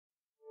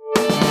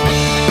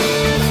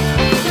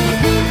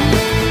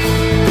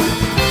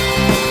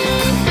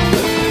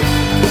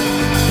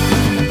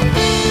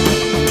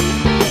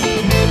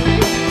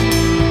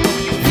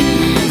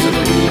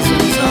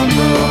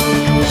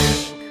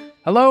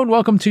Hello and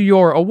welcome to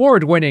your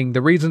award-winning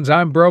The Reasons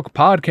I'm Broke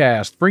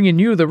podcast, bringing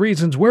you the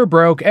reasons we're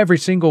broke every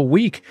single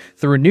week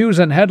through news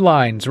and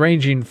headlines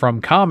ranging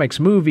from comics,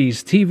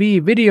 movies,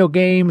 TV, video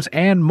games,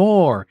 and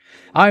more.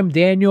 I'm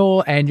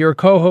Daniel, and your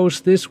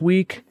co-host this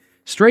week,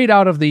 straight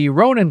out of the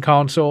Ronin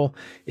console,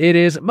 it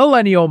is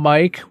Millennial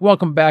Mike.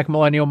 Welcome back,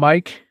 Millennial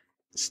Mike.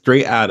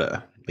 Straight out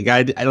of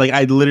I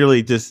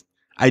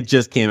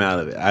just came out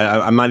of it.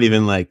 I'm not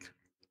even like.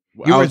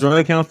 I was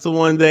running council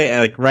one day,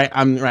 and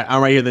I'm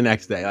right here the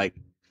next day, like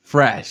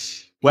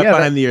fresh, wet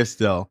behind the ears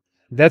still.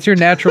 That's your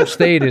natural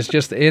state, is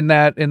just in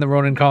the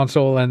Ronin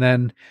console, and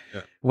then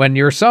when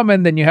you're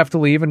summoned, then you have to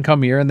leave and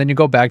come here, and then you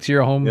go back to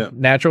your home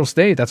natural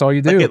state. That's all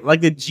you do.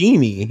 Like a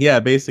genie,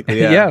 basically.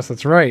 Yeah. Yes,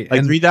 that's right.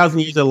 Like 3,000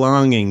 years of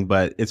longing,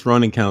 but it's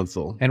Ronin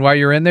council. And while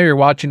you're in there, you're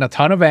watching a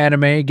ton of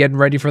anime, getting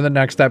ready for the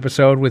next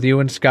episode with you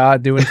and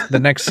Scott doing the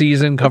next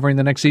season, covering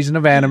the next season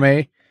of anime,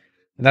 and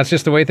that's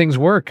just the way things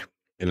work.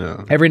 You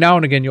know, every now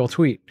and again you'll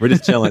tweet. We're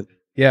just chilling.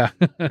 Yeah.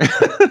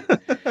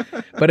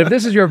 But if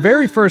this is your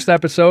very first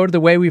episode,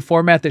 the way we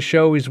format the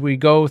show is we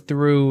go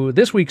through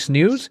this week's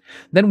news,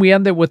 then we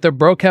end it with the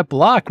Brokehead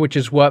Block, which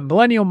is what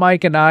Millennial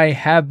Mike and I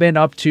have been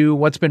up to,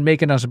 what's been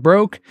making us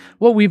broke,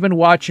 what we've been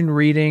watching,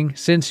 reading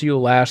since you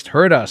last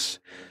heard us.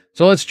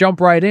 So let's jump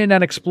right in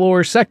and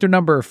explore sector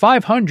number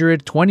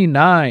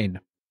 529.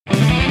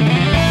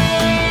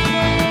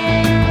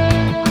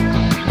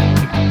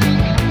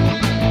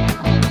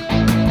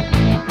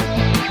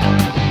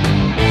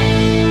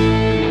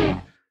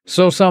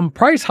 So some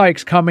price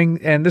hikes coming,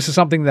 and this is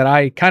something that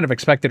I kind of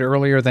expected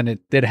earlier than it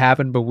did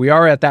happen, but we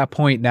are at that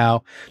point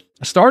now.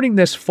 Starting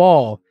this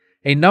fall,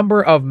 a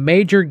number of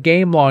major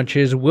game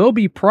launches will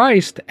be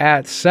priced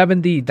at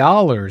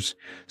 $70.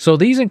 So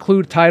these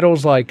include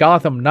titles like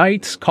Gotham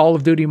Knights, Call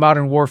of Duty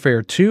Modern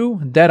Warfare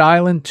 2, Dead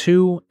Island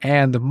 2,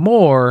 and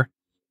more.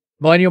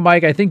 Millennial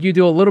Mike, I think you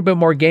do a little bit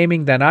more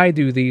gaming than I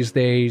do these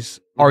days.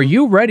 Are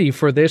you ready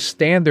for this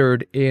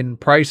standard in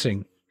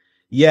pricing?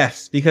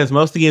 Yes, because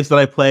most of the games that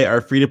I play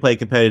are free-to-play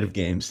competitive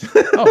games.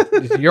 Oh,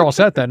 you're all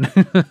set then.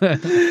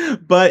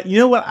 But you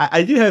know what?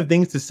 I do have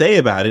things to say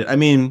about it. I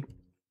mean,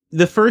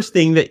 the first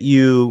thing that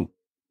you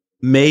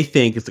may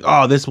think is,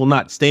 oh, this will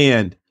not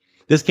stand.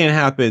 This can't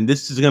happen.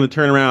 This is going to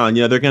turn around.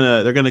 You know, they're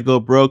gonna go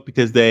broke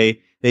because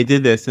they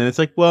did this. And it's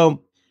like,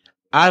 well,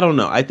 I don't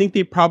know. I think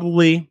they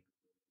probably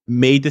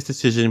made this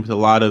decision with a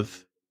lot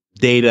of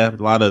data,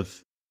 a lot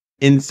of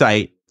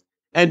insight,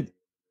 and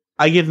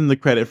I give them the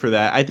credit for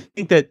that. I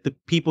think that the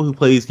people who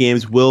play these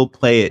games will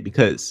play it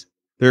because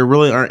there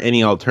really aren't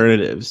any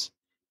alternatives.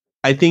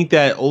 I think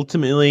that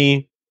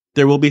ultimately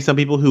there will be some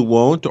people who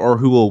won't, or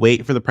who will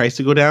wait for the price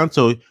to go down.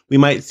 So we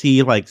might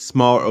see like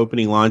smaller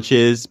opening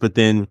launches, but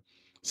then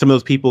some of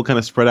those people kind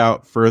of spread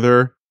out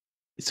further.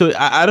 So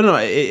I don't know.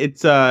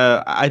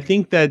 I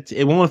think that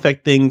it won't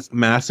affect things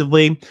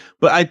massively,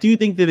 but I do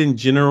think that in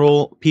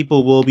general,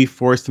 people will be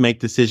forced to make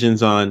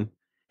decisions on,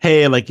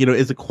 hey, like, you know,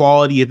 is the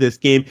quality of this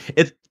game?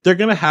 They're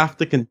going to have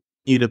to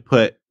continue to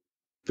put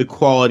the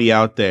quality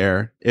out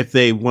there if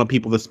they want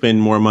people to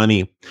spend more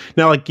money.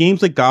 Now, like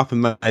games like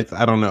Gotham Knights,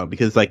 I don't know,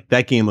 because like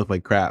that game looked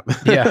like crap.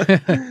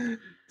 Yeah.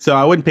 So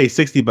I wouldn't pay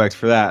 $60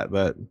 for that,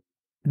 but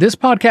this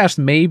podcast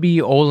may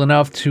be old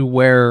enough to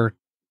where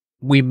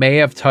we may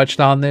have touched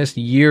on this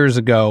years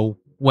ago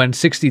when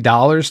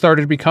 $60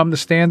 started to become the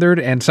standard,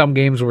 and some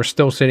games were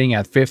still sitting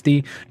at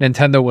 $50.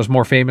 Nintendo was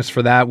more famous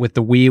for that with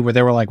the Wii, where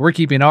they were like, we're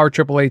keeping our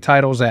AAA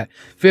titles at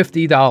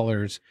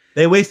 $50.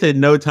 They wasted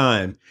no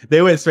time.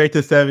 They went straight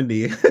to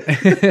 70.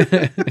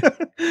 They're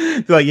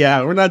like,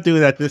 yeah, we're not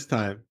doing that this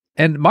time.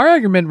 And my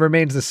argument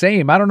remains the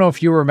same. I don't know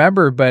if you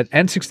remember, but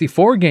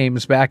N64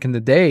 games back in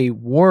the day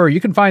you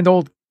can find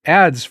old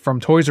ads from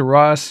Toys R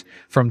Us,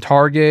 from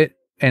Target,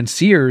 and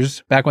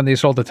Sears, back when they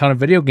sold a ton of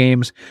video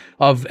games,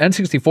 of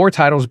N64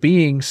 titles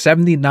being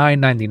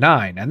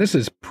 $79.99. And this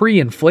is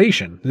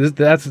pre-inflation.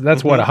 That's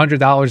what,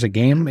 $100 a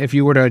game if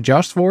you were to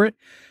adjust for it?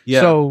 Yeah.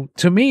 So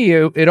to me,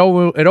 it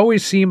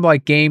always seemed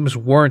like games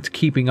weren't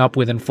keeping up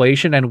with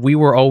inflation, and we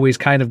were always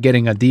kind of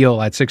getting a deal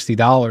at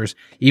 $60,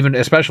 even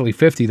especially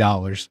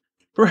 $50.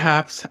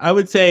 Perhaps. I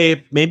would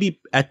say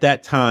maybe at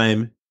that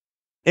time,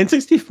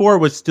 N64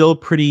 was still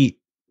pretty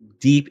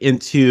deep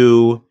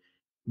into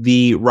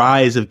the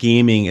rise of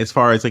gaming as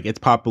far as like its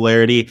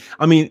popularity.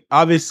 I mean,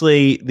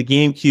 obviously the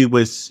GameCube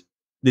was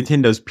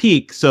Nintendo's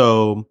peak,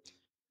 so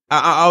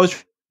I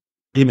was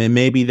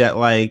maybe that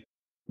like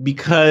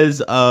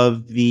because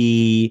of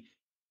they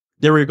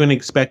were going to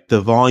expect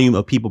the volume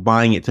of people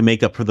buying it to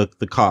make up for the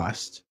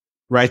cost,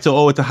 right?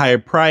 So, it's a higher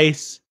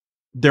price.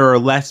 There are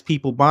less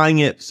people buying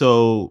it,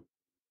 so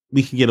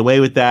we can get away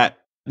with that.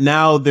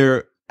 Now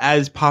they're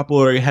as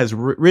popular has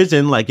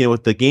risen, like, you know,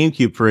 with the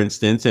GameCube, for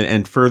instance,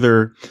 and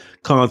further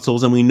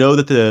consoles, and we know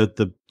that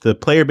the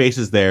player base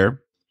is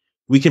there.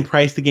 We can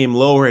price the game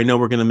lower and know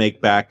we're going to make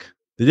back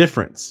the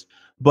difference.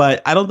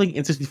 But I don't think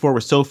N64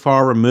 was so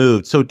far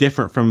removed, so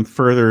different from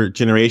further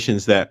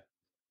generations that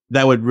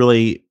would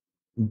really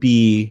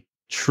be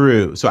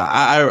true. So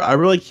I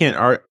really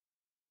can't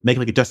make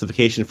like a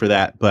justification for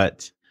that.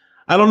 But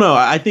I don't know.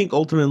 I think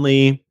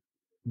ultimately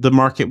the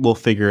market will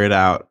figure it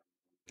out,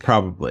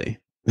 probably.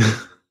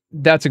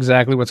 That's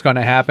exactly what's going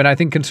to happen. I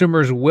think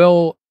consumers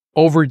will,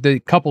 over the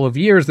couple of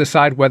years,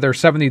 decide whether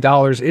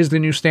 $70 is the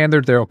new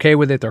standard. They're okay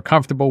with it. They're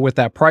comfortable with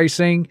that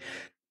pricing.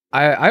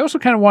 I also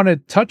kind of want to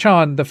touch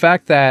on the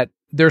fact that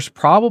there's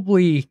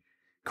probably,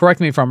 correct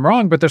me if I'm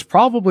wrong, but there's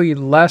probably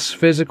less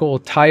physical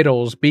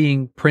titles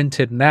being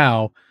printed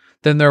now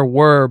than there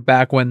were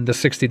back when the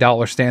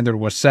 $60 standard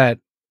was set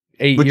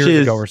 8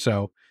 years ago or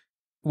so.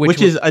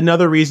 Which is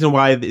another reason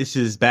why this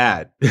is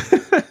bad.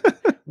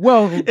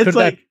 Well,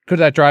 could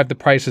that drive the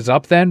prices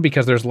up then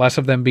because there's less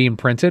of them being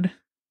printed?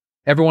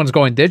 Everyone's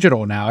going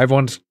digital now.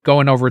 Everyone's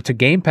going over to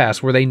Game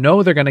Pass where they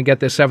know they're going to get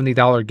this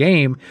 $70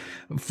 game.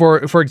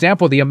 For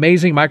example, the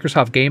amazing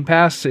Microsoft Game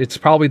Pass, it's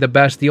probably the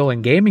best deal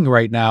in gaming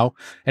right now,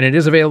 and it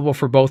is available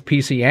for both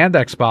PC and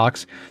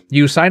Xbox.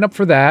 You sign up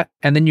for that,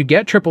 and then you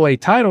get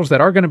AAA titles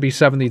that are going to be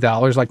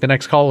 $70, like the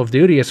next Call of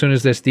Duty, as soon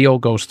as this deal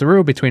goes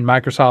through between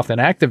Microsoft and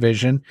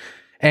Activision.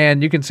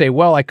 And you can say,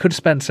 well, I could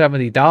spend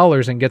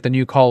 $70 and get the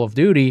new Call of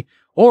Duty,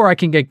 or I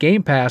can get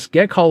Game Pass,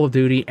 get Call of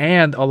Duty,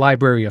 and a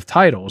library of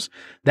titles.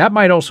 That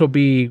might also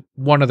be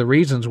one of the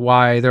reasons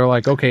why they're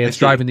like, okay, it's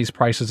driving these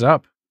prices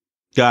up.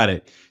 Got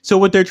it. So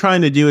what they're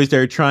trying to do is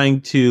they're trying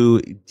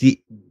to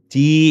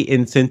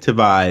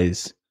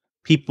de-incentivize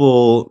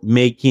people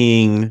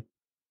making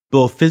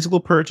both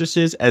physical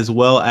purchases as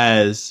well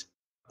as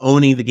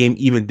owning the game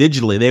even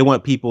digitally. They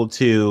want people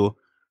to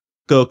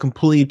go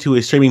completely to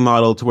a streaming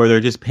model to where they're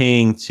just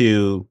paying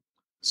to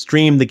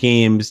stream the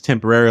games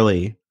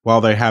temporarily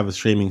while they have a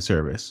streaming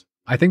service.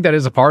 I think that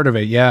is a part of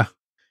it, yeah.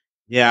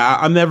 Yeah,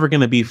 I'm never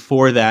going to be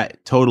for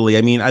that totally.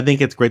 I mean, I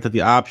think it's great that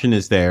the option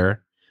is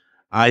there.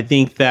 I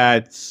think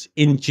that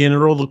in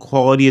general, the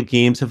quality of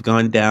games have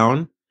gone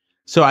down.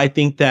 So I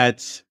think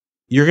that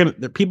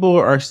people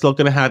are still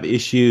going to have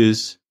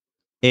issues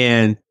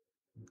and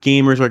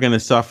gamers are going to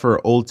suffer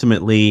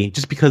ultimately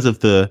just because of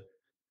the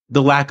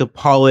lack of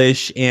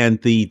polish and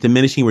the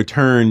diminishing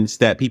returns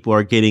that people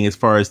are getting as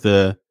far as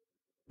the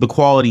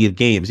quality of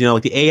games. You know,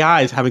 like the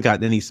AIs haven't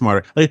gotten any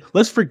smarter. Like,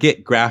 let's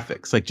forget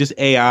graphics. Like just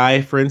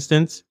AI, for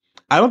instance,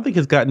 I don't think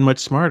has gotten much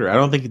smarter. I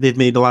don't think they've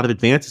made a lot of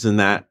advances in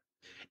that.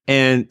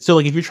 And so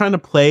like if you're trying to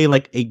play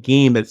like a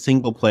game that's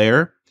single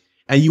player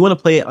and you want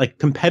to play it like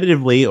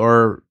competitively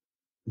or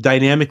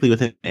dynamically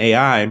with an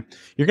AI,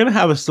 you're going to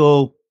have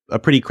a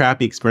pretty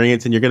crappy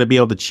experience, and you're going to be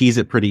able to cheese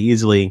it pretty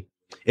easily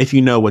if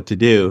you know what to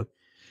do.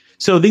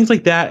 So things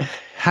like that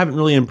haven't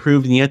really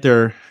improved, and yet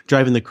they're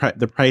driving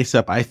the price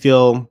up. I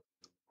feel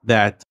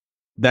that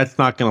that's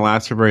not going to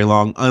last for very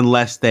long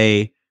unless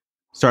they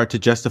start to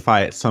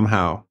justify it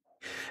somehow.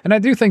 And I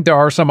do think there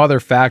are some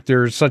other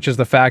factors, such as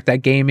the fact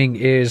that gaming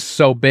is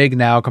so big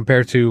now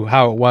compared to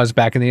how it was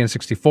back in the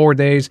N64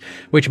 days,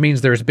 which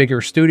means there's bigger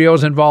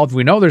studios involved.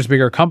 We know there's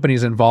bigger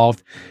companies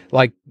involved,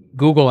 like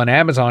Google and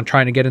Amazon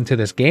trying to get into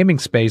this gaming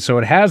space. So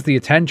it has the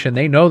attention.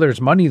 They know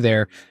there's money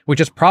there, which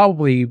is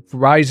probably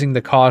rising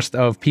the cost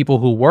of people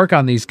who work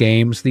on these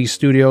games. These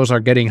studios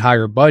are getting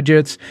higher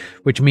budgets,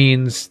 which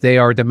means they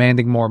are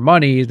demanding more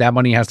money. That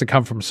money has to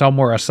come from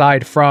somewhere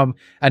aside from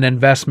an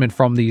investment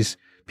from these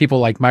people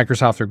like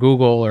Microsoft or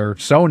Google or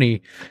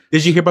Sony.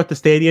 Did you hear about the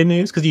Stadia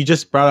news? Because you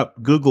just brought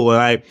up Google,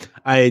 and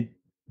I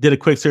did a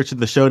quick search of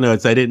the show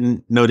notes. I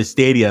didn't notice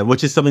Stadia,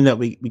 which is something that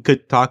we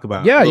could talk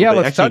about. Yeah,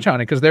 let's touch on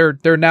it, because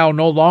they're now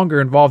no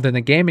longer involved in the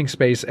gaming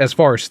space as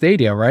far as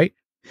Stadia, right?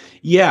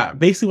 Yeah,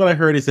 basically what I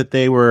heard is that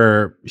they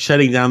were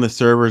shutting down the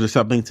servers or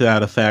something to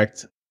that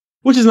effect,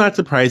 which is not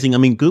surprising. I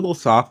mean, Google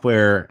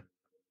software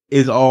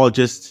is all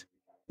just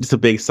a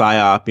big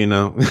psyop, you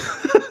know.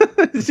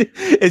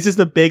 It's just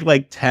a big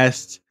like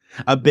test,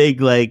 a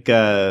big like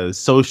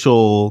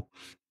social,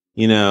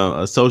 you know,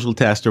 a social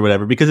test or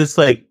whatever, because it's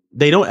like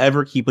they don't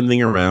ever keep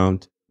anything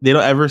around. They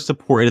don't ever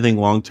support anything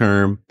long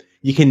term.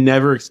 You can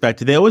never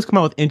expect it. They always come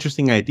out with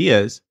interesting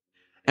ideas,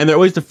 and they're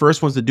always the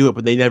first ones to do it,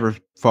 but they never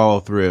follow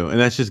through. And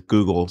that's just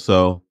Google.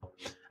 So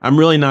I'm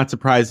really not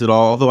surprised at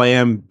all, although I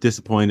am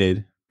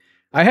disappointed.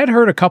 I had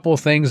heard a couple of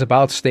things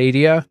about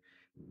Stadia,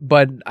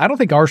 but I don't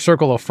think our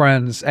circle of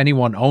friends,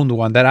 anyone owned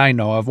one that I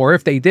know of, or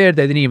if they did,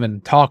 they didn't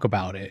even talk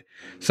about it.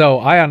 So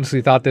I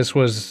honestly thought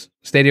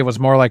Stadia was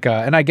more like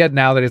and I get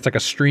now that it's like a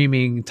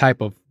streaming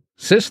type of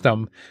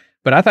system,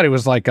 but I thought it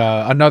was like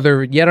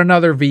yet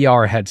another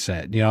VR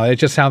headset. You know, it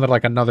just sounded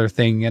like another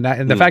thing.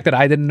 And the fact that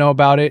I didn't know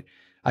about it,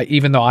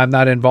 even though I'm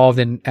not involved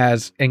in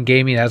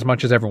gaming as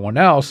much as everyone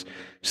else,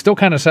 still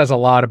kind of says a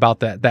lot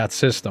about that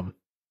system.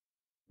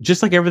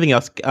 Just like everything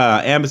else,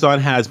 Amazon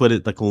has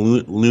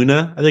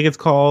Luna, I think it's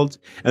called.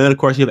 And then, of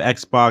course, you have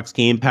Xbox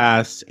Game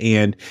Pass.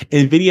 And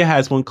NVIDIA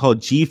has one called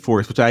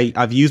GeForce, which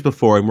I've used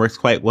before and works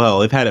quite well.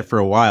 They've had it for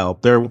a while.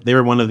 They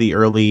were one of the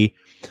early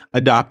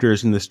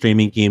adopters in the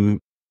streaming game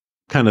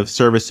kind of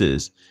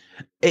services.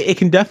 It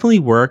can definitely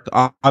work.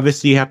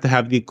 Obviously, you have to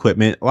have the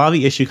equipment. A lot of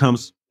the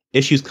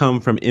issues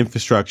come from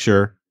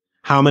infrastructure.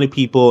 How many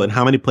people and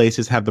how many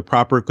places have the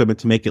proper equipment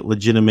to make it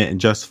legitimate and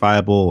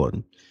justifiable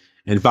and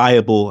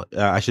viable,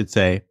 I should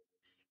say.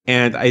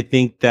 And I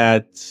think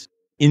that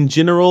in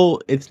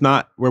general, it's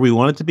not where we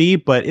want it to be,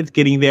 but it's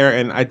getting there.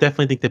 And I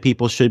definitely think that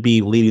people should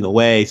be leading the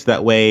way. So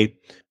that way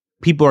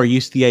people are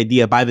used to the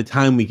idea by the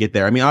time we get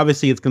there. I mean,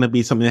 obviously it's going to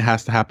be something that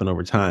has to happen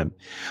over time,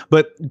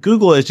 but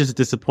Google is just a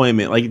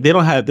disappointment. Like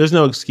there's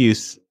no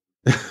excuse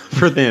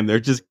for them.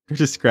 They're just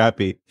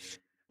scrappy.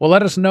 Well,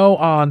 let us know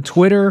on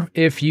Twitter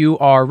if you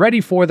are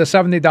ready for the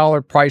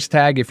 $70 price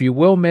tag, if you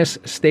will miss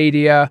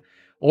Stadia,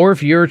 or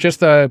if you're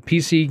just a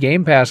PC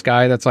Game Pass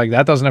guy that's like,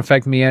 that doesn't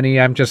affect me any.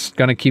 I'm just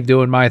going to keep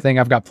doing my thing.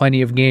 I've got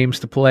plenty of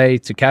games to play,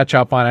 to catch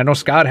up on. I know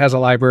Scott has a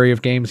library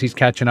of games he's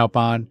catching up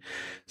on.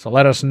 So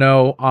let us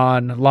know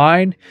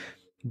online.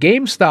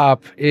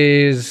 GameStop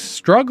is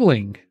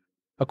struggling,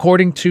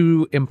 according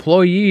to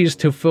employees,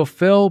 to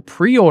fulfill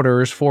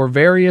pre-orders for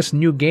various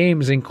new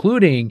games,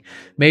 including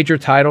major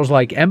titles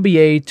like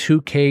NBA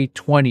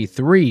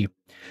 2K23.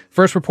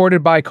 First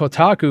reported by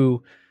Kotaku,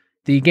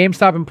 the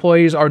GameStop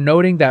employees are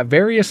noting that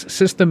various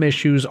system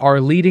issues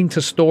are leading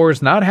to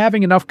stores not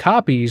having enough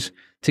copies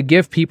to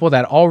give people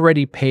that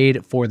already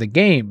paid for the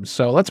games.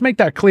 So let's make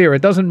that clear.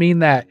 It doesn't mean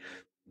that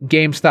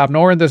GameStop,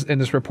 nor in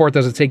this report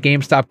does it say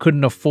GameStop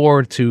couldn't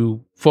afford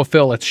to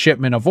fulfill its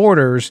shipment of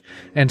orders,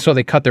 and so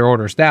they cut their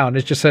orders down.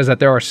 It just says that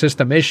there are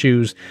system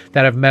issues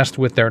that have messed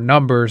with their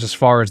numbers as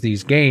far as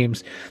these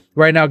games.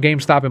 Right now,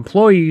 GameStop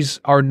employees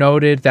are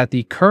noted that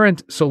the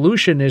current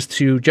solution is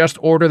to just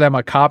order them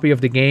a copy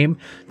of the game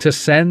to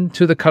send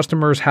to the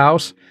customer's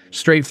house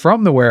straight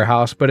from the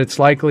warehouse, but it's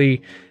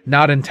likely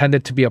not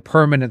intended to be a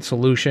permanent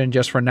solution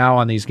just for now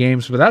on these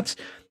games. But that's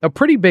a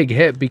pretty big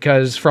hit,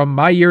 because from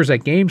my years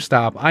at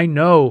GameStop, I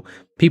know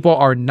people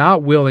are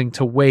not willing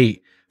to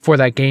wait for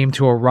that game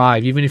to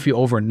arrive, even if you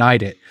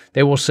overnight it.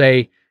 They will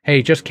say,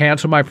 hey, just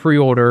cancel my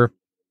pre-order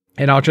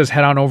and I'll just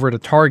head on over to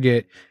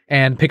Target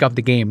and pick up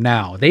the game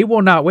now. They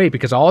will not wait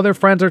because all their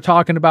friends are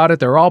talking about it.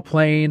 They're all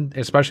playing,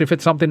 especially if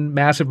it's something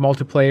massive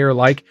multiplayer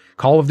like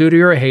Call of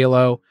Duty or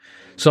Halo.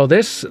 So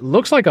this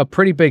looks like a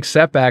pretty big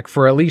setback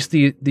for at least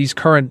these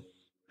current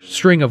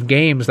string of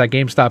games that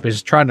GameStop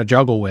is trying to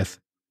juggle with.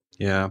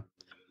 Yeah.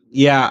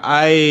 Yeah,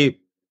 I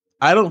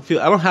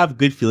don't have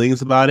good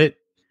feelings about it.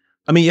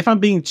 I mean, if I'm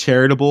being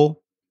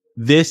charitable,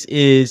 this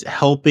is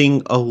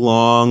helping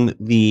along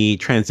the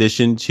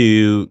transition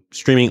to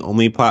streaming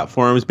only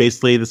platforms,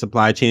 basically the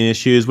supply chain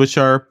issues,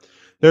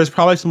 there's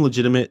probably some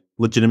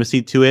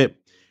legitimacy to it.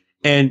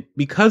 And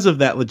because of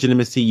that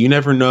legitimacy, you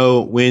never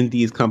know when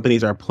these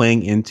companies are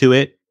playing into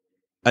it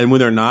and when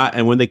they're not,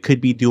 and when they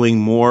could be doing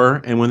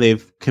more and when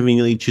they've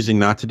conveniently choosing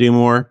not to do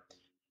more.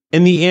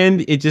 In the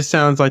end, it just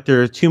sounds like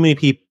there are too many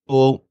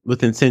people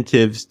with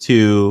incentives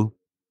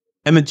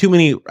and then too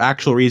many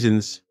actual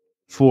reasons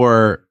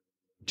for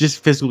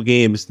just physical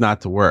games not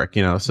to work,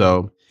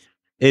 so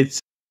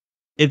it's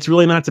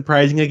really not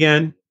surprising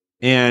again.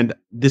 And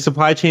the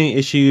supply chain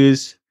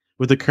issues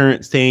with the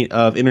current state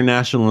of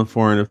international and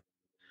foreign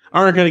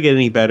aren't going to get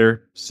any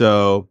better.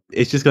 So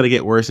it's just going to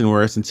get worse and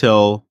worse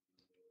until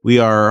we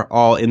are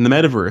all in the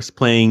metaverse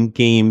playing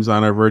games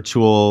on our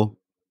virtual,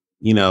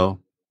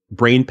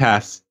 brain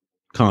pass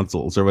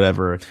consoles or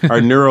whatever, our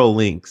neural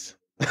links.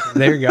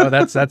 There you go.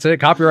 That's it.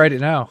 Copyright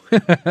it now.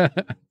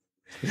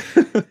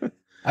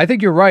 I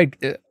think you're right.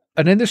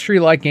 An industry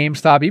like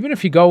GameStop, even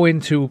if you go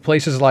into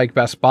places like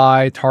Best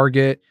Buy,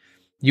 Target,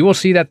 you will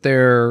see that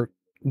their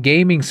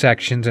gaming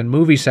sections and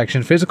movie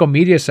section, physical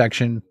media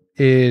section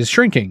is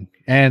shrinking.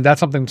 And that's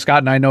something Scott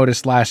and I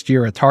noticed last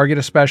year at Target,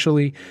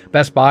 especially.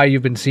 Best Buy,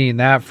 you've been seeing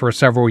that for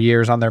several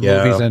years on their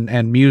movies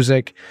and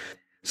music.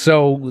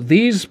 So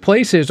these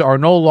places are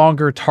no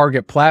longer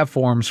target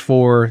platforms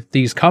for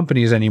these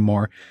companies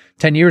anymore.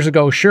 10 years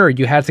ago, sure,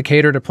 you had to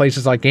cater to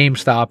places like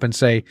GameStop and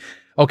say,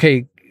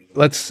 okay,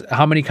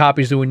 how many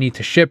copies do we need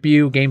to ship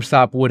you?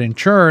 GameStop would in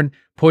turn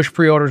push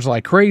pre-orders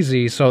like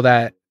crazy so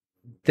that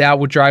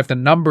would drive the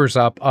numbers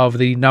up of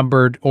the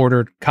numbered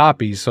ordered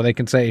copies. So they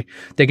can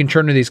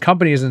turn to these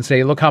companies and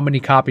say, look how many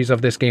copies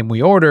of this game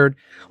we ordered.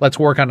 Let's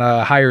work on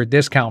a higher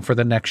discount for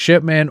the next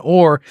shipment,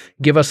 or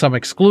give us some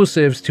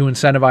exclusives to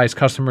incentivize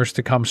customers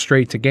to come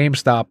straight to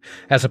GameStop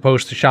as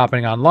opposed to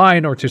shopping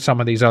online or to some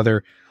of these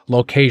other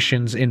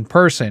locations in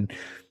person.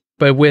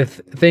 But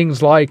with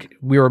things like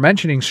we were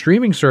mentioning,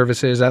 streaming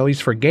services, at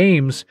least for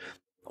games,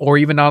 or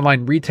even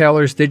online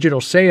retailers, digital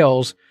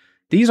sales,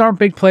 these aren't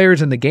big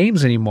players in the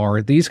games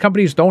anymore. These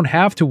companies don't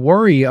have to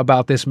worry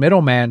about this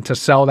middleman to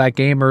sell that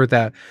gamer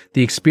the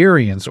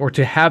experience or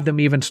to have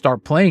them even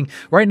start playing.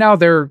 Right now,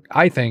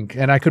 I think,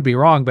 and I could be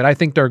wrong, but I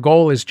think their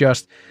goal is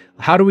just,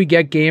 how do we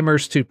get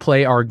gamers to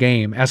play our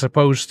game, as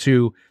opposed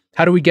to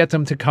how do we get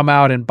them to come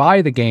out and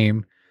buy the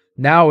game?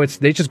 Now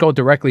they just go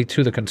directly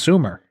to the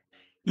consumer.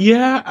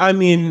 Yeah, I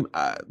mean,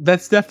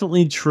 that's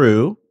definitely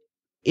true.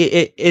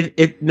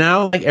 It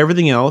now, like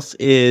everything else,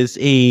 is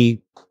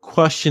a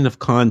question of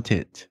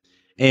content,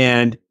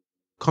 and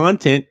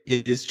content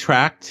is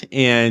tracked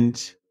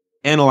and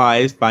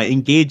analyzed by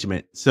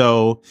engagement.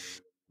 So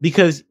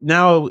because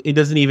now it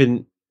doesn't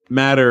even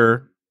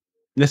matter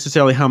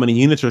necessarily how many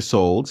units are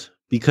sold,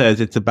 because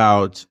it's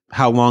about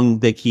how long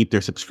they keep their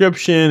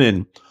subscription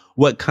and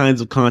what kinds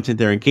of content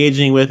they're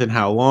engaging with and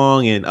how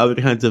long and other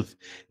kinds of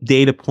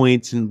data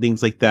points and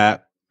things like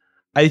that.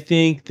 I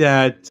think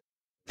that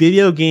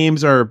video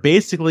games are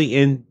basically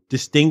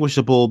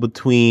indistinguishable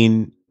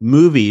between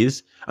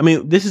movies. I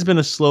mean, this has been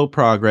a slow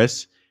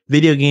progress.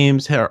 Video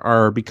games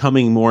are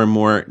becoming more and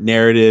more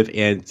narrative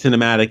and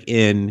cinematic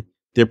in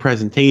their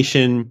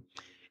presentation,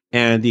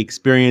 and the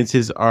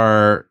experiences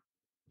are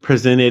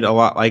presented a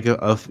lot like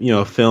a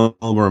film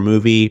or a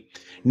movie.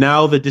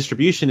 Now the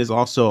distribution is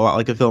also a lot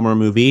like a film or a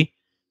movie.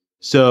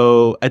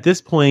 So at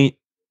this point,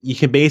 you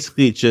can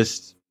basically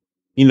just,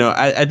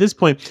 at this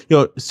point,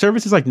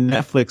 services like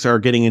Netflix are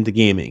getting into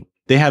gaming.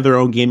 They have their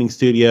own gaming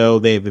studio.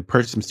 They've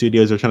purchased some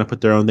studios. They're trying to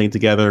put their own thing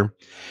together.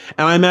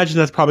 And I imagine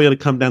that's probably going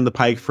to come down the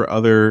pike for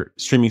other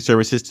streaming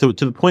services to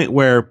the point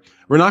where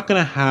we're not going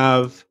to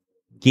have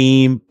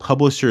game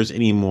publishers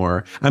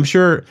anymore. I'm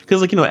sure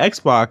because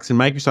Xbox and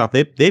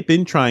Microsoft, they've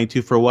been trying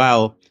to for a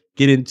while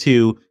get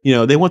into,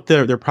 they want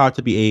their product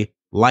to be a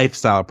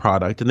lifestyle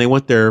product, and they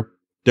want their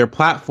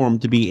platform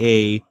to be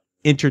a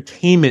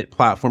entertainment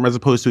platform as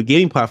opposed to a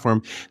gaming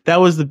platform.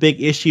 That was the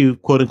big issue,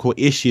 quote unquote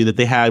issue, that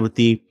they had with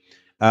the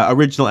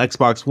original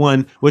Xbox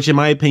One, which in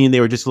my opinion,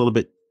 they were just a little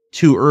bit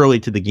too early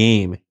to the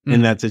game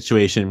in that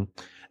situation.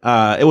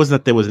 It wasn't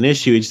that there was an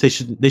issue. It's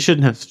just they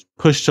shouldn't have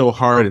pushed so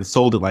hard and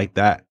sold it like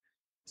that.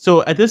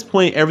 So at this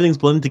point, everything's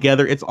blended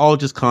together. It's all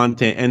just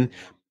content. And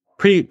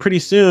pretty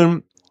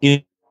soon,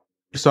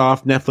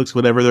 Microsoft, Netflix,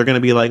 whatever, they're going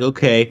to be like,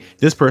 okay,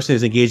 this person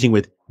is engaging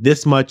with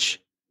this much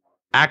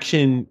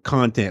action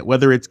content,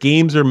 whether it's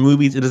games or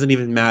movies, it doesn't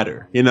even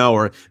matter,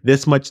 or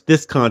this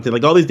content.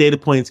 Like all these data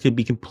points could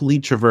be completely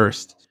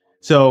traversed.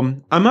 So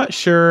I'm not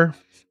sure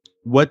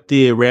what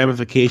the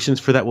ramifications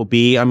for that will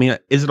be. I mean,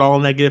 is it all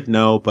negative?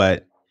 No,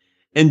 but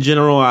in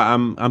general,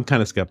 I'm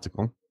kind of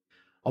skeptical.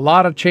 A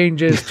lot of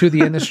changes to the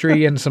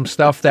industry and some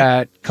stuff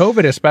that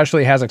COVID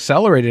especially has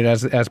accelerated,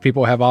 as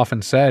people have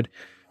often said.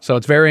 So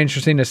it's very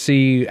interesting to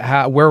see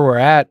where we're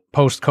at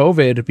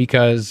post-COVID,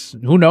 because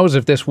who knows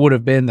if this would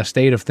have been the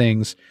state of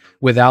things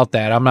without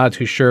that. I'm not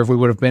too sure if we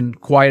would have been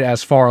quite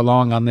as far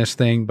along on this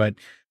thing, but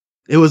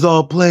it was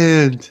all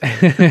planned.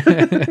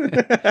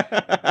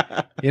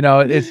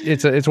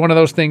 It's one of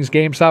those things,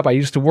 GameStop, I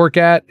used to work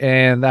at,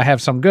 and I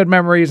have some good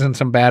memories and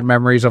some bad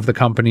memories of the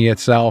company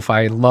itself.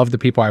 I love the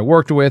people I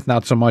worked with,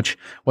 not so much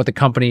what the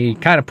company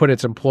kind of put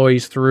its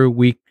employees through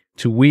week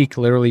to week,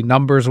 literally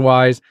numbers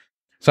wise.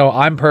 So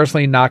I'm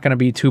personally not going to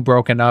be too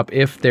broken up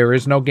if there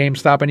is no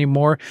GameStop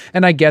anymore.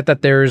 And I get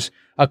that there's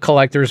a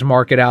collector's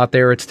market out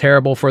there. It's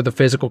terrible for the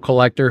physical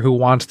collector who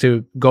wants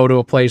to go to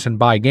a place and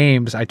buy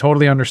games. I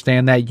totally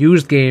understand that.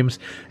 Used games,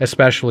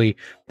 especially,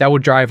 that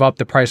would drive up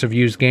the price of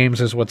used games,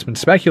 is what's been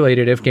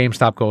speculated if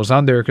GameStop goes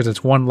under, because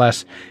it's one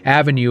less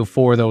avenue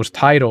for those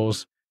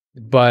titles.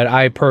 But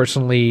I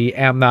personally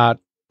am not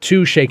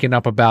too shaken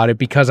up about it,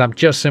 because I'm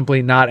just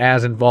simply not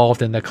as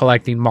involved in the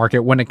collecting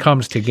market when it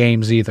comes to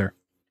games either.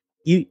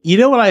 You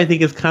know what I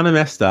think is kind of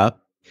messed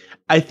up?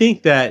 I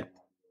think that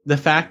the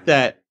fact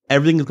that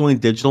everything is going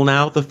digital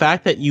now, the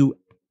fact that you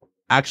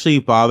actually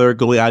bother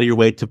going out of your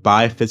way to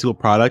buy a physical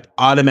product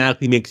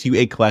automatically makes you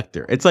a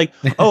collector. It's like,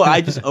 oh,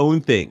 I just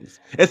own things.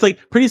 It's like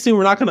pretty soon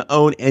we're not going to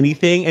own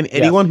anything, and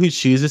anyone who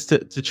chooses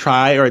to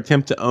try or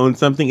attempt to own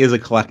something is a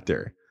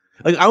collector.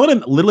 Like, I want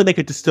to literally make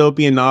a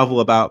dystopian novel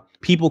about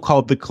people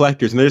called the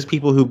collectors, and there's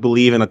people who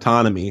believe in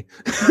autonomy.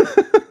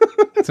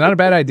 It's not a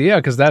bad idea,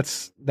 because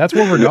that's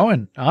where we're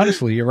going.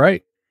 Honestly, you're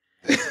right.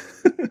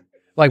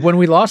 Like when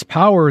we lost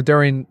power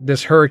during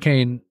this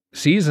hurricane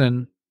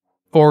season,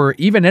 or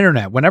even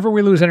internet, whenever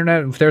we lose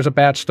internet, if there's a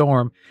bad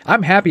storm,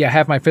 I'm happy I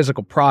have my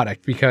physical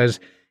product,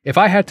 because if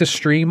I had to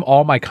stream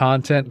all my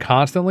content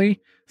constantly,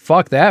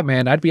 fuck that,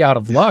 man. I'd be out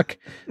of luck.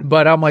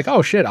 But I'm like,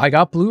 oh shit, I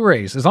got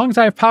Blu-rays. As long as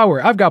I have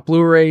power, I've got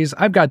Blu-rays,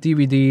 I've got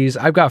DVDs,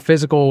 I've got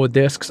physical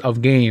discs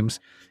of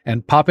games,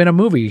 and pop in a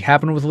movie.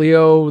 Happened with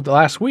Leo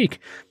last week.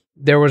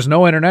 There was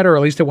no internet, or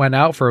at least it went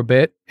out for a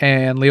bit,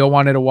 and Leo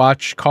wanted to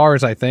watch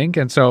Cars, I think.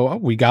 And so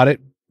we got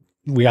it.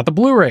 We got the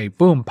Blu-ray.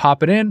 Boom,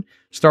 pop it in,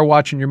 start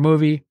watching your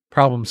movie,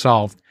 problem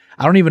solved.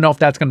 I don't even know if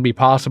that's going to be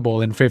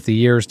possible in 50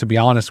 years, to be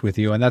honest with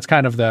you. And that's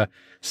kind of the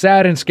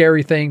sad and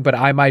scary thing, but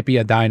I might be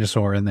a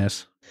dinosaur in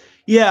this.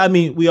 Yeah, I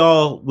mean, we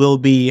all will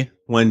be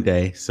one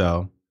day.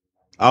 So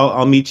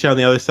I'll meet you on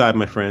the other side,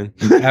 my friend.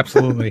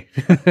 Absolutely.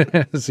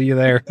 See you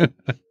there.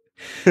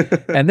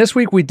 And this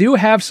week we do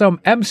have some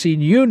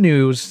MCU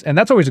news, and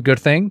that's always a good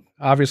thing,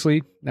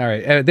 obviously. All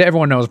right,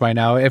 everyone knows by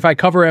now, if I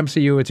cover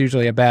MCU, it's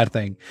usually a bad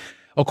thing.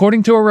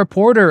 According to a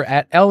reporter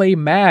at LA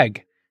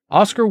Mag,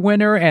 Oscar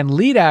winner and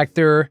lead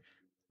actor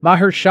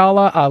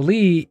Mahershala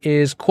Ali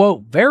is,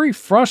 quote, very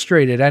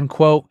frustrated, end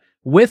quote,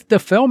 with the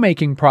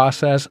filmmaking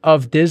process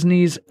of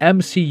Disney's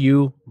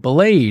MCU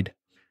Blade.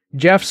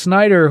 Jeff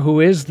Snyder, who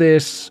is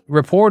this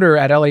reporter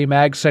at LA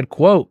Mag, said,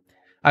 quote,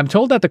 I'm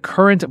told that the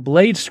current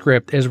Blade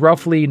script is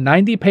roughly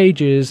 90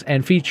 pages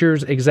and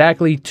features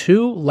exactly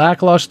 2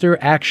 lackluster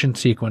action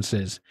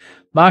sequences.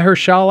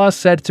 Mahershala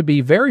said to be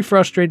very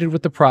frustrated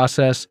with the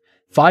process.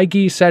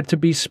 Feige said to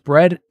be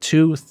spread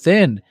too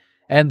thin,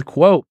 end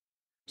quote.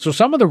 So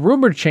some of the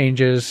rumored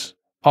changes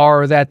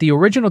are that the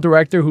original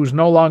director, who's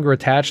no longer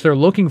attached, they're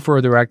looking for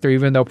a director,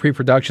 even though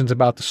pre-production's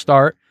about to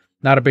start.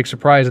 Not a big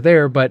surprise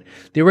there, but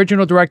the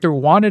original director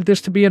wanted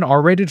this to be an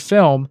R-rated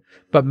film,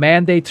 but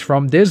mandates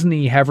from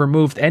Disney have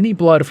removed any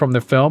blood from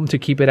the film to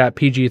keep it at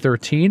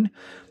PG-13.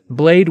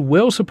 Blade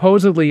will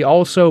supposedly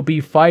also be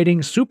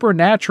fighting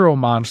supernatural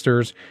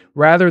monsters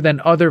rather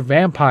than other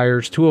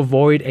vampires to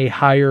avoid a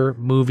higher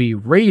movie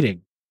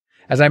rating.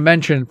 As I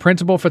mentioned,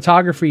 principal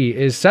photography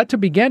is set to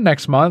begin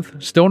next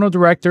month. Still no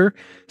director,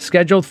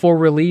 scheduled for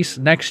release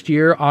next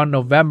year on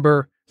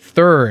November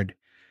 3rd.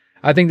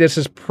 I think this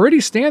is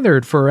pretty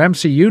standard for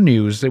MCU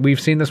news. We've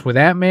seen this with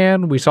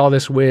Ant-Man, we saw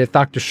this with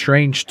Doctor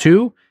Strange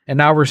 2, and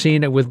now we're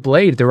seeing it with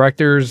Blade.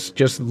 Directors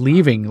just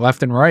leaving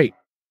left and right.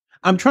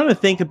 I'm trying to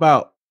think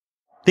about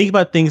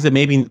things that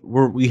maybe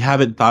we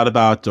haven't thought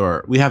about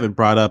or we haven't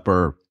brought up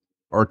or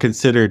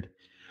considered.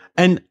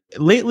 And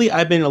lately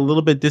I've been a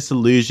little bit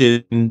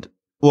disillusioned.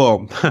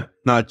 Well,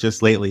 not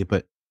just lately,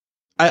 but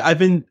I've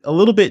been a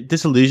little bit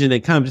disillusioned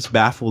and kind of just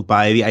baffled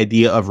by the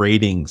idea of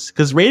ratings,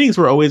 because ratings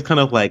were always kind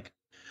of like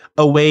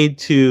a way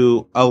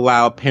to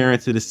allow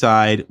parents to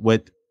decide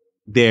what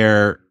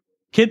their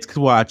kids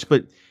could watch.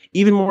 But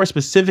even more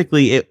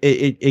specifically,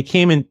 it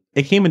came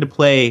into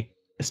play,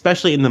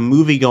 especially in the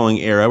movie going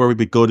era, where we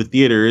would go to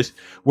theaters,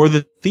 where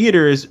the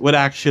theaters would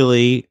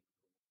actually,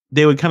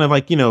 they would kind of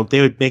like,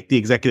 they would make the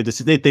executive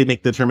decision. They'd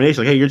make the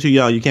determination, like, hey, you're too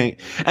young, you can't.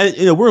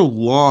 And we're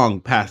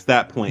long past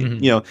that point.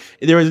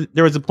 Mm-hmm.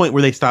 There was a point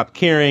where they stopped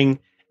caring,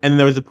 and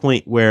there was a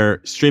point where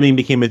streaming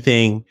became a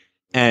thing,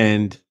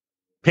 and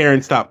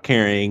parents stopped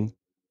caring,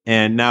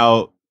 and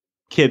now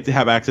kids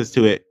have access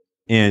to it,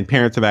 and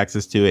parents have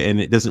access to it,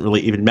 and it doesn't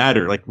really even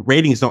matter. Like,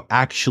 ratings don't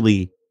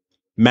actually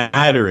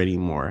matter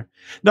anymore.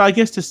 Now, I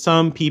guess to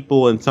some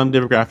people and some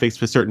demographics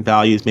with certain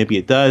values, maybe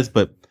it does,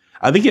 but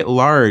I think at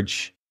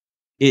large,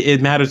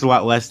 it matters a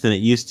lot less than it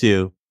used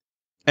to.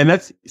 And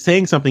that's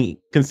saying something,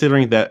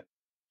 considering that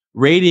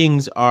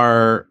ratings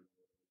are,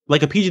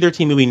 like, a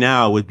PG-13 movie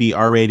now would be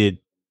R-rated,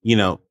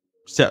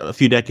 a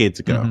few decades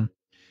ago. Mm-hmm.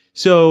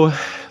 So,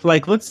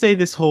 like, let's say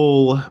this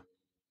whole,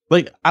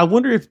 like, I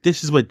wonder if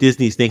this is what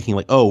Disney's thinking,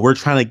 like, oh, we're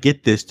trying to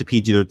get this to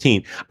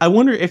PG-13. I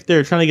wonder if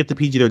they're trying to get to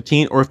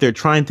PG-13 or if they're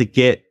trying to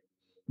get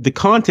the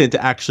content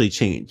to actually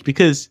change.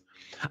 Because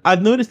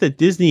I've noticed that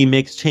Disney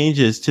makes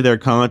changes to their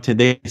content.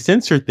 They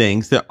censor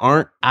things that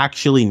aren't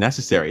actually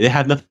necessary. They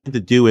have nothing to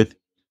do with,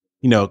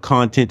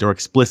 content or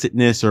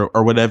explicitness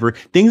or whatever.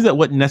 Things that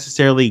wouldn't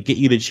necessarily get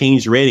you to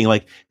change the rating,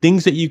 like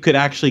things that you could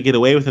actually get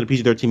away with in a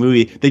PG-13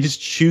 movie, they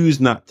just choose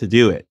not to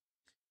do it.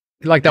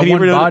 Like that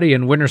one body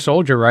in Winter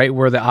Soldier, right?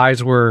 Where the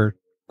eyes were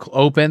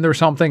opened or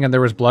something and there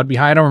was blood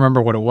behind. I don't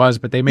remember what it was,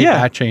 but they made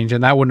that change,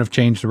 and that wouldn't have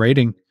changed the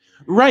rating.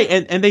 Right.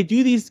 And they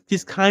do these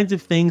kinds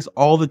of things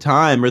all the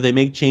time, where they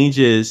make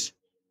changes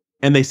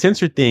and they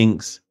censor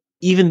things,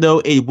 even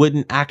though it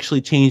wouldn't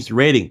actually change the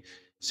rating.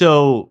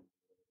 So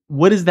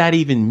what does that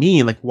even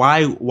mean? Like,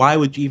 why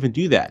would you even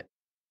do that?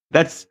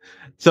 That's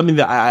something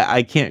that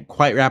I can't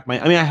quite wrap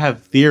I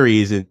have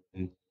theories and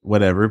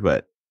whatever,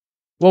 but.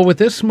 Well, with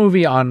this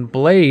movie on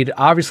Blade,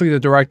 obviously the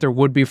director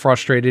would be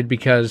frustrated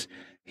because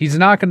they're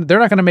not going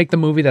to make the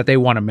movie that they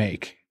want to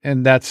make.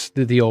 And that's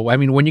the deal. I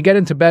mean, when you get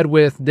into bed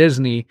with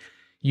Disney,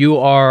 you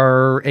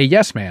are a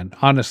yes man,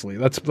 honestly.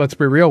 Let's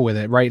be real with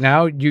it. Right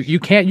now,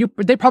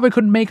 they probably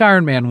couldn't make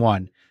Iron Man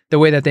 1 the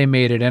way that they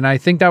made it. And I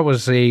think that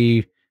was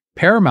a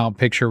Paramount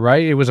picture,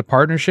 right? It was a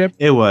partnership.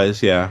 It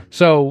was, yeah.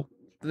 So,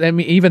 I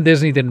mean, even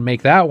Disney didn't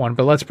make that one,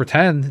 but let's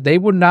pretend they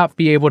would not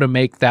be able to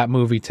make that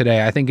movie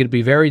today. I think it'd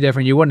be very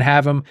different. You wouldn't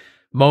have them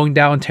mowing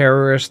down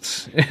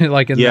terrorists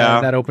like in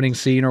that opening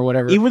scene or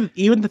whatever.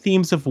 Even the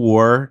themes of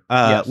war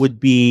would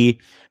be,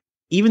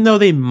 even though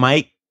they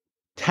might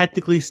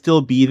technically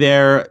still be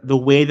there, the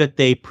way that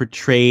they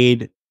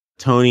portrayed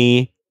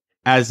Tony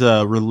as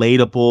a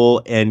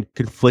relatable and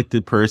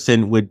conflicted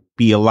person would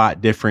be a lot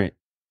different.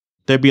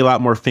 There'd be a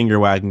lot more finger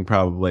wagging,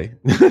 probably.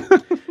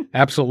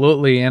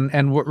 Absolutely.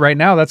 And right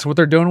now, that's what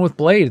they're doing with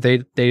Blade.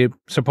 They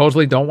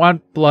supposedly don't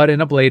want blood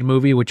in a Blade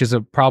movie, which is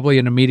probably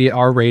an immediate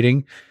R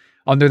rating,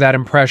 under that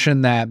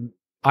impression that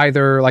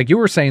either, like you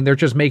were saying, they're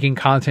just making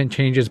content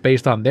changes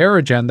based on their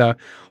agenda,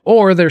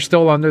 or they're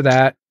still under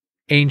that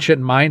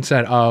ancient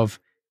mindset of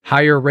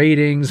higher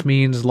ratings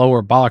means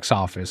lower box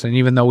office. And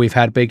even though we've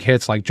had big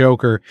hits like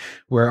Joker,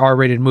 where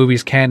R-rated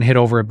movies can hit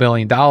over $1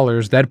 billion,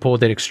 Deadpool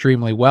did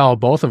extremely well,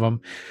 both of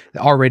them.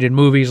 R-rated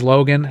movies,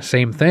 Logan,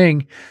 same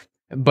thing.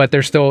 But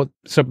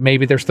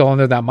maybe they're still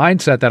under that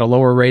mindset that a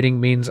lower rating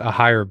means a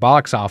higher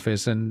box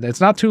office. And it's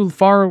not too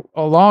far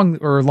long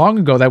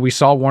ago that we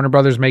saw Warner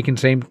Brothers making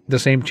the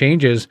same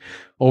changes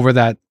over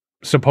that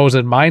supposed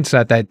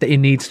mindset that it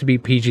needs to be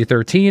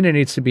PG-13. It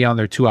needs to be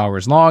under 2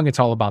 hours long. It's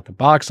all about the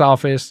box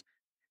office.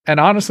 And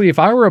honestly, if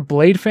I were a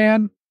Blade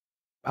fan,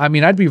 I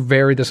mean, I'd be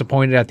very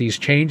disappointed at these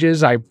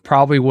changes. I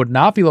probably would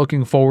not be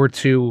looking forward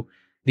to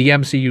the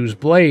MCU's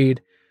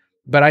Blade.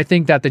 But I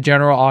think that the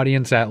general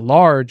audience at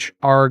large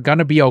are going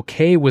to be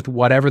okay with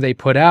whatever they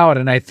put out,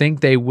 and I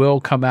think they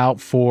will come out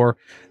for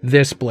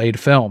this Blade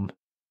film.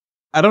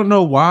 I don't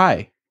know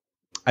why.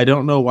 I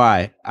don't know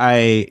why.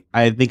 I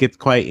think it's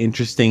quite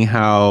interesting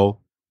how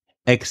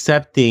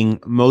accepting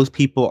most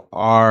people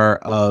are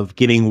of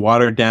getting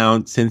watered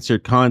down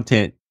censored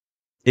content.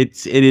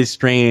 It is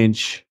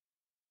strange,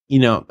 you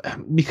know,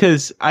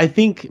 because I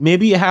think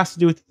maybe it has to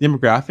do with the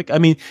demographic. I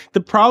mean,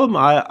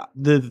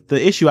 the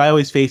issue I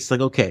always face is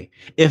like, okay,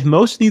 if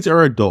most of these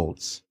are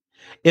adults,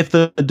 if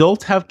the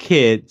adults have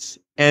kids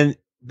and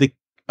the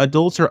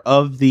adults are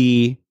of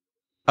the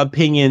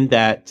opinion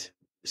that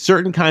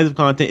certain kinds of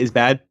content is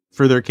bad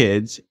for their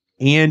kids,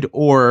 and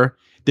or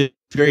they're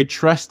very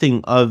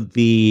trusting of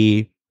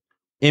the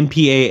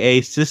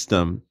MPAA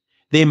system,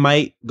 they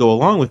might go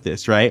along with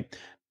this, right?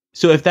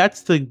 So if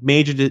that's the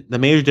major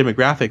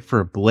demographic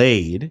for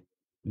Blade,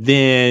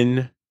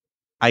 then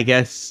I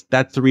guess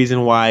that's the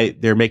reason why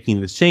they're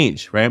making this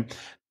change, right?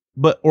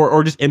 But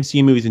or just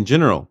MCU movies in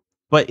general.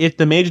 But if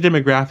the major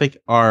demographic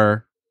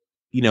are,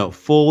 you know,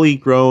 fully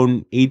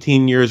grown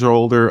 18 years or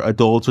older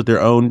adults with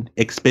their own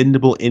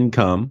expendable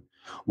income,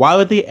 why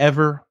would they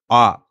ever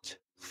opt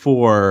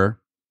for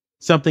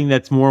something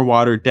that's more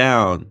watered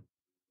down?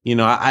 You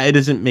know, it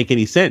doesn't make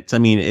any sense. I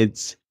mean,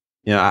 it's,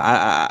 you know,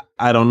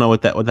 I don't know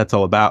what that's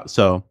all about.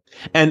 So,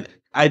 and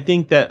I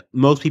think that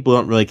most people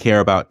don't really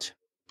care about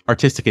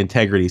artistic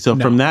integrity. So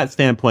No. from that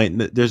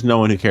standpoint, there's no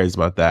one who cares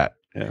about that.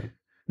 Yeah.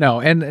 No,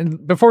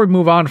 and before we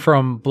move on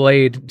from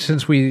Blade,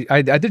 since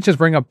I did just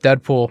bring up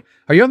Deadpool,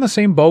 are you on the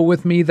same boat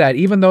with me that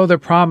even though they're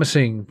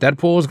promising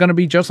Deadpool is going to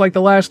be just like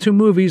the last two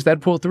movies,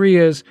 Deadpool 3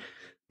 is,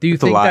 do you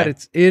think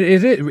that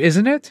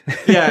isn't it?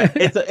 Yeah,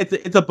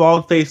 it's a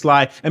bald-faced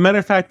lie. As a matter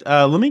of fact,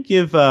 let me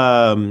give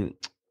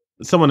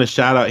someone a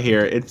shout out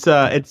here. It's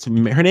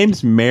her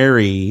name's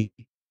Mary.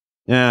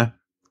 Yeah,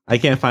 I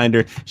can't find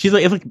her. She's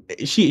like, it's like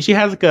she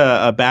has like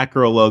a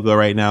Batgirl logo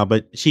right now,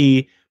 but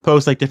she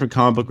posts like different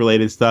comic book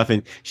related stuff,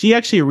 and she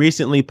actually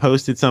recently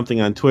posted something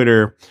on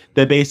Twitter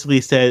that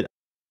basically said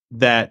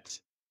that,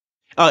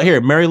 oh, here,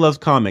 Mary Loves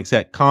Comics,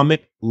 at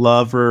Comic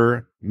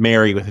Lover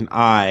Mary with an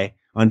I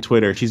on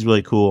Twitter. She's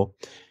really cool.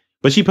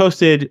 But she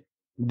posted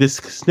this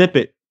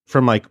snippet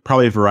from like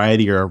probably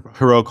Variety or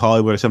Heroic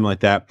Hollywood or something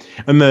like that.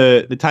 And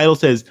the title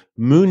says,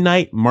 Moon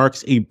Knight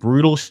marks a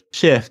brutal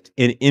shift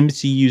in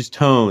MCU's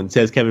tone,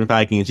 says Kevin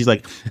Feige. And she's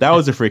like, that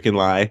was a freaking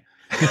lie.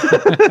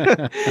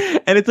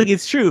 And it's like,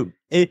 it's true.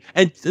 And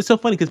it's so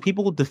funny because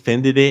people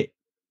defended it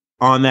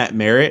on that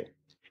merit.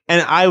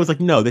 And I was like,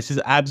 no, this is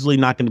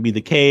absolutely not going to be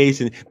the case.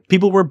 And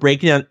people were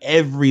breaking down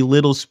every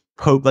little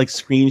like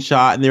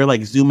screenshot, and they're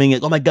like zooming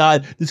it. Oh my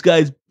God,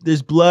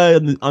 there's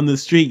blood on the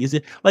street. Is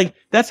it like,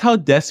 that's how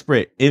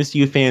desperate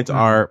MCU fans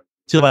are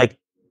to like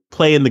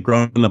play in the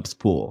grown-ups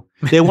pool.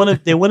 They want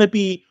to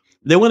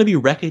be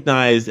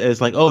recognized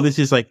as like, oh, this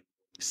is like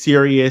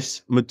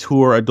serious,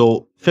 mature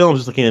adult films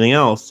just like anything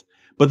else.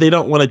 But they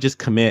don't want to just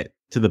commit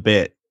to the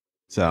bit.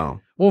 So,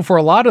 well, for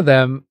a lot of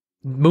them,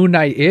 Moon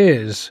Knight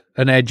is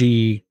an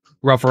edgy,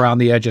 rough around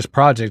the edges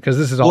project because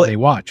this is all they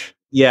watch.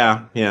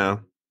 Yeah.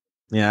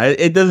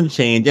 It doesn't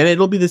change, and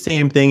it'll be the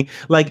same thing.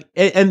 Like,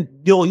 and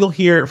you'll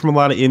hear it from a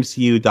lot of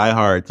MCU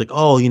diehards, like,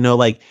 oh, you know,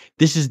 like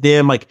this is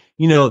them, like,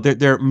 you know,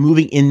 they're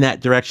moving in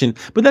that direction.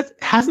 But that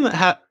hasn't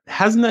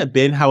that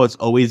been how it's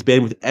always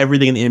been with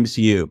everything in the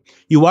MCU?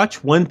 You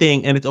watch one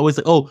thing, and it's always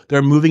like, oh,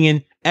 they're moving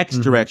in X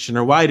direction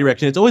or Y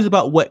direction. It's always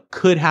about what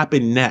could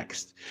happen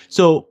next.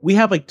 So we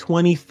have like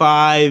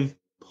 25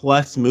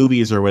 plus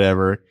movies or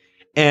whatever,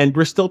 and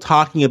we're still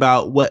talking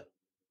about what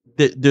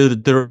the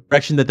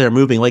direction that they're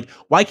moving. Like,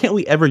 why can't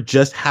we ever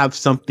just have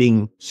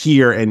something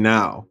here and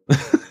now?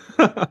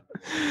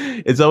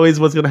 It's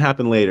always what's going to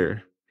happen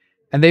later.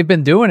 And they've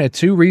been doing it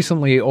too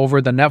recently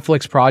over the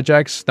Netflix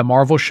projects, the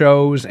Marvel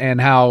shows,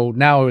 and how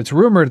now it's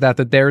rumored that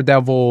the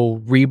Daredevil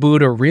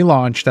reboot or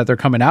relaunch that they're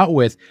coming out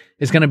with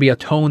is going to be a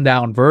toned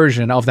down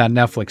version of that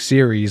Netflix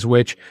series,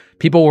 which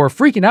people were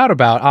freaking out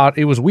about.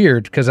 It was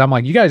weird because I'm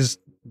like, you guys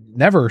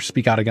never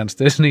speak out against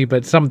Disney,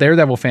 but some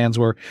Daredevil fans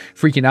were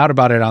freaking out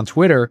about it on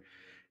Twitter.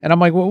 And I'm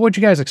like, well, what'd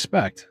you guys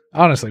expect?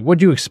 Honestly,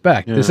 what'd you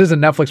expect? Yeah. This isn't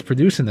Netflix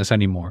producing this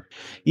anymore.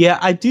 Yeah,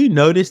 I do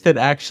notice that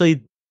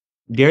actually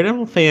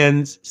Daredevil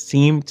fans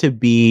seem to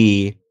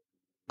be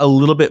a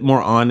little bit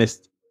more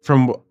honest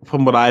from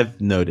what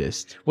I've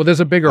noticed. Well, there's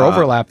a bigger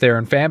overlap there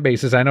in fan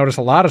bases. I notice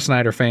a lot of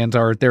Snyder fans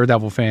are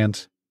Daredevil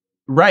fans.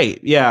 Right.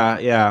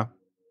 Yeah.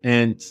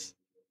 And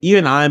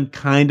even I'm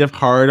kind of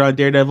hard on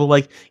Daredevil.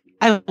 Like,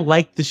 I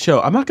like the show.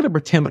 I'm not going to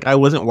pretend like I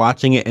wasn't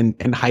watching it and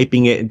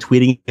hyping it and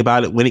tweeting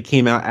about it when it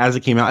came out, as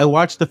it came out. I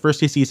watched the first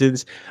two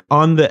seasons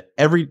on the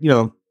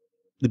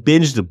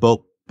binge of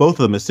both of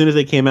them as soon as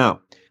they came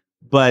out.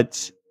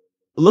 But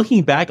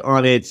looking back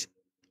on it,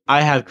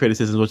 I have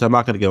criticisms, which I'm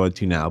not going to go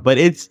into now. But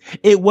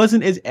it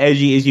wasn't as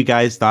edgy as you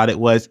guys thought it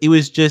was. It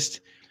was just,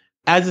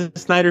 as a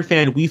Snyder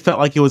fan, we felt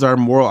like it was our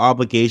moral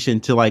obligation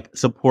to like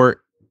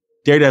support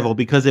Daredevil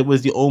because it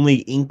was the only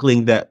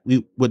inkling that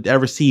we would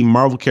ever see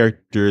Marvel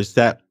characters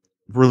that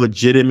were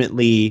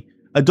legitimately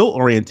adult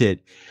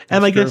oriented.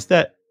 And I guess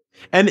that,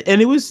 and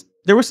there was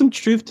some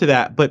truth to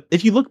that. But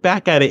if you look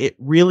back at it, it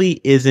really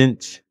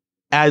isn't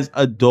as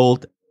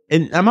adult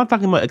and I'm not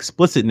talking about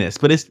explicitness,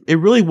 but it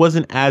really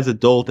wasn't as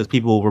adult as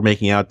people were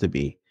making out to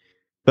be.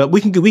 But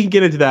we can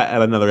get into that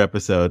at another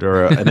episode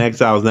or an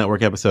Exiles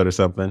Network episode or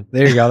something.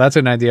 There you go. That's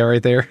an idea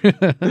right there.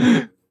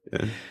 Yeah.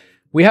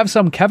 We have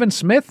some Kevin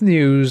Smith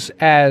news,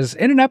 as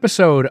in an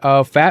episode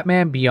of Fat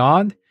Man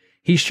Beyond,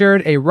 he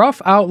shared a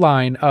rough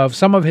outline of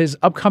some of his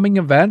upcoming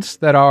events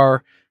that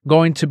are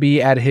going to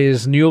be at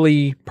his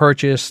newly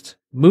purchased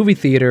movie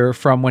theater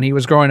from when he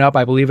was growing up.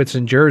 I believe it's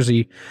in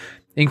Jersey.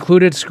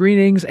 Included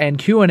screenings and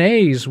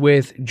Q&As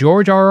with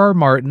George R.R.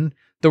 Martin,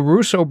 the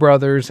Russo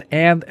brothers,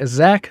 and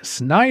Zack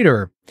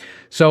Snyder.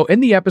 So in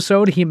the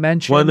episode, he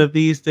mentioned... One of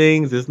these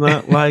things is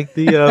not like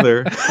the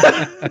other.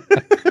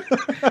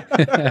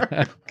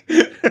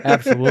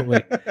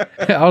 Absolutely.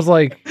 I was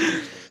like,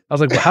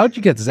 well, how'd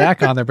you get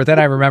Zach on there? But then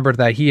I remembered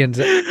that he and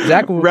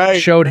Zach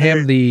showed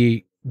him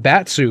the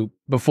bat suit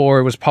before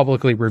it was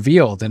publicly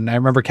revealed. And I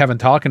remember Kevin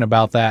talking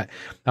about that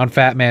on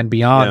Fat Man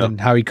Beyond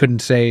and how he couldn't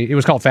say, it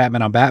was called Fat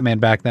Man on Batman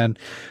back then,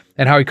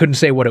 and how he couldn't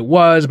say what it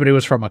was, but it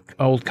was from an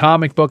old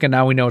comic book. And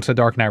now we know it's a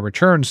Dark Knight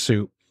Returns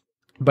suit.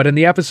 But in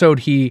the episode,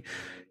 he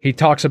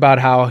talks about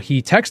how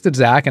he texted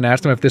Zach and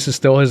asked him if this is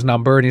still his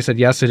number. And he said,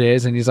 yes, it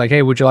is. And he's like,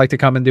 hey, would you like to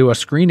come and do a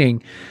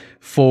screening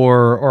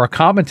or a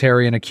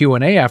commentary and a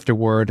Q&A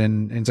afterward?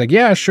 And it's like,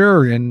 yeah,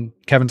 sure. And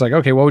Kevin's like,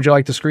 okay, what would you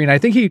like to screen? I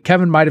think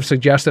Kevin might have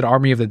suggested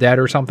Army of the Dead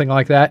or something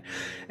like that.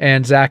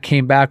 And Zach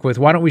came back with,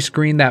 why don't we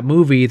screen that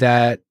movie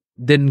that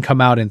didn't come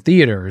out in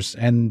theaters?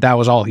 And that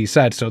was all he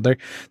said. So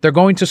they're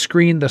going to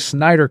screen the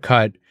Snyder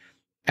Cut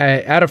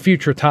at a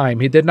future time.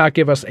 He did not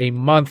give us a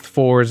month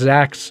for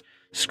Zach's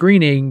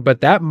screening,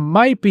 but that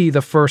might be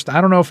the first,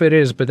 I don't know if it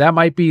is, but that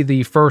might be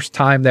the first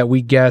time that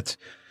we get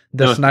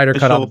the Snyder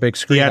Cut on the big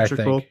screen,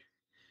 theatrical. I think.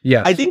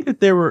 Yes. I think that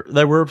there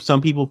were some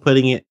people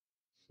putting it,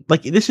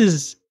 like, this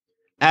is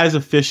as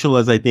official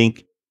as I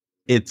think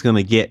it's going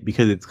to get,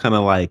 because it's kind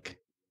of like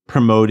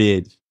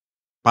promoted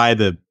by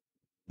the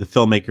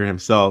filmmaker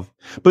himself.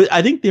 But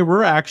I think there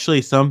were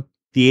actually some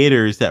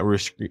theaters that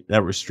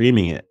were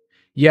streaming it.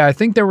 Yeah, I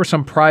think there were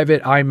some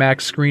private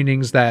IMAX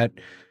screenings that,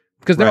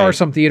 because there are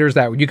some theaters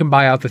that you can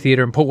buy out the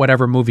theater and put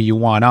whatever movie you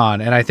want on.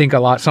 And I think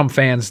some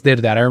fans did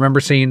that. I remember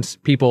seeing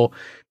people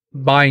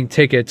buying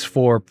tickets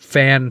for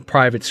fan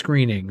private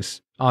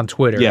screenings on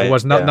Twitter. Yeah, it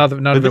was none of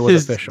it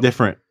was official.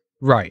 Different.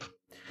 Right.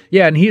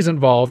 Yeah, and he's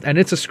involved, and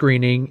it's a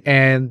screening,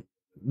 and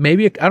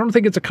maybe, I don't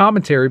think it's a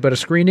commentary, but a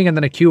screening and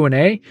then a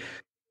Q&A.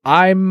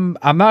 I'm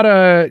not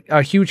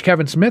a huge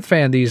Kevin Smith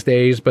fan these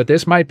days, but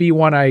this might be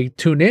one I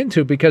tune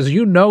into, because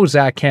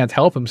Zach can't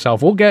help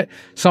himself. We'll get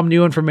some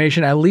new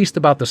information, at least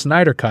about the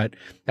Snyder Cut,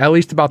 at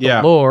least about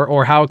the lore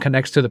or how it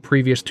connects to the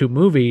previous two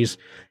movies.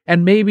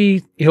 And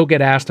maybe he'll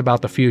get asked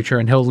about the future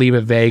and he'll leave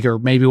it vague, or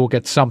maybe we'll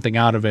get something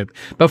out of it.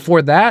 But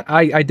for that,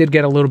 I did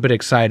get a little bit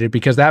excited,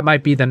 because that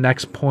might be the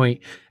next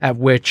point at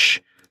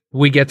which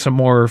we get some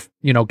more,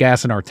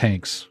 gas in our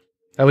tanks,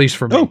 at least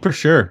for me. Oh, for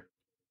sure.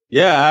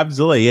 Yeah,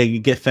 absolutely. Yeah, you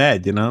get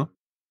fed,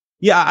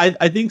 Yeah,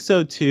 I think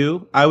so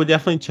too. I would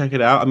definitely check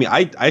it out. I mean,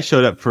 I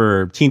showed up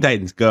for Teen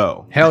Titans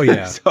Go. Hell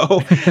yeah.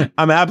 So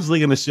I'm absolutely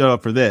going to show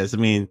up for this. I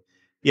mean,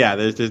 yeah,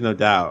 there's no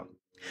doubt.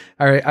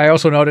 All right. I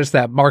also noticed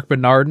that Mark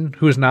Bernardin,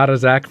 who's not a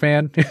Zach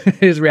fan,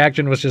 his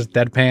reaction was just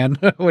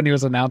deadpan when he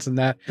was announcing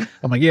that.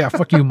 I'm like, yeah,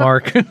 fuck you,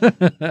 Mark.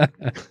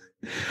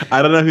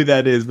 I don't know who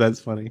that is. But that's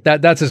funny.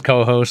 That's his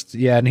co-host.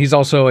 Yeah, and he's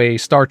also a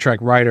Star Trek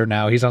writer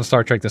now. He's on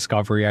Star Trek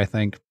Discovery, I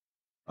think.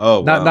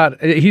 Oh, wow.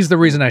 He's the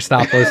reason I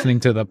stopped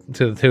listening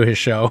to his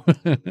show.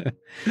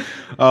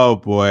 Oh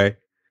boy.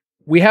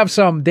 We have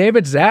some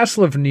David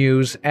Zaslav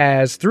news,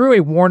 as through a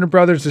Warner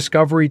Brothers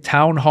Discovery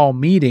town hall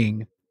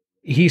meeting,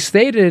 he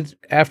stated,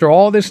 after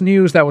all this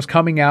news that was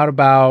coming out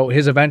about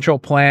his eventual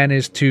plan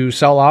is to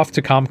sell off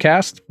to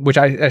Comcast, which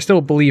I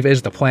still believe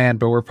is the plan,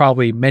 but we're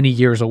probably many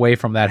years away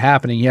from that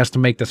happening. He has to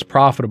make this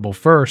profitable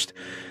first.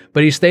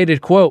 But he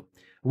stated, quote,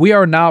 "We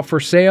are not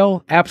for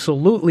sale.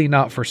 Absolutely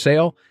not for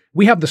sale.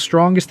 We have the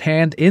strongest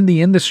hand in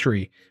the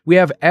industry. We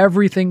have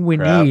everything we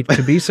need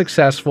to be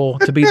successful,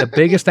 to be the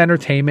biggest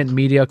entertainment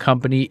media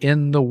company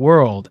in the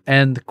world."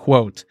 End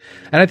quote.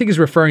 And I think he's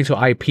referring to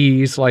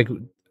IPs, like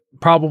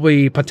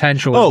probably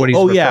potential is what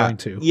he's referring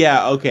to.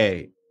 Yeah,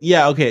 okay.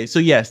 Yeah, okay. So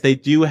yes, they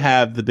do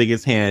have the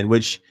biggest hand,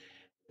 which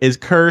is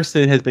cursed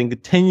and has been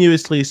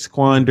continuously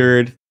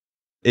squandered.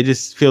 It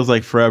just feels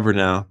like forever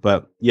now.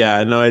 But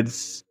yeah, no,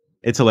 it's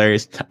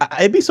hilarious.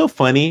 It'd be so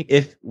funny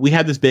if we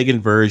had this big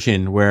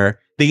inversion where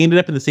they ended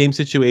up in the same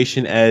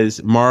situation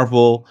as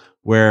Marvel,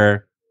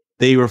 where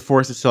they were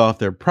forced to sell off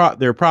their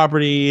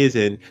properties,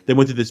 and they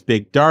went through this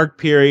big dark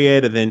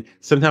period, and then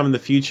sometime in the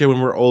future, when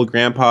we're old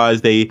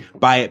grandpas, they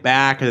buy it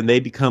back, and then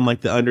they become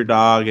like the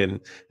underdog, and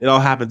it all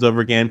happens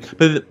over again.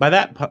 But by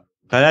that time,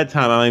 I'm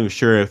not even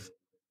sure if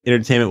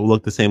entertainment will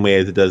look the same way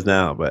as it does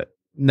now. But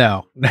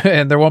no,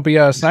 and there won't be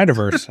a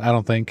Snyderverse, I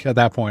don't think, at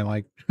that point.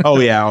 Like, no,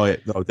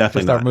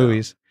 definitely not.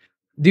 Movies.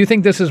 Do you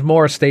think this is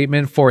more a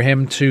statement for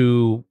him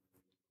to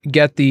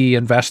get the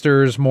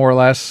investors more or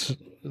less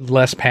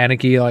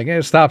panicky, like,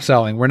 hey, stop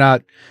selling. We're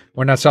not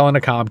selling to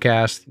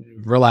Comcast.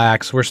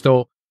 Relax. We're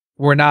still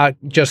we're not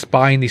just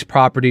buying these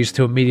properties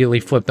to immediately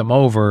flip them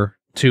over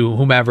to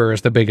whomever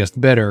is the biggest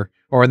bidder,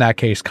 or in that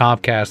case,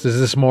 Comcast? Is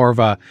this more of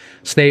a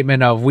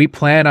statement of we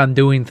plan on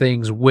doing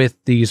things with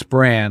these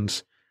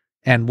brands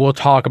and we'll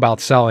talk about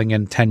selling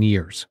in 10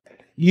 years?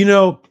 You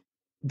know,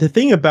 the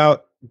thing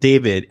about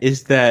David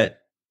is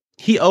that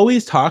he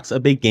always talks a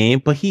big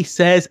game, but he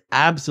says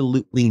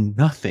absolutely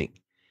nothing.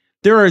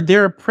 There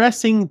are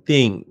pressing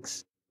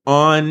things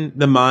on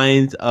the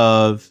minds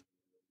of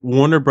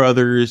Warner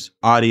Brothers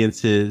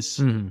audiences,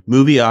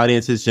 movie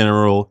audiences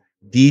general,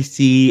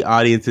 DC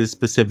audiences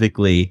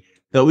specifically,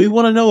 that we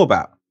want to know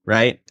about,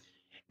 right?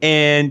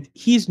 And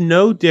he's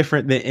no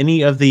different than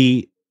any of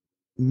the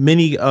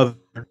many of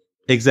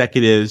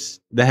executives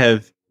that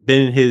have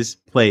been in his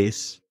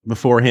place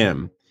before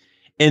him,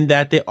 in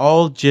that they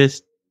all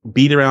just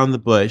beat around the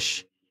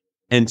bush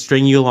and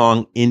string you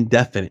along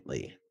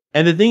indefinitely.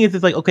 And the thing is,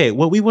 it's like, okay,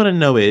 what we want to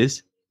know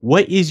is,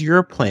 what is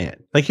your plan?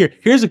 Like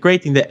here's a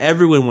great thing that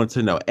everyone wants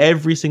to know.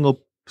 Every single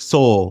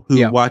soul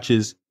who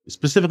watches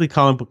specifically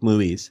comic book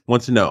movies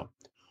wants to know.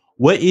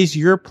 What is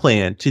your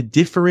plan to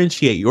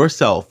differentiate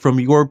yourself from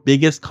your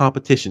biggest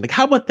competition? Like,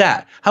 how about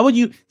that? How about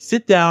you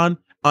sit down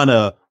on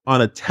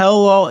a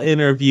tell-all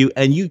interview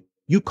and you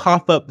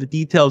cough up the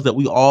details that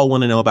we all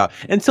want to know about.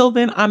 Until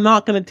then, I'm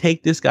not going to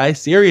take this guy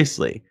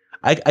seriously.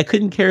 I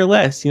couldn't care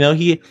less. You know,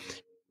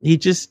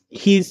 he's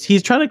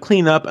trying to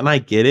clean up, and I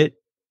get it.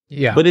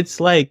 Yeah. But it's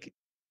like,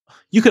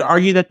 you could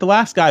argue that the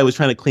last guy was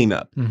trying to clean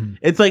up.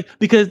 It's like,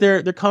 because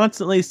they're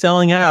constantly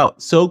selling out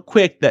so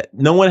quick that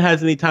no one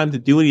has any time to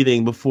do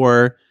anything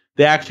before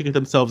they actually get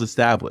themselves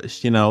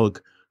established. You know,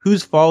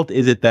 whose fault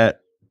is it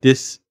that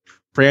this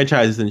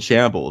franchise is in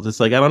shambles? It's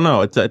like, I don't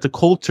know. It's a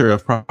culture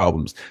of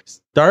problems.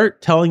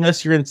 Start telling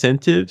us your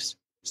incentives.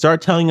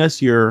 Start telling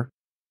us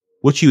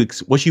what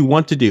you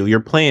want to do, your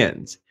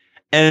plans,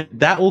 and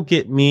that will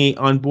get me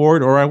on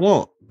board, or I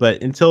won't.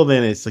 But until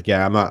then, it's like,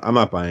 yeah, I'm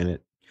not buying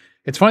it.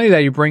 It's funny that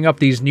you bring up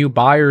these new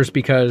buyers,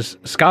 because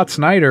Scott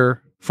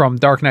Snyder from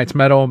Dark Knight's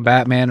Metal and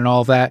Batman and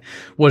all of that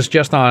was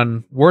just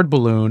on Word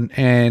Balloon,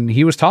 and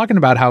he was talking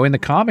about how in the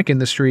comic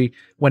industry,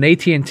 when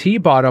AT&T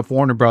bought up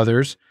Warner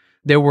Brothers,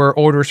 there were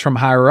orders from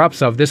higher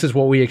ups of, this is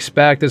what we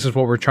expect, this is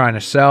what we're trying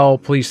to sell,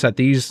 please set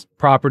these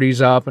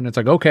properties up. And it's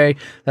like, okay,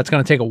 that's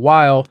going to take a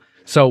while.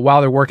 So while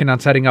they're working on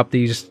setting up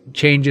these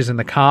changes in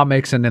the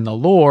comics and in the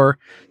lore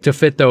to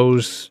fit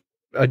those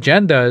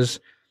agendas,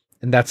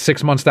 and that's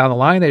 6 months down the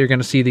line that you're going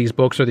to see these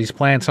books or these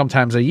plans,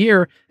 sometimes a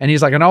year. And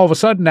he's like, and all of a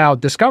sudden now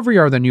Discovery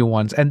are the new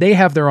ones, and they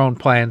have their own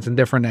plans and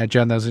different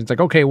agendas. And it's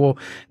like, okay, well,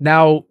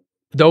 now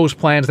those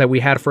plans that we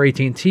had for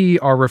AT&T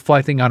are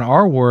reflecting on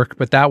our work,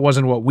 but that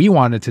wasn't what we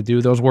wanted to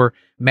do. Those were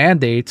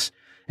mandates.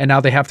 And now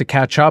they have to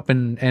catch up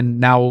and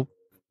now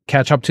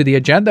catch up to the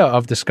agenda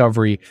of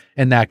Discovery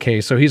in that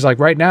case. So he's like,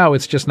 right now,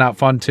 it's just not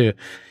fun to,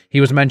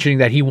 he was mentioning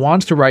that he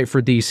wants to write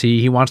for DC,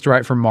 he wants to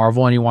write for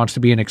Marvel, and he wants to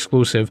be an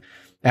exclusive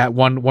at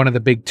one of the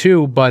big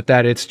two, but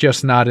that it's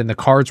just not in the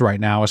cards right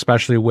now,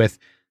 especially with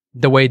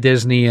the way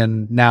Disney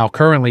and now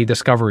currently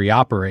Discovery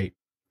operate.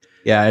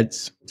 Yeah,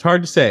 it's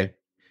hard to say.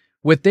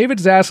 With David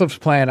Zaslav's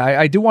plan,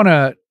 I do want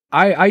to,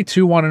 I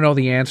too want to know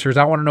the answers.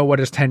 I want to know what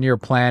his 10-year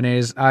plan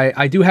is.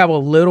 I do have a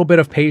little bit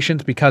of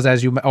patience because,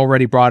 as you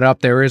already brought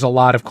up, there is a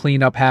lot of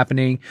cleanup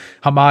happening.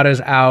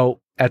 Hamada's out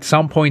at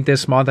some point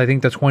this month, I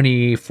think the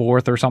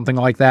 24th or something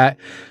like that.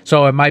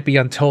 So it might be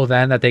until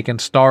then that they can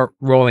start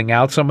rolling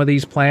out some of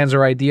these plans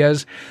or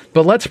ideas.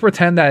 But let's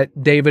pretend that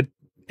David,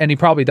 and he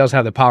probably does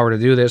have the power to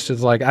do this,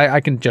 is like,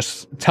 I can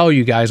just tell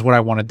you guys what I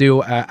want to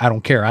do. I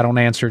don't care. I don't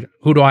answer.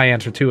 Who do I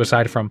answer to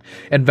aside from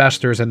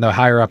investors and the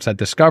higher ups at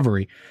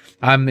Discovery?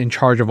 I'm in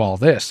charge of all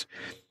this.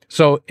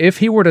 So if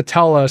he were to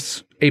tell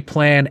us a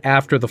plan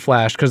after the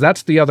Flash, because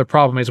that's the other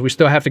problem, is we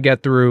still have to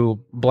get through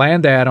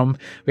Bland Adam,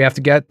 we have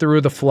to get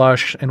through the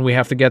Flush, and we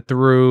have to get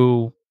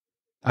through,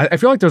 I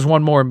feel like there's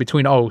one more in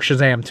between. Oh,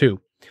 Shazam 2.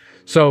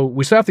 So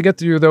we still have to get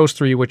through those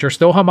three, which are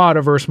still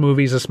Hamadaverse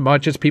movies, as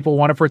much as people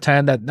want to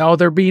pretend that, no,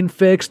 they're being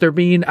fixed, they're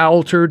being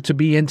altered to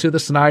be into the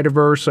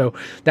Snyderverse. So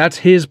that's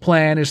his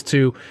plan, is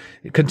to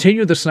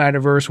continue the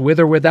Snyderverse with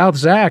or without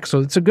Zack. So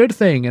it's a good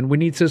thing, and we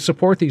need to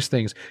support these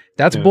things.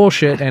 That's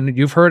bullshit, and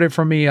you've heard it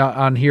from me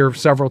on here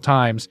several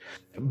times.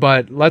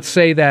 But let's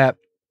say that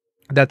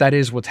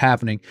is what's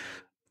happening.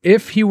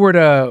 If he were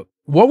to,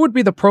 what would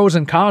be the pros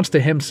and cons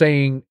to him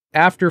saying,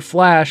 after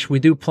Flash, we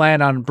do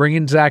plan on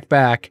bringing Zack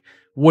back?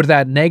 Would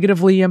that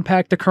negatively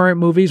impact the current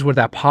movies? Would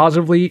that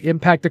positively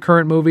impact the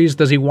current movies?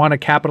 Does he want to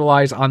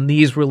capitalize on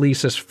these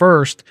releases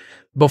first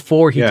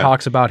before he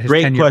talks about his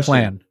 10-year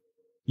plan?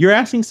 You're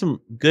asking some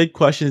good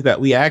questions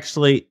that we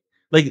actually,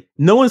 like,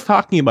 no one's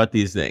talking about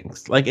these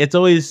things. Like, it's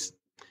always,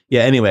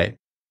 anyway.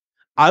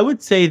 I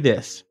would say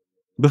this,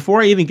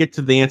 before I even get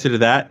to the answer to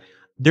that,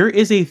 there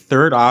is a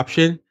third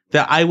option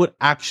that I would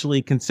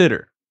actually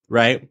consider,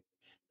 right?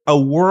 A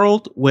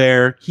world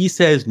where he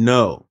says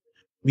no.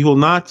 We will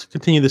not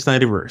continue the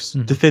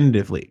Snyderverse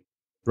definitively,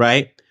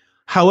 right?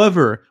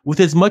 However, with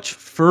as much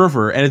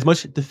fervor and as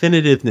much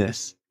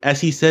definitiveness as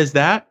he says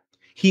that,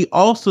 he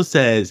also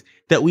says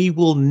that we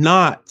will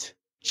not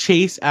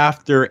chase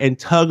after and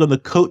tug on the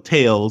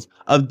coattails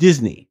of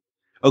Disney.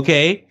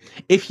 Okay?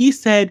 If he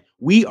said,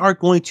 we are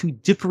going to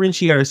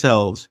differentiate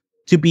ourselves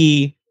to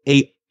be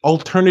a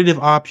alternative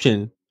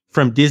option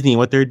from Disney and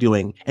what they're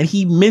doing, and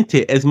he meant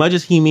it as much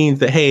as he means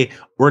that, hey,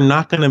 we're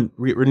not going to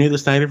renew the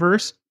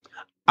Snyderverse,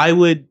 I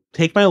would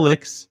take my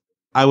licks.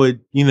 I would,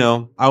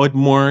 I would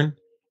mourn,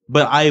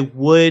 but I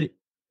would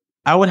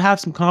have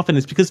some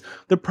confidence, because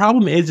the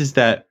problem is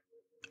that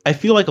I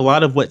feel like a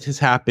lot of what has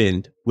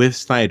happened with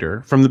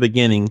Snyder from the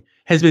beginning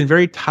has been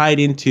very tied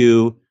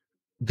into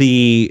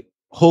the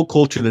whole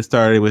culture that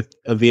started with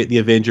the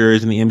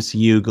Avengers and the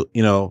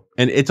MCU,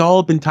 and it's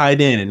all been tied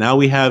in. And now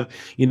we have,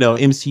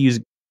 MCU's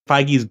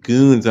Feige's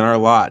goons in our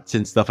lots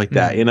and stuff like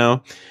that,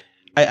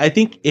 I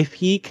think if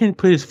he can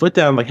put his foot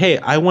down, like, hey,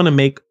 I want to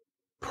make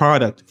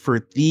product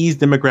for these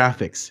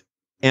demographics,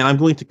 and I'm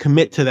going to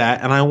commit to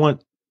that, and I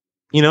want,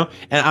 and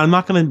I'm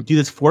not going to do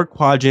this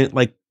 4-quadrant,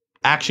 like,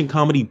 action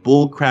comedy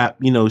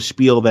bullcrap,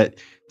 spiel that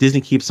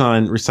Disney keeps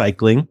on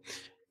recycling,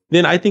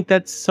 then I think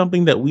that's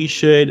something that we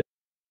should.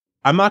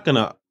 I'm not going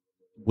to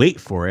wait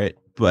for it,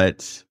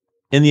 but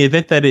in the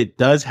event that it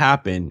does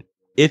happen,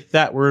 if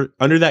that were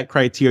under that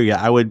criteria,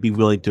 I would be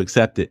willing to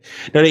accept it.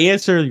 Now, to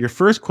answer your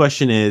first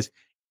question is,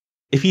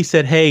 if he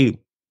said, hey,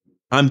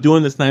 I'm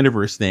doing the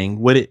Snyderverse thing,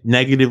 would it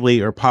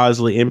negatively or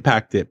positively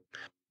impact it?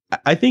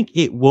 I think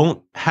it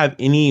won't have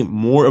any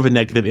more of a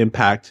negative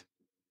impact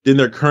than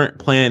their current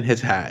plan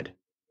has had.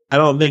 I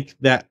don't think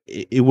that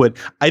it would.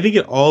 I think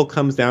it all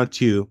comes down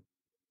to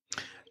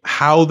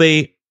how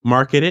they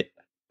market it,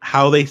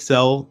 how they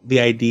sell the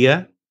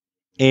idea,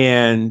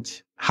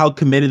 and how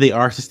committed they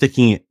are to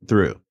sticking it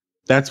through.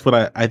 That's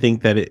what I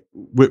think that it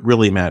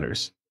really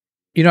matters.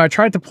 I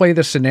tried to play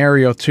the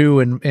scenario too,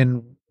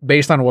 and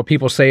based on what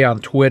people say on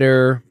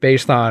Twitter,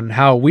 based on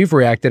how we've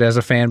reacted as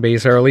a fan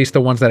base, or at least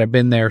the ones that have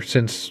been there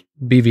since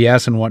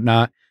BVS and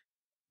whatnot,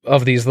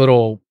 of these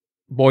little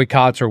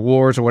boycotts or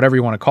wars or whatever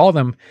you want to call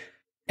them.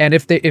 And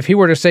if he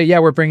were to say, yeah,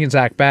 we're bringing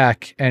Zach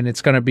back and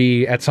it's going to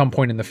be at some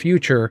point in the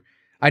future,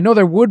 I know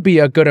there would be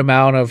a good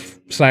amount of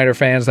Snyder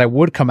fans that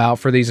would come out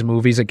for these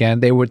movies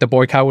again. The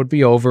boycott would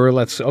be over.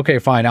 Okay,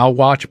 fine. I'll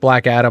watch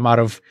Black Adam out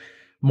of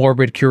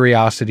morbid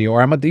curiosity,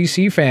 or I'm a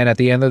DC fan at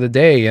the end of the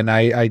day, and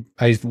I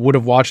would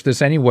have watched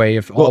this anyway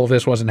if all of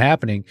this wasn't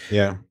happening.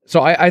 Yeah.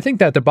 So I think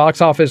that the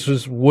box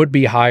office would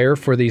be higher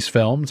for these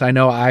films. I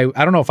know I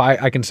don't know if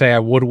I can say I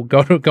would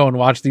go and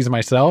watch these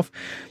myself,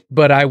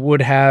 but I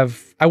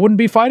wouldn't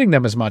be fighting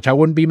them as much. I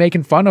wouldn't be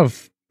making fun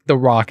of The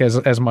Rock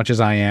as much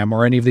as I am,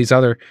 or any of these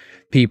other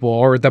people,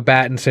 or the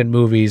Pattinson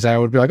movies. I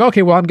would be like,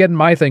 okay, well, I'm getting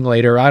my thing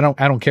later. I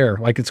don't care.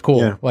 Like, it's cool.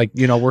 Yeah. Like,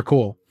 we're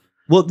cool.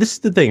 Well, this is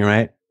the thing,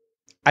 right?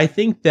 I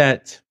think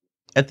that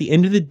at the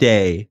end of the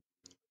day,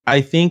 I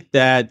think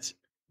that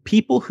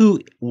people who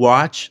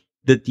watch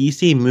the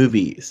DC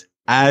movies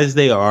as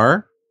they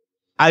are,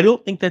 I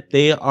don't think that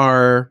they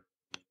are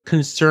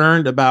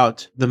concerned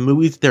about the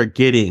movies they're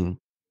getting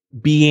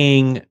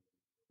being,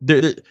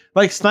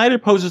 like, Snyder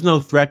poses no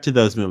threat to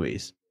those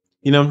movies.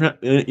 You know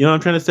what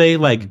I'm trying to say?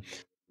 Like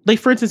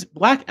for instance,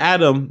 Black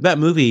Adam, that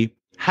movie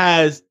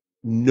has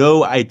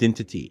no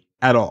identity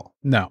at all.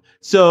 No.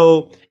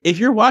 So if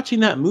you're watching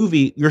that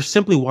movie, you're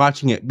simply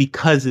watching it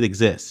because it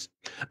exists.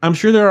 I'm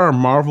sure there are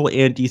Marvel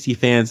and DC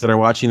fans that are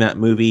watching that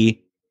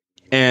movie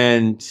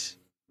and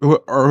who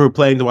are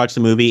planning to watch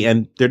the movie,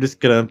 and they're just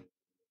gonna,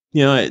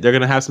 they're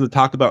gonna have something to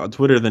talk about on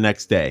Twitter the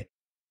next day,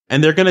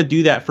 and they're gonna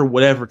do that for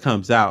whatever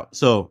comes out.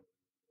 So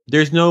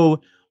there's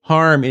no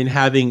harm in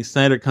having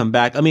Snyder come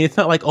back. I mean, it's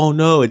not like, oh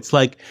no, it's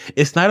like,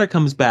 if Snyder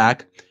comes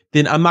back,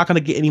 then I'm not going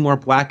to get any more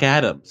Black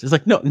Adams. It's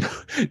like, no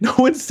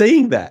one's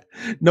saying that.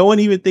 No one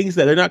even thinks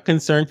that. They're not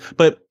concerned,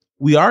 but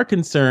we are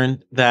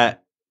concerned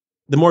that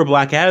the more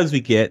Black Adams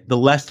we get, the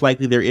less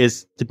likely there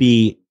is to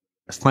be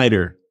a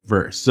Snyder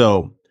verse.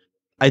 So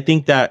I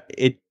think that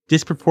it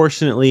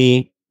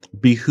disproportionately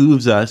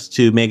behooves us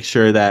to make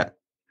sure that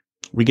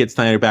we get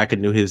Snyder back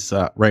into his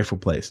rightful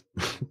place.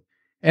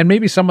 And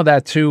maybe some of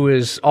that too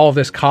is all of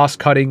this cost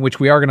cutting, which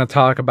we are going to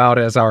talk about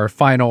as our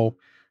final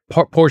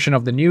portion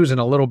of the news in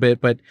a little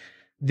bit, but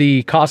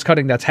the cost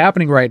cutting that's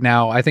happening right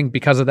now, I think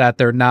because of that,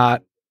 they're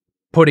not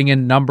putting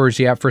in numbers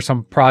yet for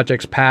some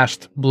projects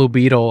past Blue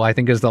Beetle, I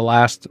think is the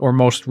last or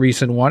most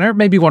recent one, or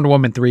maybe Wonder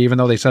Woman 3, even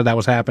though they said that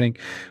was happening,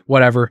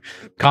 whatever.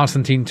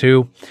 Constantine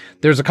 2.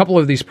 There's a couple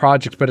of these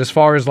projects, but as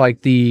far as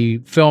like the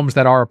films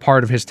that are a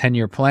part of his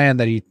 10-year plan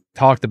that he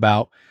talked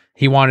about,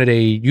 he wanted a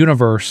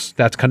universe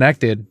that's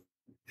connected.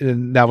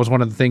 And that was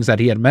one of the things that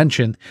he had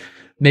mentioned.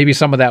 Maybe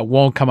some of that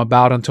won't come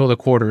about until the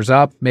quarter's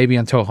up, maybe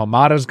until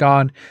Hamada's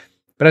gone.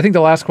 But I think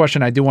the last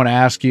question I do want to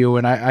ask you,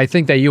 and I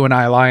think that you and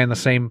I lie in the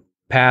same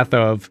path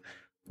of,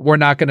 we're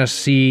not going to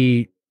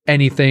see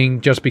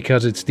anything just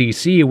because it's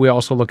DC. We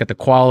also look at the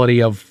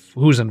quality of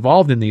who's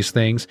involved in these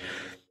things.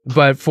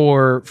 But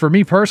for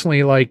me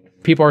personally,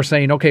 like, people are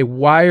saying, okay,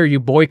 why are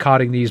you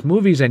boycotting these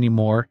movies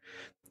anymore?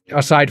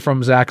 Aside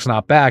from Zach's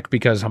not back,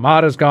 because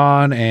Hamada's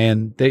gone,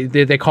 and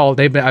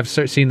I've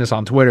seen this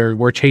on Twitter,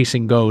 we're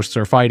chasing ghosts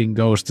or fighting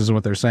ghosts is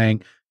what they're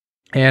saying.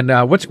 And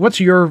what's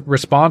your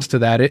response to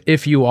that,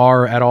 if you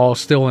are at all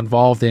still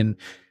involved in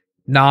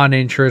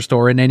non-interest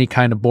or in any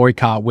kind of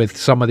boycott with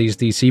some of these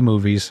DC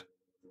movies?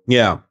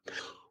 Yeah.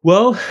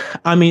 Well,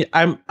 I mean,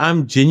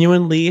 I'm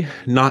genuinely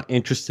not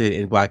interested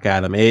in Black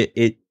Adam.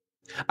 I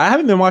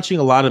haven't been watching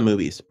a lot of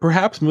movies,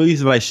 perhaps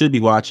movies that I should be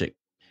watching.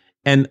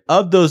 And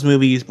of those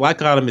movies,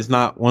 Black Adam is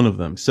not one of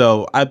them.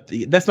 So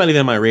that's not even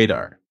on my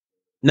radar.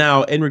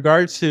 Now, in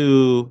regards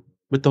to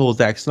with the whole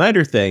Zack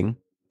Snyder thing,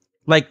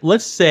 like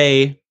let's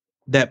say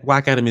that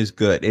Black Adam is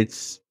good.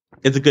 It's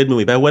a good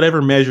movie. By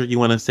whatever measure you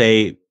want to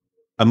say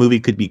a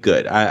movie could be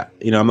good.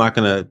 I'm not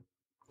gonna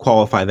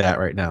qualify that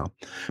right now.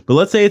 But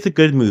let's say it's a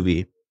good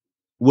movie.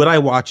 Would I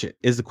watch it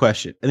is the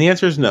question. And the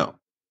answer is no.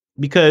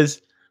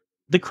 Because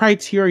the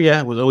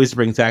criteria was always to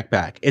bring Zach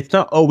back. It's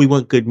not, oh, we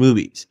want good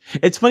movies.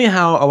 It's funny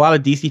how a lot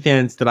of DC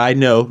fans that I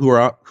know who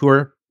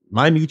are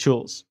my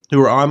mutuals,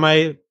 who are on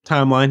my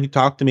timeline, who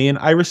talk to me, and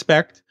I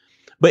respect.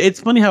 But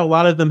it's funny how a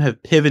lot of them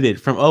have pivoted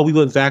from, oh, we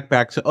want Zach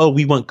back to, oh,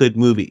 we want good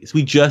movies.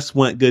 We just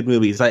want good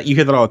movies. Like, you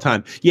hear that all the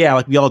time. Yeah,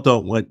 like we all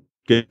don't want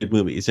good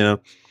movies, you know?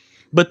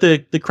 But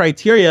the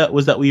criteria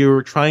was that we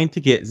were trying to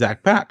get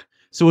Zach back.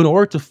 So in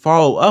order to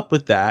follow up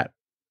with that,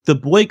 the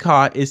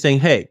boycott is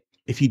saying, hey,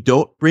 if you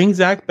don't bring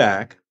Zach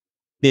back,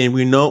 then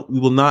we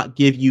will not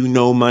give you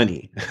no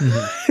money.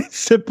 Mm-hmm.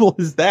 Simple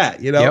as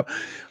that, you know? Yep.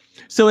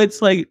 So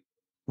it's like,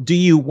 do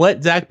you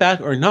want Zach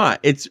back or not?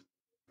 It's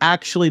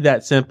actually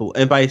that simple.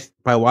 And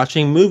by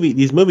watching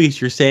these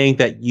movies, you're saying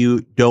that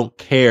you don't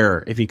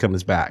care if he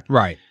comes back.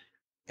 Right.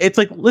 It's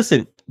like,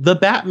 listen, the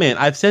Batman,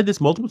 I've said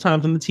this multiple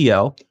times on the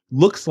TL,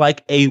 looks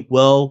like a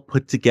well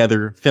put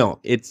together film.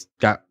 It's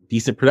got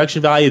decent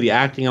production value, the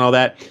acting and all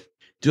that.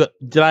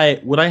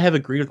 Would I have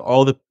agreed with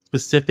all the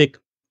specific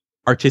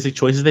artistic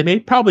choices they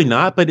made? Probably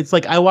not, but it's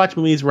like I watch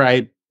movies where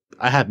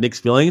I have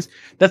mixed feelings.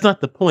 That's not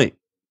the point.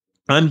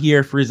 I'm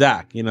here for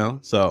Zach, you know?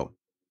 So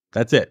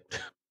that's it.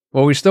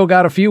 Well, we still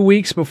got a few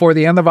weeks before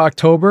the end of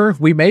October.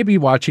 We may be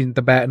watching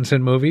the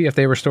Pattinson movie if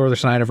they restore the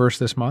Snyderverse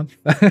this month.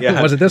 Yeah,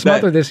 was it this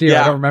month or this year?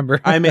 Yeah, I don't remember.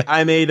 I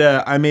made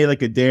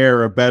like a dare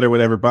or a bet or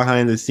whatever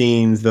behind the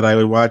scenes that I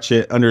would watch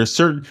it under a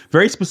certain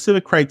very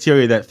specific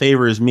criteria that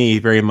favors me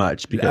very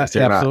much because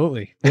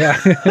absolutely. Yeah.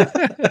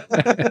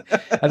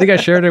 I think I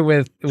shared it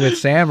with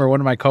Sam or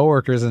one of my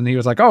coworkers, and he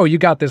was like, "Oh, you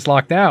got this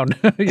locked down.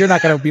 You're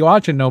not going to be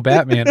watching no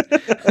Batman."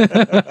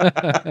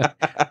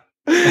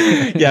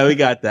 Yeah, we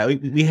got that.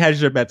 We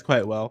hedged our bets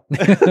quite well.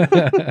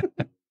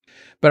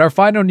 But our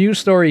final news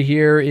story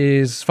here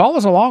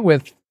follows along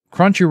with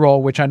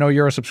Crunchyroll, which I know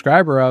you're a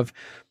subscriber of.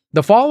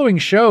 The following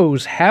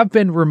shows have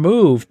been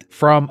removed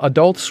from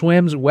Adult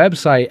Swim's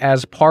website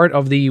as part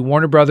of the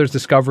Warner Brothers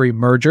Discovery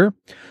merger.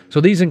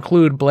 So these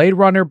include Blade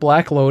Runner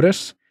Black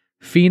Lotus,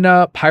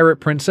 Fina Pirate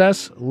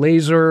Princess,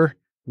 Laser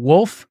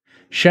Wolf,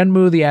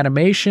 Shenmue the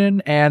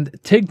Animation, and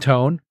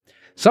Tigtone.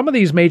 Some of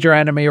these major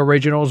anime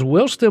originals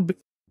will still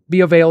be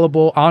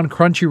available on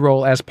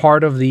Crunchyroll as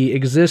part of the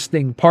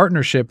existing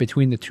partnership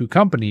between the two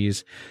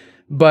companies.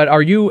 But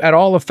are you at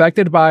all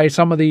affected by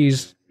some of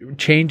these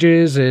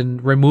changes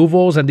and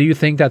removals? And do you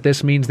think that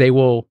this means they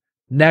will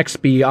next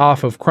be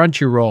off of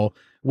Crunchyroll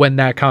when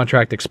that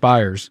contract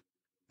expires?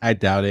 I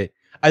doubt it.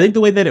 I think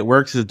the way that it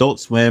works is Adult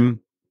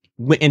Swim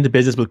went into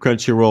business with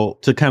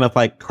Crunchyroll to kind of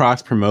like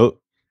cross promote.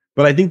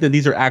 But I think that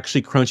these are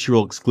actually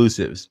Crunchyroll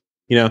exclusives.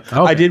 You know, okay.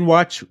 I did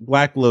watch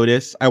Black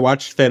Lotus. I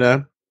watched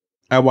Fena.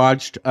 I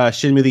watched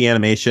Shinmu the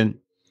Animation.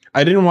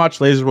 I didn't watch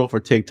Laser Wolf or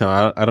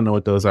Tigtone. I don't know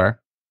what those are.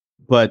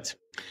 But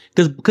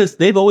because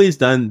they've always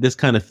done this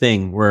kind of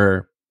thing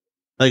where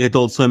like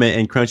Adult Swim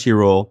and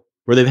Crunchyroll,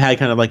 where they've had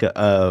kind of like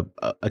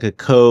a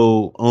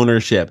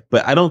co-ownership.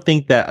 But I don't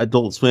think that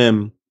Adult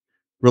Swim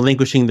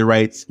relinquishing the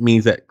rights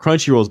means that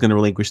Crunchyroll is going to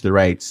relinquish the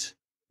rights.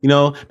 You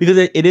know, because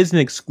it is an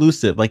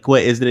exclusive. Like,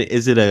 what is it?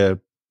 Is it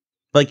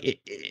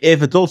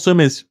if Adult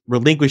Swim is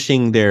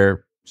relinquishing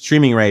their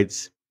streaming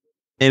rights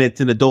and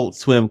it's an Adult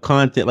Swim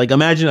content, like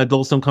imagine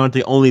Adult Swim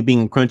content only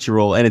being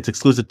Crunchyroll and it's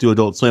exclusive to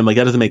Adult Swim. Like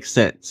that doesn't make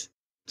sense.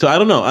 So I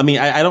don't know. I mean,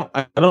 I don't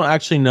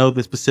actually know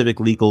the specific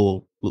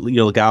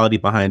legality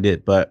behind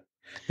it, but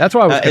that's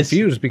why I was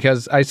confused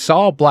because I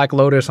saw Black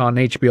Lotus on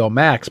HBO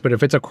Max, but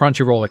if it's a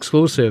Crunchyroll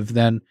exclusive,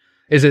 then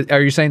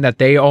are you saying that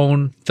they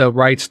own the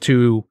rights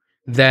to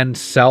then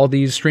sell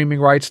these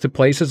streaming rights to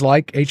places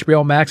like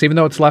HBO Max, even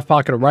though it's left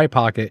pocket or right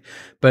pocket?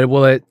 But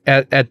will it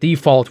at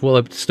default, will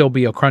it still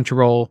be a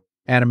Crunchyroll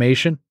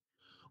animation?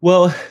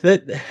 Well,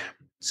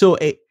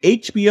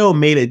 HBO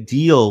made a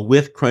deal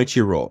with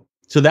Crunchyroll.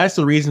 So that's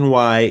the reason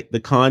why the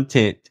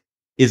content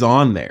is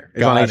on there.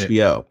 It's on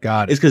HBO.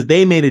 Got it. It's because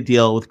they made a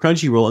deal with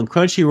Crunchyroll, and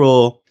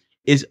Crunchyroll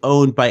is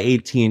owned by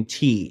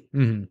AT&T,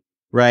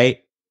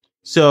 right?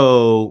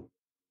 So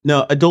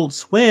no, Adult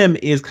Swim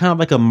is kind of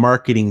like a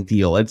marketing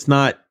deal. It's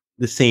not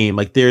the same.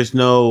 Like there's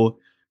no,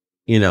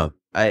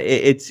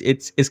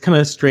 it's kind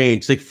of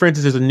strange. Like for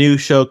instance, there's a new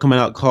show coming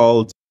out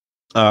called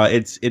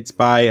it's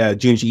by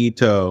Junji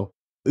Ito,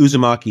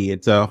 Uzumaki.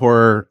 It's a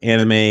horror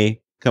anime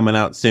coming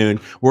out soon,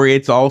 where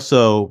it's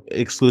also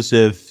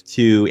exclusive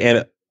to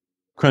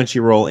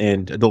Crunchyroll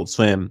and Adult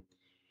Swim.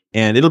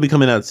 and it'll be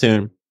coming out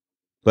soon.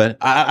 But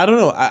I don't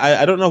know.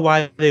 I don't know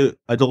why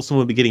Adult Swim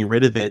would be getting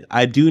rid of it.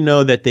 I do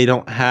know that they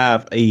don't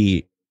have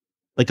a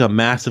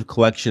massive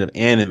collection of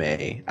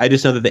anime. I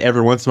just know that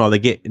every once in a while they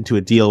get into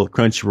a deal with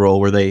Crunchyroll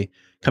where they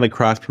kind of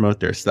cross promote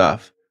their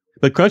stuff.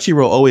 But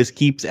Crunchyroll always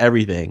keeps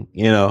everything,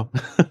 you know.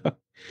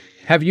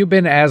 Have you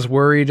been as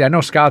worried? I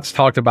know Scott's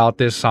talked about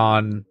this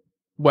on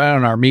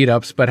our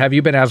meetups, but have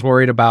you been as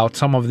worried about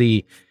some of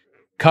the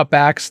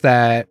cutbacks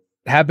that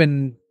have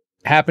been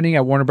happening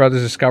at Warner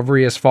Brothers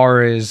Discovery as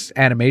far as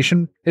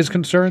animation is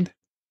concerned?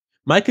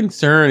 My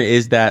concern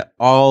is that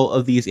all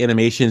of these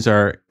animations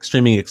are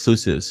streaming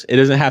exclusives. It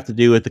doesn't have to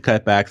do with the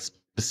cutbacks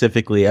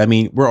specifically. I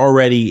mean, we're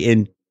already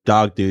in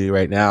dog duty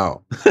right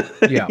now.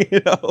 Yeah.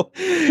 You know,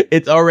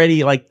 it's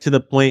already like to the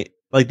point,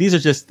 like these are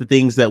just the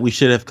things that we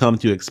should have come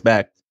to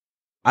expect.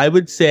 I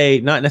would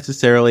say not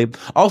necessarily.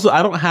 Also,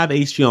 I don't have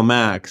HBO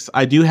Max.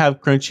 I do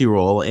have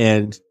Crunchyroll,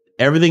 and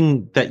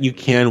everything that you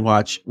can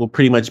watch will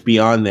pretty much be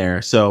on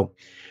there. So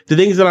the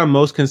things that I'm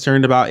most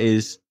concerned about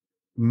is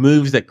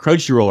moves that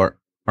Crunchyroll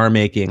are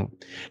making.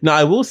 Now,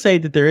 I will say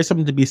that there is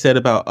something to be said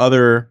about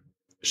other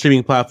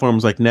streaming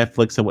platforms like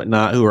Netflix and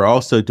whatnot, who are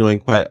also doing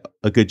quite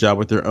a good job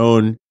with their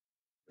own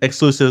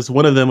exclusives.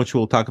 One of them, which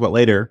we'll talk about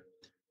later.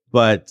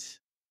 But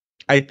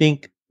I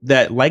think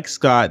that, like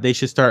Scott, they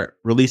should start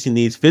releasing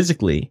these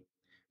physically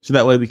so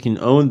that way we can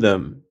own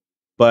them.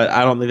 But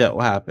I don't think that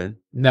will happen.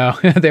 No,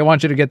 they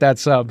want you to get that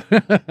sub.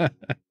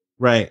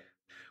 Right.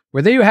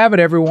 Well, there you have it,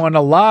 everyone.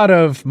 A lot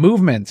of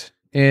movement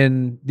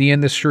in the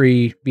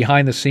industry,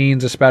 behind the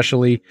scenes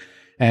especially,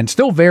 and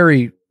still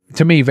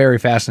to me, very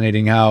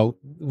fascinating how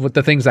with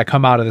the things that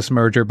come out of this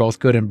merger, both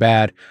good and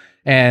bad.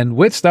 And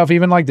with stuff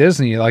even like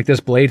Disney, like this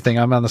Blade thing,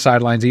 I'm on the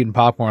sidelines eating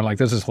popcorn like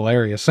this is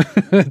hilarious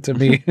to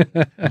me.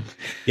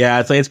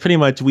 Yeah, it's pretty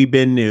much we've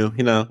been new,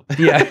 you know.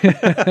 Yeah.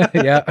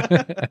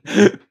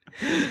 Yeah.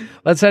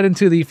 Let's head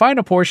into the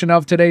final portion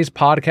of today's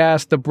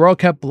podcast, the Bro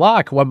Kept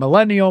Block, what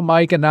Millennial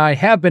Mike and I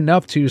have been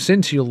up to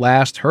since you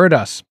last heard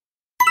us.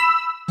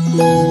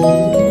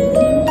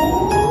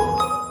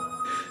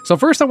 So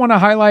first I want to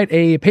highlight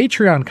a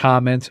Patreon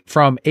comment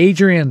from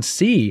Adrian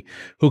C.,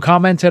 who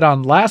commented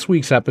on last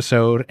week's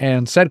episode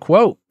and said,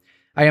 quote,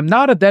 "I am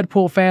not a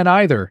Deadpool fan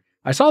either.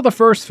 I saw the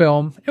first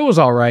film. It was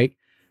all right.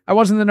 I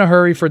wasn't in a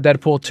hurry for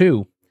Deadpool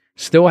 2.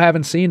 Still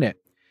haven't seen it.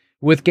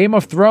 With Game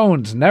of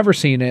Thrones, never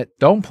seen it.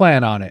 Don't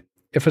plan on it.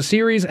 If a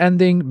series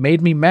ending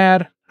made me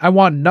mad, I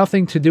want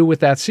nothing to do with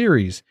that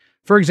series.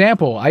 For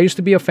example, I used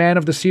to be a fan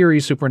of the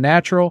series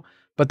Supernatural,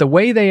 but the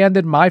way they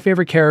ended my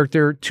favorite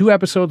character 2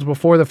 episodes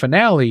before the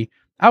finale,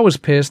 I was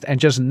pissed and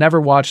just never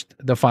watched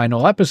the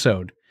final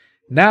episode.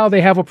 Now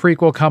they have a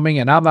prequel coming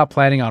and I'm not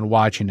planning on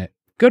watching it.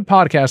 Good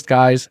podcast,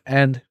 guys."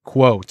 End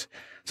quote.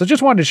 So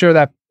just wanted to share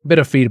that bit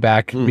of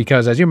feedback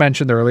because, as you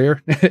mentioned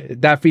earlier,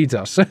 that feeds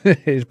us.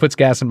 It puts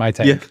gas in my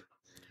tank. Yeah,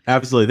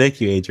 absolutely.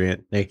 Thank you,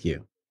 Adrian. Thank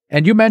you.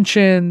 And you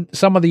mentioned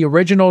some of the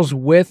originals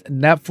with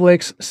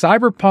Netflix.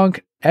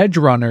 Cyberpunk Edge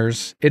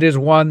Runners. It is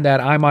one that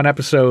I'm on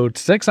episode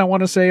 6, I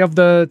want to say, of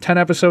the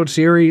 10-episode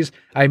series.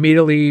 I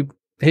immediately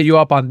hit you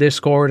up on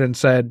Discord and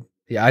said,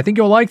 yeah, I think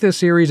you'll like this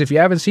series if you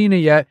haven't seen it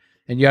yet.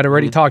 And you had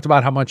already talked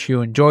about how much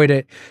you enjoyed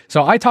it.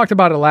 So I talked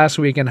about it last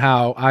week and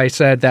how I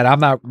said that I'm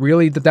not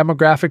really the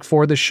demographic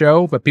for the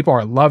show, but people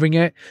are loving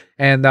it.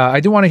 And I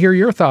do want to hear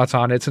your thoughts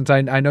on it since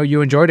I know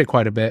you enjoyed it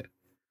quite a bit.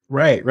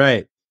 Right.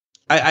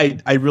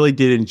 I really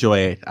did enjoy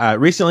it.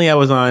 Recently, I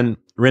was on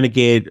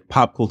Renegade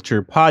Pop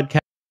Culture Podcast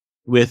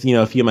with,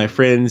 a few of my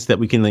friends that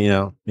we can,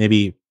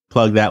 maybe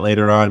plug that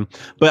later on.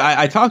 But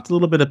I talked a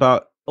little bit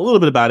about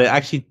it.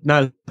 Actually,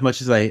 not as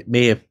much as I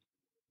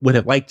would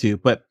have liked to,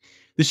 but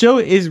the show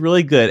is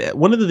really good.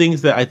 One of the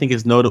things that I think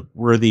is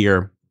worthy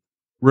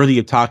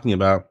of talking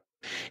about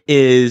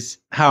is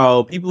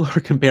how people are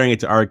comparing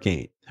it to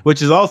Arcane,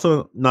 which is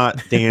also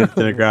not Dan's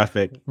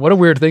demographic. What a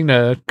weird thing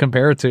to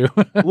compare it to.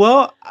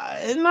 Well,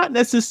 not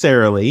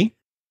necessarily.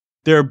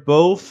 They're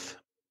both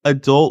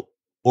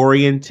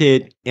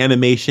adult-oriented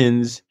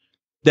animations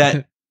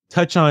that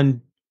touch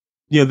on,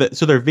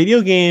 so they're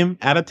video game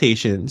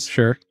adaptations.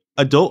 Sure.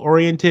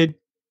 Adult-oriented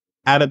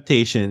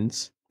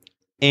adaptations,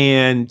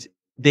 and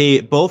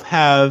they both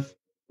have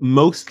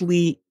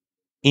mostly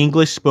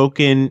English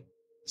spoken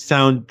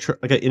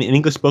like an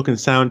English spoken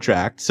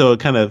soundtrack. So it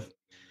kind of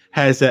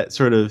has that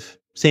sort of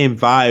same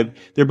vibe.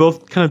 They're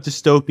both kind of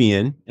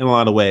dystopian in a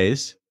lot of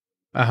ways.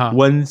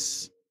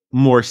 One's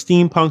more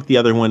steampunk, the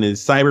other one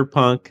is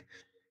cyberpunk.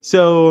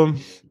 So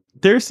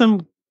there's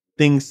some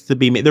things to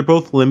be made. They're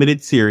both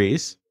limited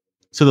series,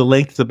 so the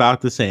length is about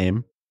the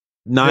same.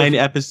 9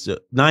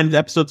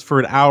 episodes for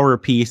an hour a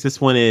piece. This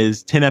one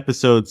is 10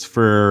 episodes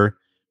for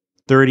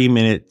 30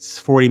 minutes,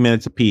 40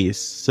 minutes a piece.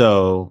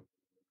 So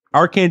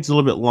Arcane's a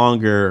little bit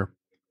longer,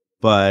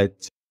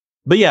 but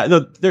yeah, no,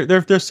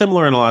 they're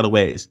similar in a lot of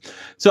ways.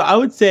 So I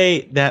would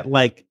say that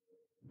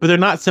but they're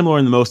not similar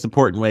in the most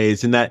important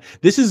ways, in that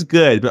this is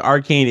good, but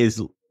Arcane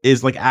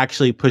is like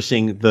actually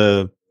pushing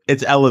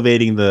it's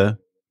elevating the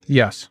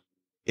yes.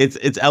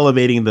 It's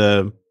elevating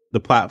the the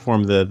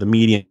platform, the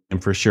medium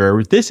for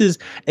sure. This is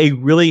a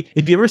really,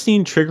 if you ever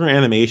seen Trigger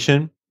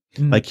animation,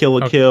 like Kill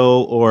la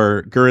Kill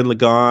or Gurren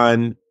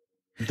Lagann,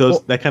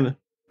 that kind of.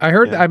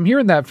 I'm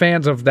hearing that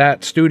fans of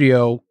that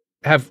studio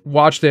have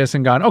watched this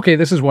and gone, okay,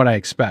 this is what I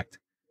expect.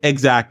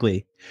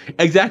 Exactly.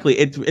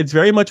 It's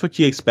very much what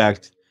you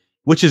expect,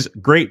 which is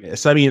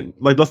greatness. I mean,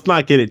 like, let's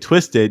not get it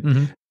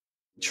twisted.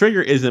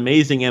 Trigger is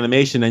amazing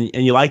animation, and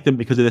you like them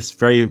because of this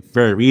very,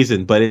 very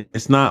reason. But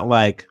it's not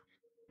like,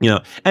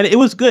 and it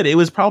was good. It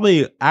was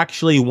probably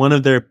actually one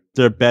of their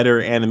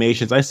better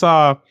animations. I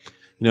saw,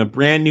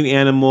 Brand New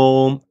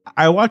Animal.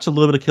 I watched a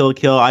little bit of Kill la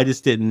Kill.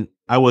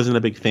 I wasn't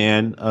a big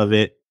fan of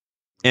it.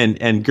 And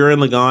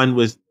Gurren Lagann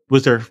was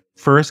their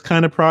first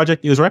kind of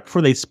project. It was right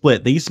before they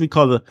split. They used to be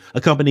called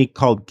a company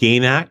called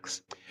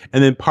Gainax,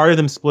 and then part of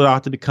them split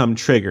off to become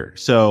Trigger.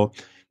 So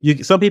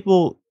some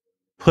people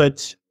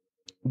put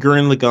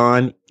Gurren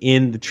Lagann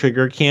in the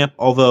Trigger camp,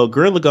 although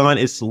Gurren Lagann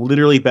is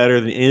literally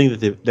better than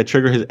anything that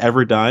Trigger has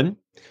ever done.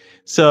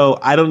 So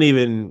I don't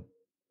even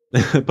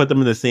put them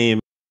in the same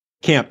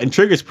camp. And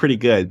Trigger's pretty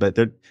good, but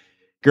Gurren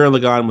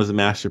Lagann was a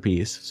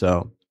masterpiece.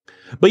 So,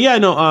 but yeah,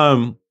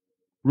 no,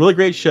 really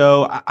great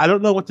show. I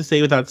don't know what to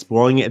say without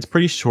spoiling it. It's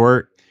pretty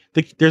short.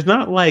 There's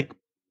not like,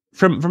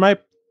 from my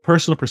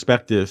personal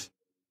perspective,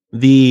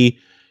 the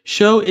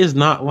show is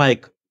not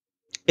like,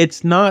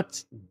 it's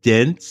not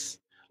dense.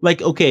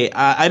 Like, okay,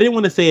 I didn't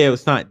want to say it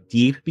was not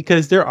deep,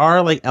 because there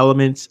are like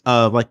elements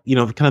of like,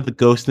 kind of the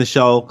Ghost in the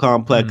Shell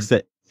complex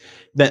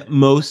that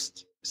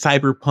most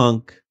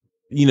cyberpunk,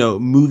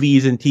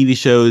 movies and TV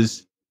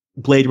shows,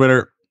 Blade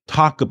Runner,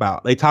 talk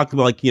about. They talk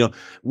about, like,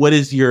 what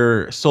is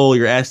your soul,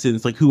 your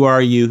essence? Like, who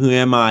are you? Who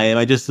am I? Am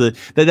I just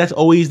that's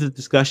always the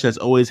discussion that's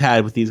always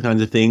had with these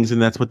kinds of things.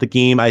 And that's what the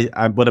game, I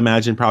would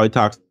imagine, probably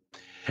talks.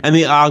 And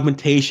the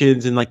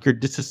augmentations and like your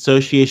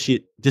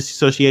disassociation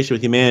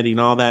with humanity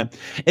and all that.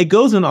 It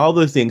goes into all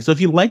those things. So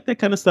if you like that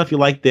kind of stuff, you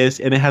like this,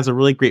 and it has a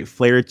really great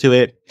flair to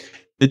it.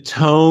 The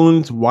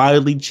tones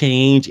wildly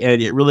change,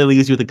 and it really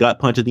leaves you with a gut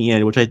punch at the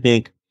end, which I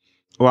think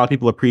a lot of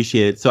people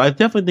appreciate. So I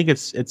definitely think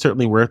it's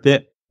certainly worth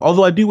it.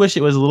 Although I do wish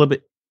it was a little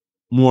bit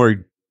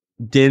more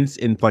dense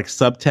in like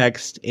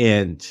subtext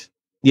and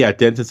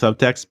dense in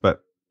subtext,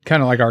 but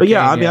kind of like Arcane. But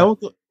yeah, I mean, I won't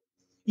go,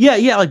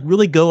 like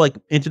really go like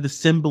into the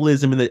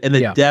symbolism and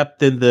the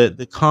depth and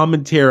the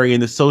commentary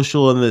and the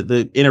social and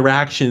the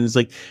interactions.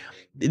 Like,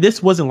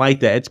 this wasn't like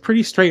that. It's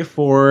pretty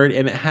straightforward,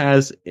 and it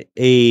has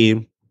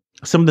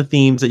some of the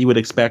themes that you would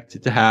expect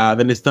it to have,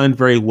 and it's done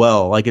very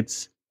well. Like,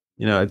 it's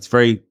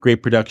very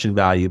great production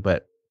value,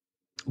 but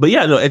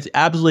yeah, no, it's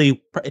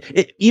absolutely,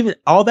 even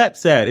all that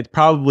said, it's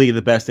probably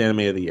the best anime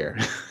of the year.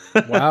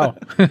 Wow.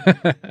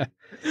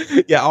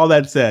 Yeah, all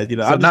that said,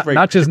 so I'm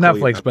not just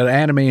Netflix, but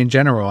anime in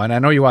general. And I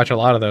know you watch a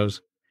lot of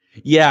those.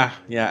 Yeah.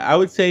 I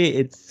would say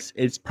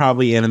it's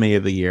probably anime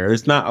of the year.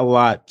 There's not a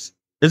lot.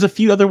 There's a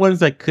few other ones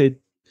that could,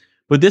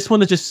 but this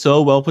one is just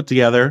so well put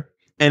together,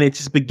 and it's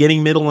just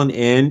beginning, middle, and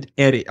end,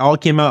 and it all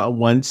came out at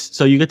once.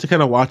 So you get to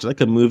kind of watch it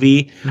like a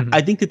movie.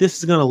 I think that this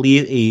is going to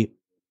leave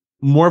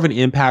more of an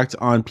impact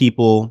on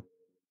people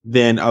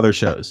than other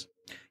shows.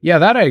 Yeah,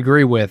 that I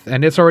agree with.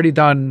 And it's already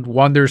done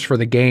wonders for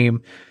the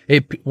game.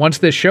 Once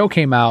this show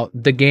came out,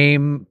 the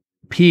game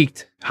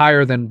peaked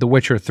higher than The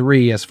Witcher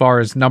 3 as far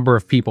as number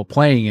of people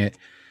playing it,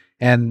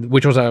 and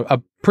which was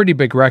a pretty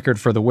big record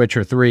for The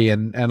Witcher 3.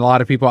 And a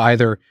lot of people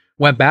either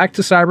went back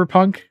to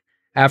Cyberpunk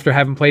after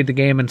having played the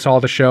game and saw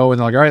the show, and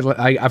they're like, all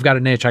right, I've got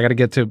an itch. I got to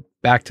get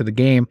back to the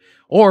game.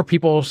 Or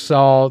people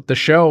saw the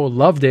show,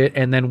 loved it,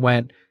 and then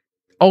went,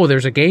 oh,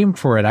 there's a game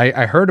for it.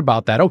 I heard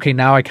about that. Okay,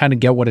 now I kind of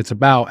get what it's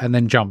about, and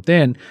then jumped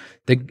in.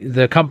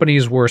 The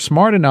companies were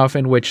smart enough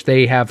in which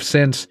they have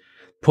since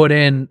put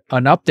in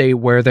an update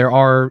where there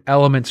are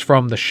elements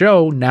from the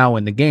show now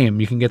in the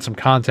game. You can get some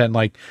content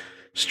like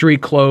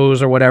street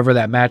clothes or whatever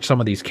that match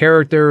some of these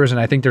characters, and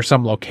I think there's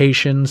some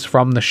locations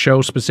from the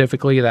show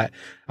specifically that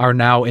are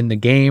now in the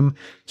game.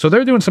 So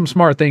they're doing some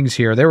smart things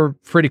here. They were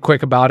pretty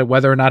quick about it.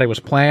 Whether or not it was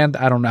planned,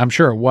 I don't know. I'm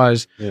sure it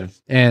was. Yeah.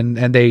 And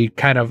they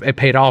it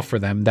paid off for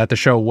them that the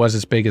show was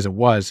as big as it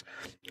was.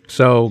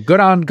 So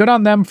good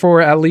on them for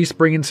at least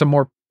bringing some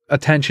more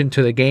attention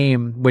to the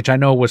game, which I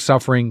know was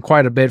suffering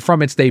quite a bit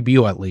from its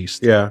debut, at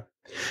least. Yeah.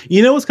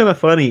 You know what's kind of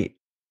funny,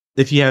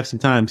 if you have some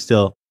time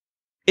still?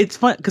 It's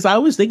fun because I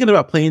was thinking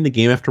about playing the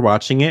game after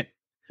watching it,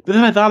 but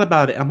then I thought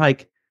about it. I'm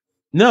like,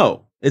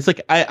 no, it's like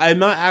I'm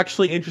not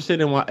actually interested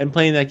in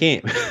playing that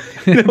game.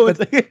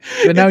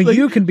 but now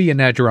you can be an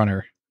edge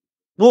runner.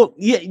 Well,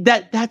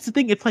 yeah, that's the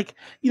thing. It's like,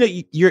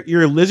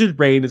 your lizard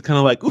brain is kind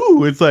of like,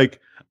 ooh, it's like,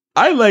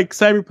 I like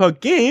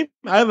cyberpunk game,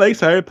 I like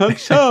cyberpunk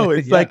show.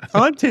 It's like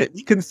content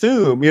you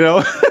consume,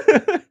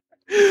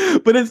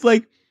 but it's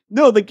like,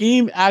 no, the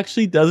game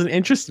actually doesn't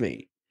interest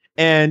me.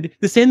 And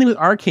the same thing with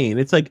Arcane.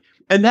 It's like,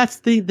 and that's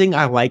the thing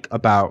I like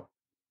about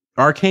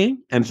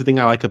Arcane, and it's the thing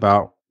I like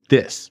about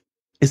this,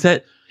 is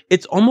that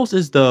it's almost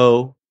as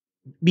though,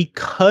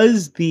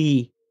 because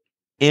the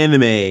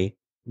animation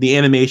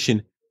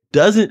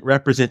doesn't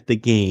represent the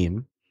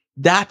game,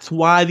 that's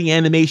why the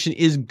animation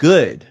is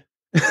good.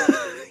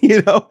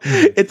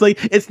 It's like,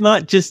 it's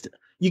not just,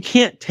 you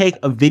can't take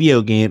a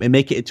video game and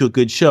make it into a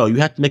good show. You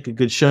have to make a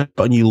good show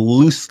and you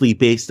loosely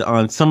based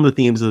on some of the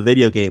themes of the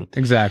video game.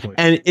 Exactly.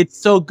 And it's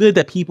so good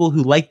that people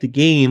who like the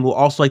game will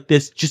also like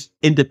this just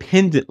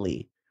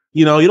independently.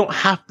 You don't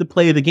have to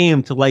play the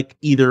game to like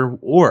either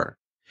or.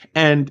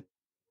 And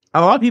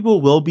a lot of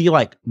people will be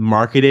like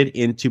marketed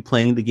into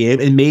playing the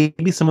game, and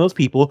maybe some of those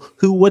people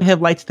who would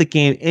have liked the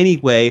game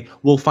anyway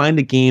will find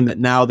a game that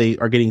now they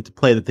are getting to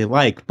play that they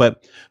like.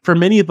 But for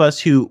many of us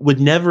who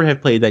would never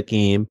have played that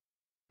game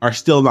are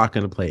still not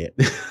going to play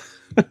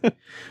it.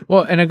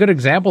 Well, and a good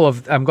example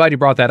of, I'm glad you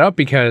brought that up,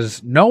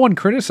 because no one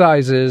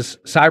criticizes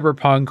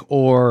Cyberpunk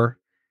or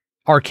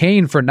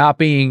Arcane for not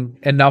being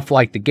enough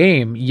like the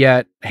game,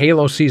 yet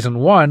Halo Season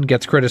 1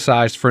 gets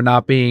criticized for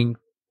not being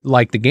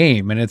like the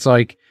game. And it's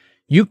like,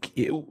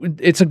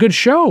 it's a good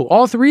show.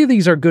 All three of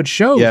these are good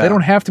shows. Yeah. They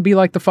don't have to be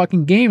like the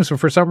fucking games, but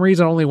for some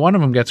reason, only one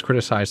of them gets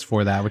criticized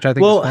for that, which I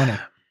think is funny.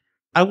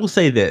 I will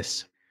say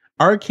this.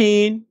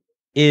 Arcane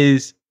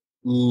is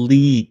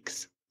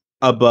leagues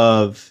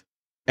above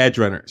Edge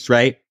Runners,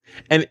 right?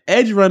 And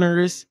Edge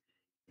Runners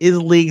is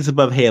leagues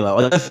above Halo.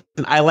 Listen,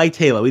 I liked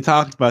Halo. We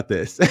talked about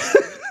this.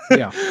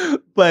 Yeah.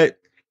 But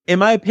in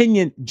my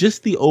opinion,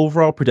 just the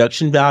overall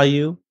production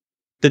value,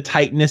 the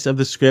tightness of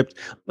the script,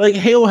 like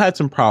Halo had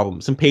some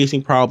problems, some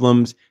pacing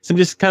problems, some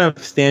just kind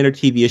of standard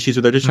TV issues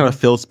where they're just trying to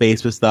fill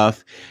space with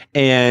stuff,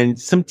 and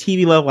some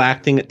TV level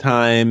acting at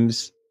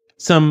times,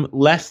 some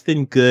less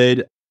than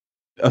good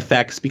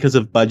effects because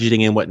of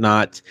budgeting and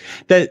whatnot.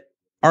 That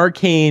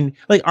Arcane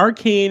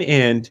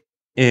and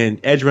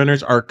Edge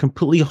Runners are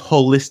completely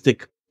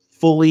holistic,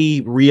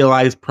 fully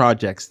realized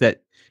projects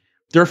that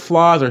their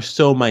flaws are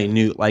so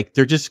minute. Like,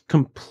 they're just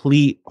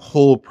complete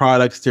whole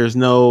products. There's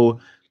no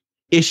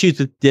issues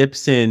with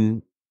dips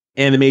in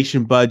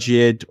animation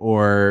budget,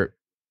 or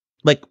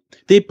like,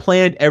 they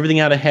planned everything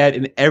out ahead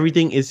and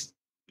everything is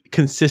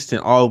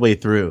consistent all the way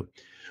through.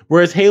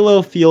 Whereas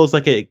Halo feels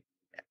like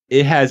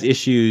it has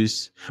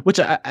issues, which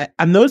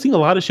I'm noticing a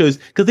lot of shows,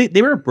 because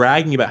they were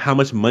bragging about how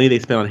much money they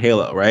spent on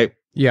Halo, right?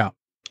 Yeah.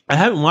 I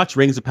haven't watched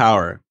Rings of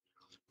Power.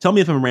 Tell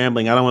me if I'm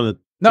rambling. I don't want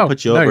to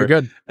put you over. No, you're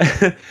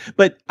good.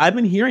 But I've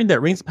been hearing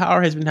that Rings of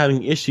Power has been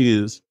having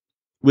issues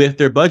with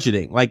their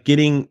budgeting, like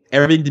getting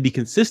everything to be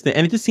consistent.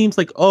 And it just seems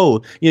like,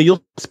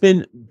 you'll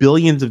spend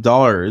billions of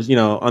dollars,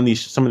 on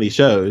some of these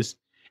shows,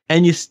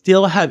 and you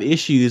still have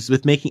issues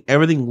with making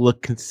everything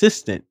look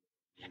consistent.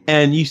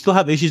 And you still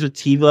have issues with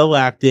TV level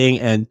acting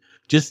and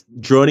just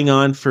droning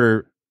on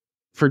for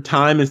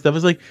time and stuff.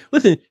 It's like,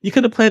 listen, you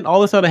could have planned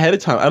all this out ahead of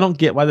time. I don't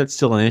get why that's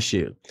still an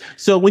issue.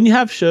 So when you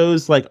have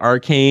shows like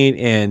Arcane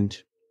and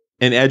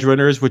Edge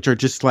Runners, which are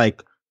just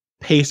like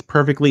paced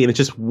perfectly, and it's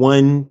just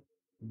one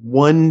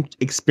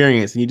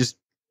experience, and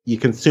you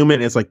consume it,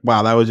 and it's like,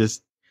 wow, that was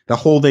just, the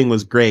whole thing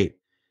was great.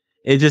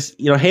 It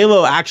just,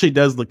 Halo actually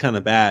does look kind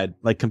of bad,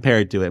 like,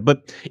 compared to it.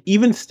 But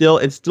even still,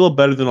 it's still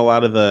better than a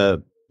lot of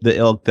the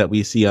ilk that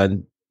we see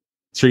on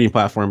streaming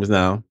platforms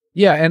now.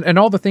 Yeah, and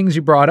all the things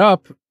you brought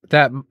up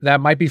that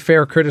might be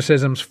fair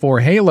criticisms for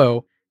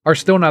Halo are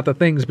still not the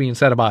things being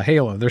said about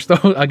Halo. They're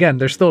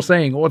still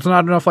saying, well, it's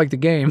not enough like the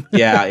game.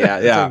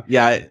 Yeah.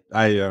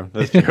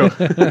 That's true.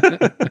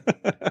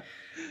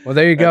 Well,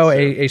 there you go.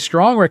 A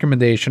strong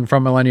recommendation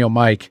from Millennial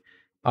Mike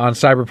on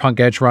Cyberpunk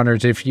Edge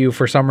Runners if you,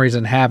 for some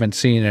reason, haven't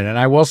seen it. And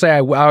I will say,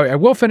 I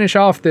will finish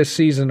off this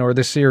season or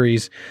this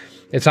series.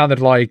 It sounded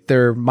like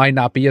there might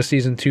not be a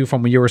season 2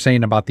 from what you were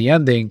saying about the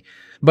ending.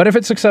 But if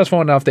it's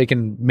successful enough, they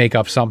can make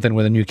up something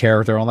with a new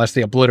character, unless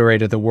they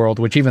obliterated the world,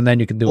 which even then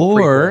you can do.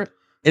 Or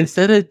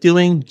instead of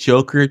doing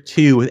Joker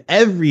 2 with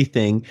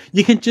everything,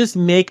 you can just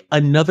make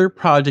another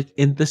project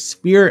in the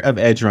spirit of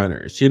Edge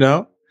Runners,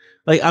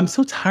 Like, I'm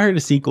so tired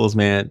of sequels,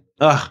 man.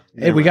 Ugh.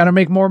 Hey, we got to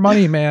make more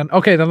money, man.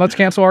 Okay, then let's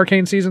cancel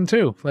Arcane Season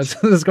 2. Let's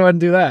go ahead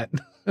and do that.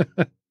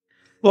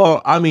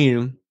 Well, I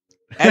mean,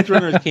 Edge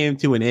Runners came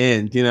to an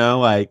end,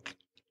 like,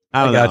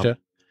 I don't know.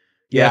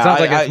 Yeah, it sounds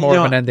like it's more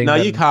of an ending. No,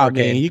 you caught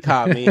me. You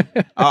caught me.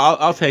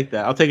 I'll take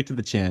that. I'll take it to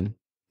the chin.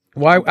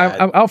 Well,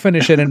 I'll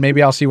finish it, and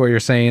maybe I'll see what you're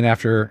saying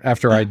after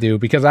I do,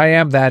 because I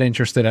am that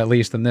interested, at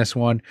least in this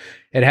one.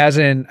 It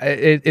hasn't.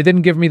 It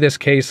didn't give me this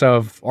case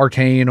of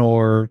Arcane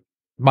or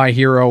My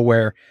Hero,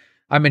 where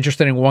I'm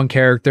interested in one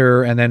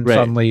character and then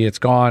suddenly it's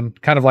gone.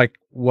 Kind of like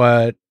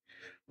what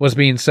was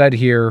being said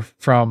here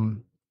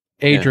from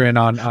Adrian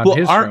on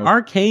his show.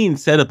 Arcane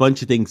set a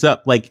bunch of things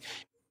up. Like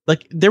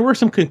there were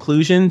some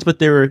conclusions, but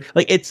there were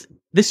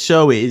this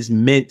show is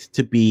meant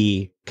to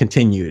be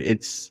continued.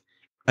 It's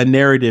a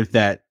narrative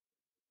that,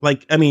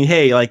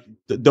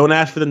 don't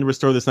ask for them to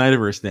restore the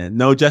Snyderverse then.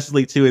 No Justice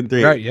League 2 and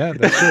 3. Right, yeah,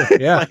 that's true.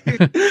 Yeah.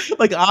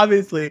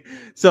 Obviously.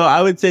 So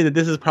I would say that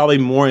this is probably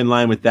more in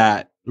line with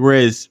that.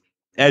 Whereas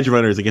Edge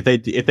Runners, if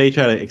they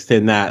try to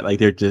extend that,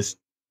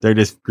 they're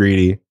just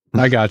greedy.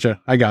 I gotcha.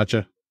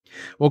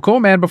 Well,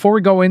 cool, man. Before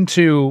we go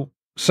into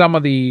some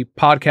of the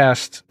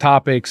podcast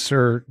topics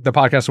or the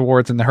podcast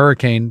awards and the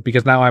Hurricane,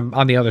 because now I'm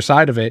on the other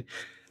side of it,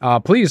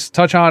 please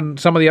touch on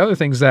some of the other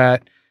things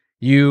that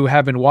you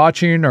have been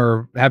watching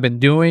or have been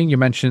doing? You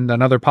mentioned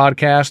another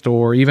podcast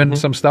or even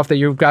some stuff that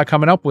you've got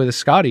coming up with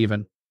Scott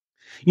even.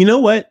 You know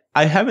what?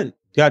 I haven't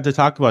got to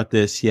talk about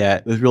this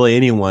yet with really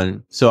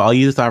anyone, so I'll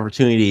use this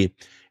opportunity.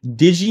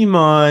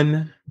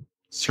 Digimon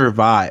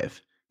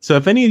Survive. So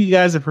if any of you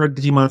guys have heard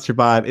Digimon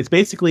Survive, it's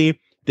basically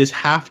this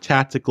half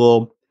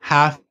tactical,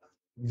 half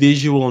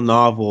visual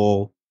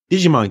novel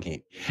Digimon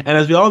game. And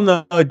as we all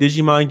know,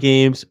 Digimon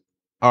games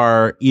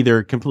are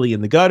either completely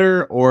in the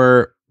gutter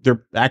or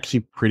they're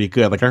actually pretty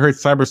good. Like I heard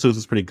Cyber Sleuth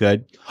was pretty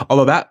good,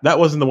 although that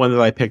wasn't the one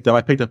that I picked up.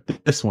 I picked up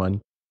this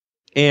one,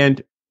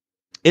 and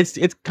it's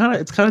kind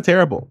of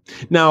terrible.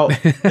 Now,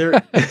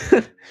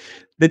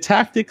 the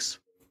tactics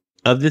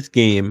of this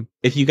game,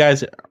 if you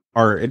guys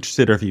are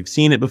interested or if you've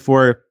seen it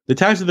before, the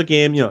tactics of the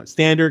game,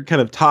 standard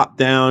kind of top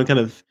down, kind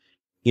of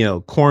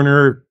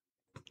corner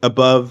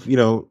above,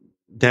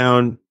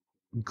 down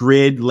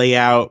grid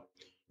layout.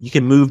 You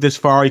can move this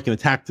far, you can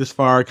attack this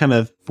far, kind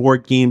of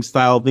board game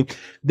style thing.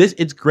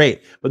 It's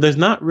great, but there's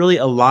not really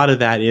a lot of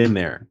that in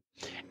there.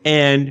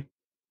 And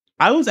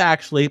I was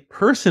actually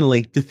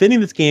personally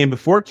defending this game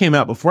before it came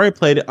out, before I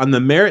played it, on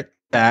the merit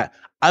that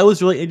I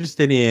was really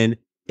interested in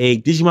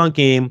a Digimon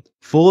game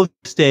full of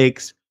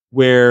stakes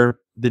where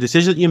the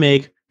decisions that you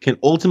make can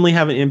ultimately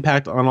have an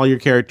impact on all your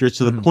characters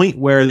to the point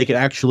where they can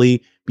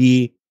actually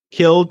be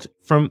killed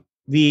from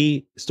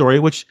the story,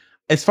 which,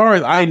 as far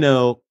as I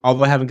know,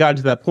 although I haven't gotten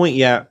to that point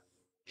yet,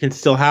 can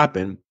still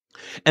happen.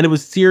 And it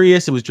was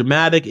serious. It was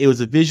dramatic. It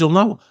was a visual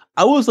novel.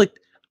 I was like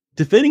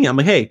defending it. I'm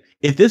like, hey,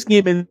 if this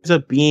game ends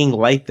up being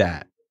like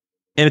that,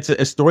 and it's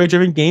a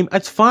story-driven game,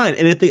 that's fine.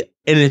 And if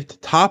to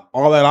top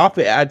all that off,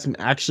 it adds some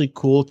actually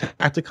cool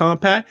tactic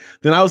combat,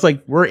 then I was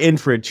like, we're in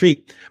for a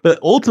treat. But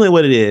ultimately,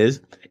 what it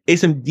is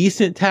some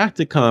decent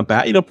tactic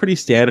combat, pretty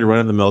standard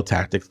run-of-the-mill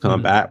tactics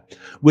combat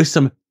with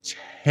some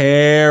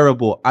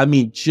terrible, I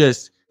mean,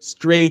 just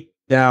straight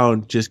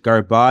down, just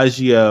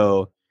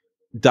garbaggio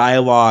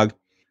dialogue.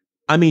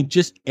 I mean,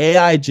 just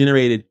AI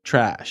generated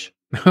trash.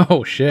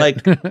 Oh shit!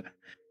 Like,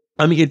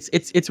 I mean,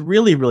 it's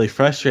really, really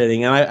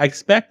frustrating, and I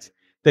expect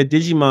that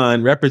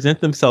Digimon represent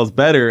themselves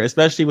better,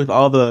 especially with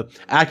all the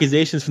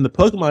accusations from the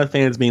Pokemon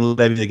fans being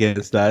levied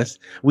against us.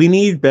 We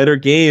need better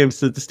games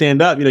to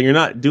stand up. You're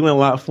not doing a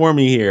lot for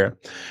me here.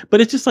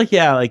 But it's just like,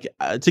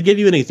 to give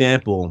you an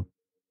example,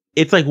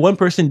 it's like one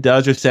person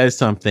does or says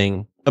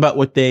something about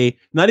what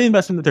not even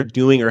about something that they're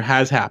doing or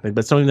has happened,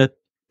 but something that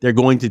they're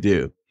going to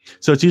do.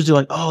 So it's usually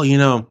like, oh,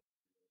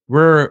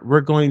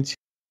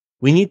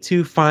 we need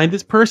to find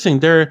this person.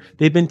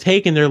 They've been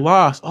taken. They're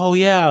lost. Oh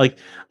yeah. Like,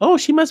 oh,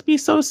 she must be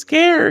so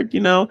scared.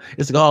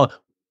 It's like, oh,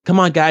 come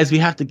on guys. We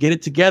have to get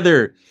it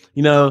together.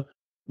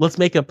 Let's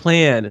make a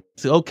plan.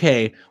 So,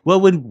 okay.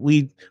 What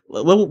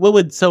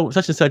would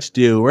such and such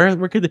do?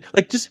 Where could they,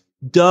 like, just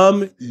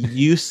dumb,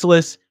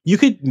 useless. You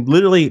could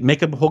literally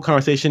make up a whole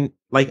conversation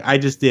like I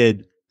just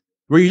did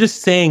where you're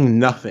just saying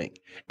nothing.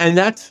 And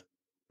that's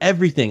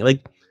everything.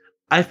 Like,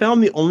 I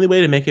found the only way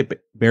to make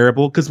it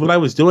bearable, because what I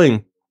was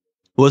doing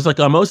was, like,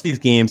 on most of these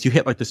games, you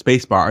hit like the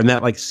space bar and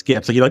that like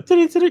skips. Like, you're like,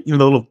 the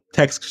little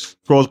text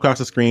scrolls across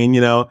the screen,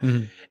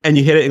 and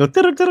you hit it and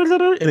go,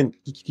 and then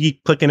you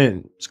keep clicking it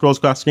and scrolls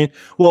across the screen.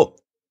 Well,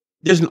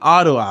 there's an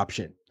auto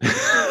option.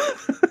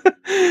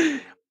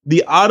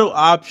 The auto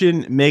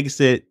option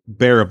makes it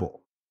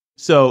bearable.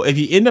 So if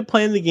you end up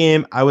playing the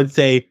game, I would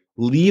say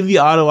leave the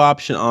auto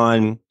option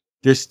on.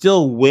 There's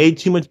still way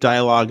too much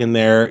dialogue in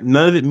there.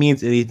 None of it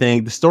means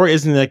anything. The story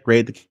isn't that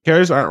great. The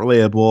characters aren't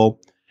relatable.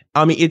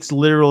 I mean, it's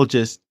literal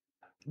just...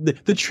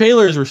 The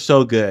trailers were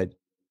so good.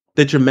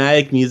 The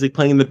dramatic music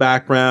playing in the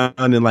background,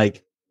 and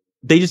like,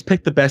 they just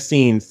picked the best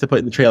scenes to put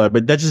in the trailer,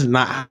 but that's just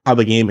not how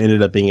the game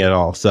ended up being at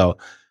all. So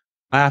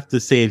I have to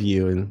save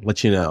you and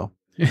let you know.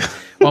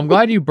 Well, I'm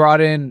glad you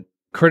brought in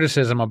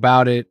criticism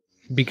about it,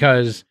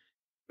 because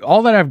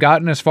all that I've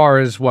gotten as far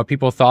as what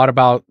people thought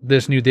about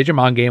this new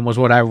Digimon game was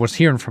what I was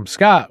hearing from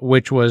Scott,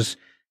 which was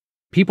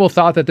people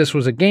thought that this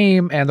was a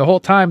game, and the whole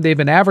time they've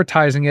been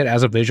advertising it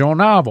as a visual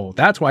novel.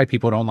 That's why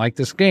people don't like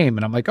this game.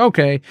 And I'm like,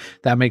 okay,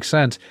 that makes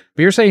sense.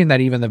 But you're saying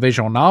that even the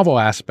visual novel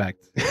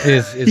aspect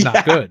is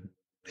not good.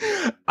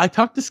 I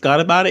talked to Scott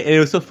about it, and it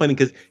was so funny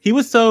because he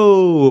was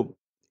so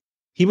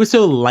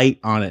light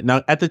on it.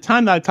 Now, at the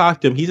time that I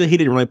talked to him, he said he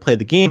didn't really play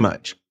the game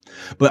much.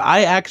 But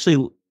I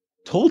actually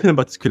told him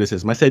about this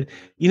criticism. I said,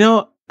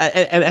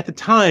 at the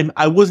time,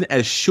 I wasn't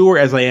as sure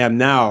as I am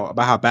now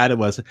about how bad it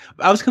was.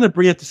 I was going to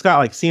bring it to Scott,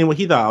 like, seeing what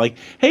he thought. Like,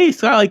 hey,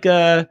 Scott, like,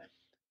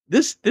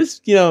 this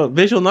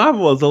visual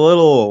novel is a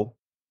little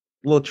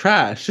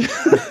trash.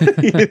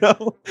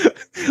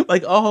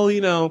 Like,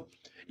 oh,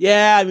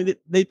 yeah, I mean,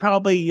 they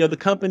probably, the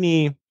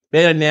company,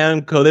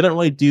 Bandai Namco, they don't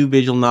really do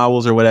visual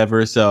novels or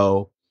whatever,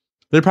 so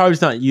they're probably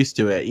just not used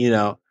to it,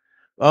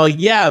 Oh,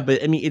 yeah,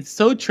 but I mean, it's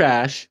so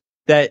trash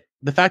that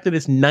the fact that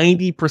it's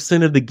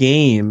 90% of the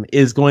game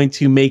is going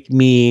to make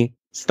me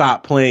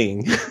stop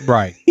playing.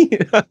 Right.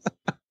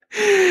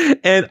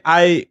 And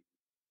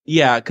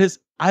because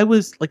I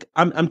was like,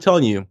 I'm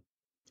telling you,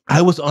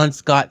 I was on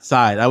Scott's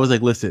side. I was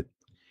like, listen,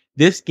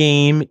 this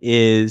game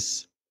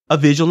is a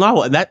visual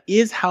novel, and that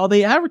is how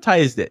they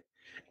advertised it.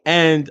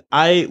 And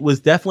I was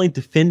definitely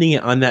defending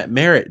it on that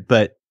merit,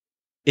 but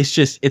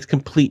it's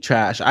complete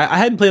trash. I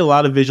hadn't played a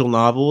lot of visual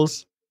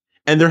novels,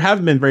 and there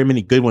haven't been very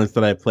many good ones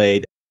that I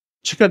played.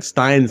 Check out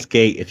Steins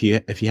Gate if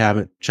you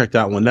haven't checked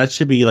out one. That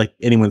should be like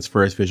anyone's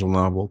first visual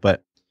novel,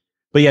 but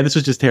yeah, this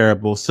was just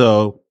terrible.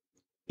 So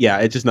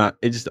yeah,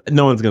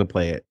 no one's gonna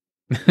play it.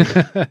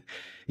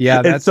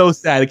 Yeah, it's so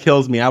sad. It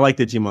kills me. I like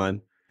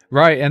Digimon.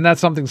 Right, and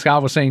that's something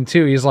Scott was saying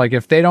too. He's like,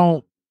 if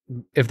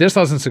this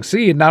doesn't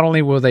succeed, not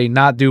only will they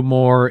not do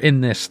more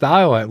in this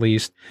style at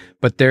least,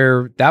 but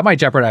that might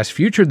jeopardize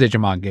future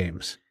Digimon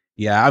games.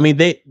 Yeah, I mean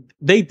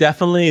they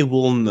definitely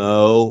will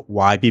know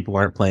why people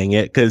aren't playing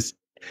it, because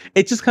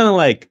it's just kind of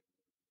like,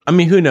 I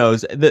mean, who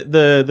knows?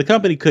 The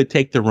company could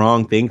take the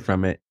wrong thing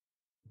from it,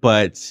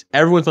 but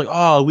everyone's like,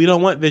 oh, we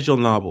don't want visual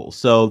novels,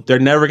 so they're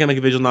never gonna make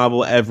a visual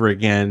novel ever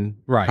again,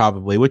 right?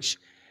 Probably, which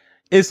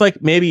is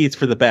like, maybe it's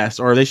for the best,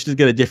 or they should just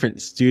get a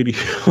different studio.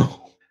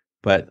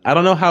 But I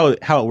don't know how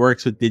it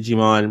works with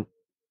Digimon,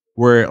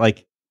 where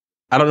like,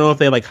 I don't know if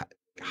they like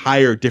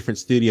hire different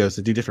studios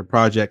to do different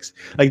projects.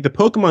 Like the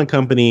Pokemon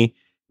company,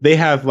 they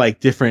have like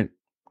different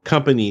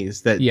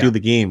companies that do the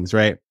games,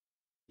 right?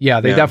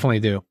 Yeah, they definitely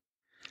do.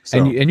 So,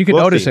 and you can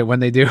notice it when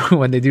they do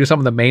some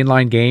of the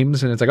mainline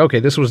games, and it's like, okay,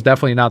 this was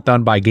definitely not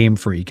done by Game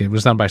Freak. It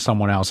was done by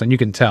someone else, and you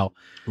can tell.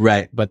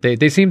 Right. But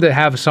they seem to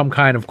have some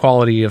kind of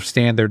quality of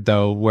standard,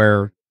 though,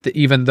 where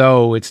even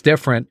though it's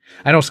different,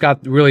 I know Scott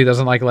really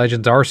doesn't like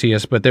Legends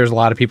Arceus, but there's a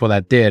lot of people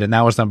that did, and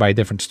that was done by a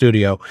different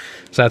studio.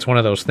 So that's one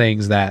of those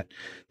things that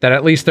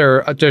at least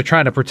they're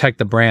trying to protect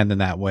the brand in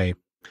that way.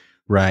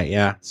 Right.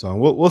 Yeah. So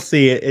we'll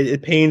see.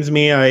 It pains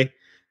me.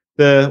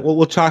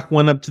 We'll chalk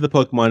one up to the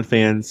Pokemon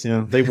fans. You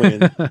know, they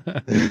win.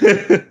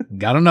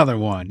 Got another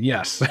one.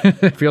 Yes.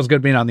 It feels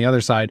good being on the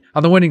other side,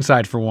 on the winning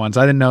side for once.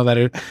 I didn't know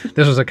that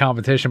this was a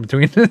competition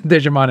between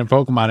Digimon and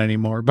Pokemon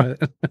anymore. But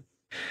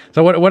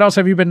so what else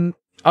have you been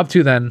up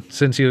to then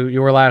since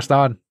you were last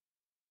on?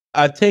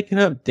 I've taken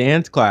up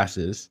dance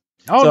classes.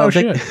 Oh, no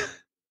shit.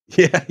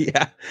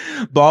 Yeah.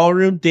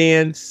 Ballroom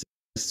dance,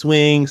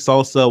 swing,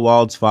 salsa,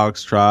 waltz,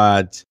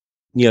 foxtrot,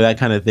 that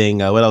kind of thing.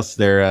 What else is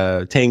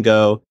there?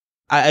 Tango.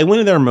 I went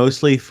in there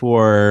mostly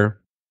for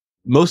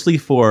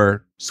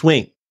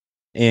swing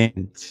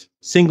and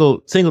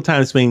single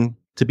time swing,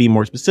 to be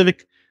more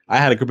specific. I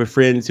had a group of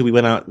friends who we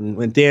went out and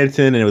went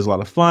dancing, and it was a lot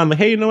of fun. Like,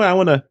 hey, you know what? I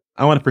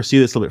want to pursue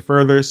this a little bit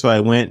further. So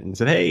I went and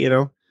said, hey,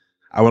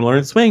 I want to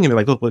learn swing. And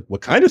they're like,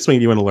 what kind of swing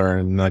do you want to learn?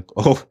 And I'm like,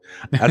 oh,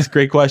 that's a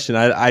great question.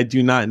 I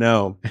do not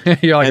know.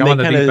 You're like, I'm on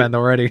the deep end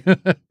already.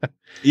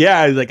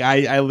 Yeah. Like,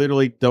 I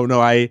literally don't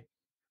know. I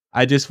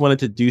just wanted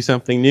to do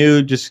something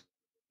new, just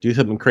do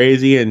something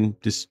crazy, and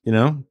just,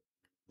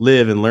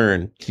 live and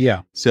learn.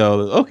 Yeah.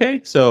 So,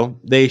 okay. So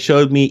they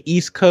showed me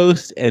East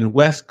Coast and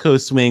West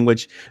Coast swing,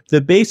 which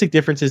the basic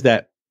difference is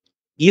that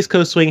East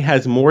Coast swing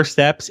has more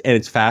steps and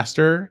it's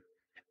faster,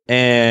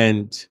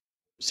 and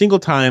single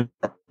time,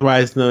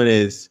 otherwise known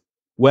as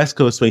West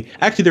Coast swing.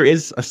 Actually, there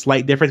is a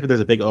slight difference, but there's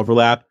a big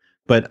overlap,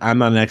 but I'm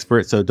not an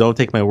expert, so don't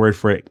take my word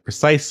for it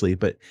precisely,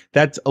 but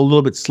that's a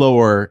little bit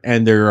slower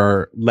and there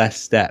are less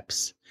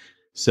steps.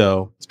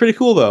 So it's pretty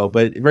cool though,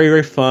 but very,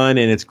 very fun,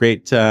 and it's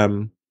great.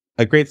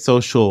 A great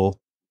social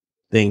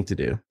thing to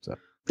do. So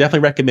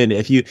definitely recommend it.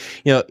 If you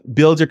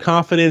build your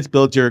confidence,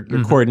 build your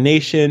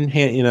coordination,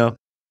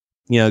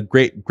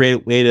 great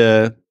way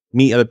to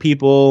meet other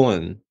people,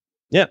 and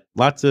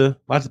lots of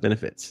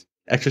benefits.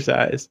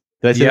 Exercise.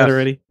 Did I say that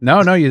already?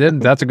 No, you didn't.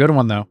 That's a good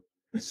one though.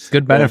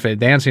 Good benefit.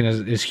 Dancing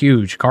is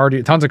huge.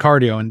 Cardio, tons of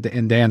cardio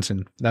in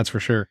dancing. That's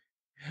for sure.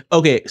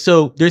 Okay,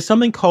 so there's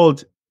something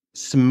called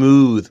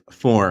smooth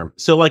form.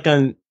 So like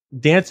on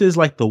dances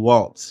like the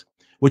waltz,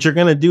 what you're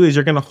going to do is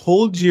you're going to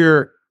hold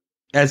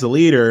as a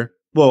leader,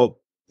 you're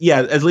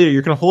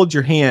going to hold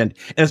your hand,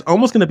 and it's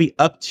almost going to be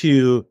up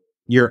to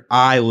your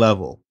eye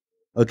level.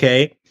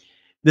 Okay.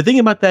 The thing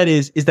about that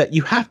is that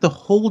you have to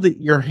hold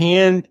your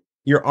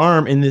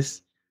arm in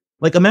this,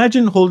 like,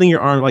 imagine holding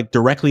your arm like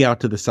directly out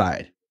to the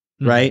side,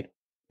 right?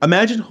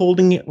 Imagine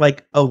holding it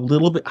like a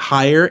little bit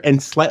higher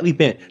and slightly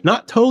bent,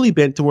 not totally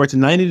bent towards a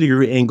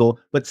 90-degree angle,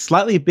 but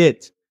slightly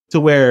bent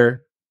to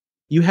where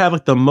you have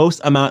like the most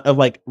amount of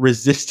like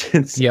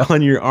resistance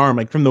on your arm,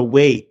 like from the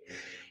weight.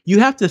 You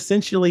have to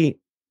essentially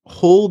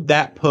hold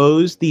that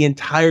pose the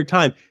entire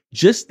time.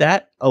 Just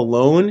that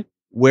alone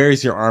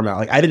wears your arm out.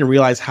 Like, I didn't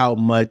realize how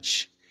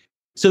much.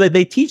 So that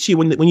they teach you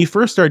when you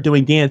first start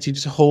doing dance, you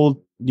just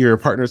hold your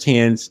partner's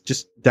hands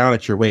just down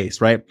at your waist,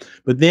 right?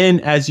 But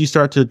then as you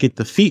start to get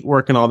the feet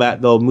work and all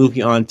that, they'll move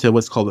you on to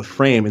what's called a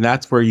frame, and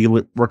that's where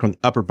you work on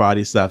upper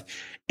body stuff.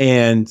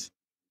 And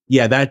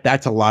yeah,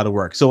 that's a lot of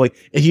work. So like,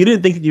 if you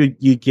didn't think that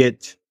you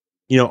get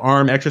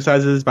arm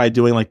exercises by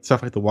doing like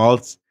stuff like the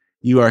waltz,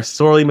 you are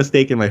sorely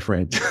mistaken, my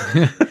friend.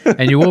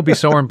 And you will be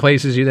sore in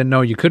places you didn't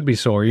know you could be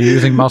sore. You're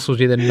using muscles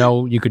you didn't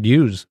know you could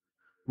use.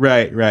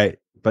 Right.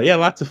 But yeah,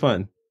 lots of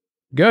fun.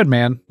 Good,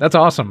 man. That's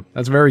awesome.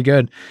 That's very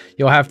good.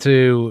 You'll have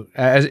to,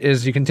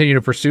 as you continue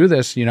to pursue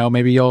this,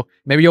 maybe you'll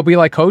be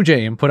like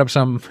Koj and put up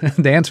some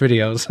dance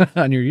videos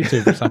on your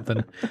YouTube or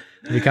something.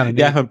 It'd be kind of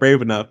neat. Yeah, if I'm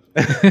brave enough.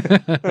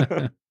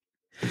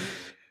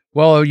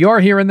 Well, you're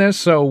hearing this,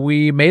 so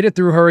we made it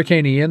through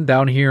Hurricane Ian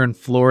down here in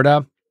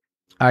Florida.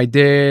 I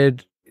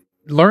did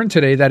learn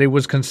today that it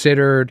was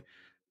considered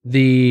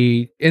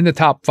in the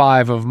top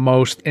 5 of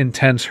most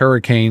intense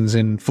hurricanes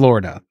in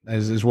Florida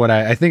is what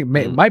I think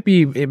might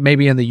be, it may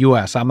be in the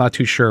US. I'm not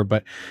too sure,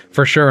 but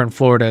for sure in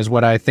Florida is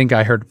what I think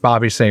I heard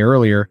Bobby say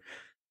earlier.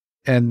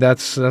 And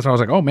that's why I was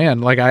like, oh man,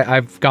 like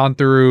I've gone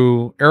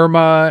through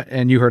Irma,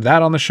 and you heard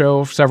that on the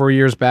show several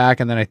years back.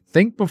 And then I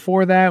think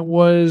before that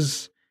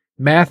was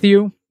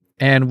Matthew,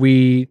 and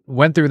we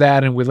went through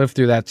that and we lived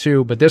through that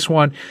too. But this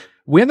one,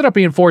 we ended up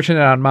being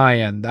fortunate on my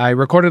end. I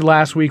recorded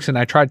last week's, and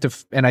I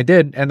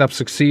did end up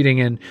succeeding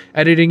in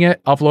editing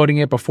it, uploading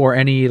it before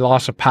any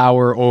loss of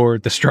power or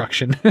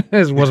destruction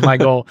was my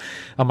goal.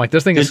 I'm like,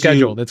 this thing is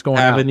scheduled. It's going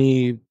out.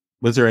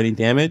 Was there any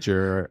damage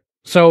or?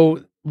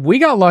 So we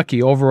got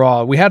lucky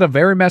overall. We had a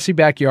very messy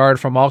backyard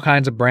from all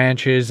kinds of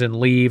branches and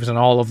leaves and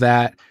all of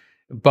that.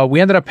 But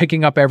we ended up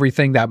picking up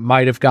everything that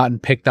might have gotten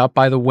picked up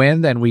by the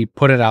wind, and we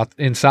put it out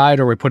inside,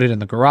 or we put it in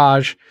the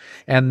garage.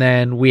 And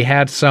then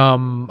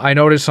I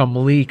noticed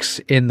some leaks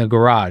in the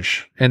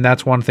garage. And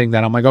that's one thing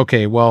that I'm like,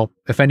 okay, well,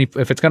 if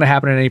it's going to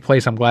happen in any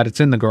place, I'm glad it's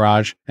in the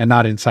garage and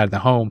not inside the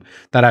home,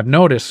 that I've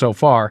noticed so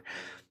far.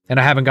 And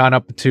I haven't gone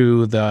up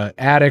to the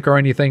attic or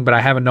anything, but I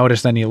haven't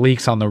noticed any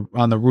leaks on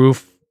the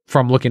roof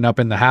from looking up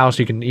in the house.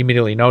 You can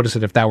immediately notice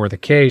it if that were the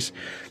case.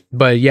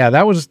 But yeah,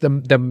 that was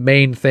the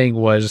main thing,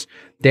 was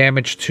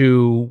damage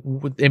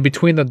to in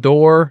between the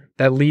door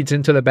that leads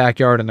into the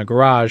backyard and the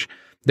garage.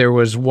 There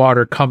was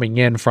water coming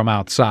in from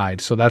outside.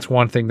 So that's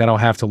one thing that I'll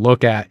have to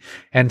look at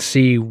and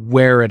see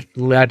where it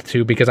led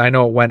to, because I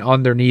know it went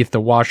underneath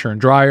the washer and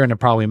dryer, and it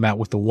probably met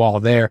with the wall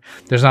there.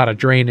 There's not a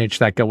drainage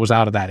that goes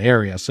out of that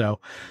area. So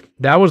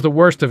that was the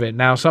worst of it.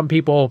 Now, some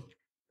people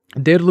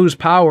did lose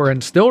power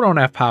and still don't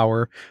have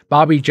power.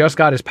 Bobby just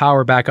got his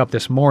power back up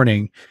this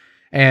morning.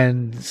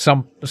 And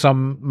some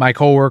my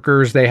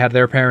coworkers, they had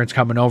their parents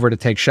coming over to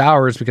take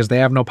showers because they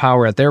have no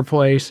power at their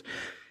place.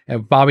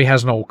 And Bobby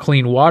has no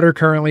clean water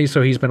currently,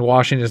 so he's been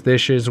washing his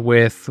dishes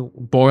with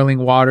boiling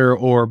water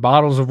or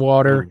bottles of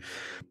water.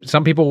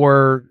 Some people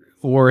were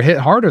hit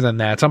harder than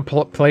that. Some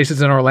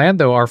places in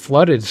Orlando are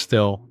flooded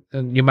still.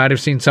 And you might have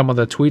seen some of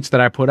the tweets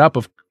that I put up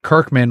of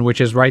Kirkman,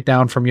 which is right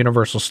down from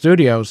Universal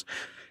Studios.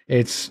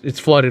 It's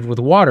flooded with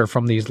water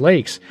from these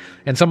lakes.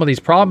 And some of these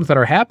problems that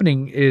are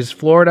happening is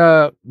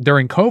Florida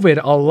during COVID,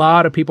 a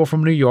lot of people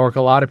from New York,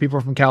 a lot of people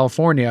from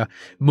California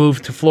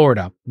moved to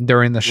Florida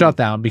during the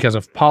shutdown because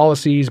of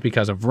policies,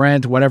 because of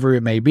rent, whatever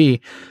it may be.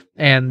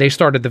 And they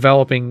started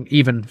developing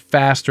even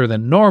faster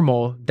than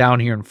normal down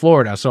here in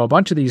Florida. So a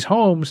bunch of these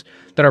homes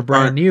that are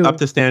brand new, up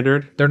to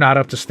standard, they're not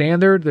up to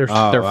standard. They're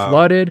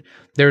flooded.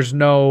 There's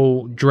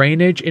no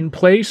drainage in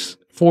place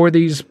for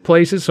these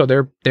places. So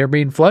they're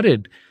being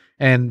flooded.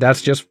 And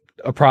that's just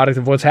a product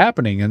of what's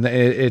happening. And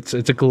it's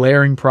a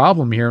glaring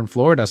problem here in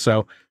Florida.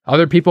 So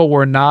other people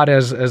were not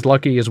as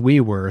lucky as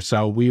we were.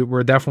 So we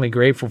were definitely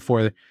grateful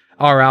for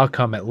our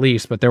outcome at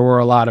least. But there were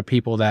a lot of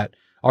people that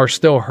are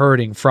still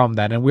hurting from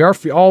that. And we are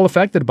all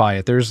affected by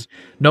it. There's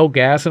no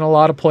gas in a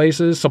lot of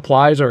places.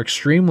 Supplies are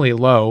extremely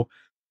low.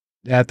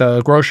 At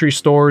the grocery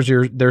stores,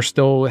 they're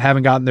still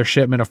haven't gotten their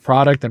shipment of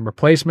product and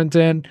replacement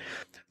in.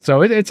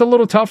 So it's a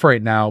little tough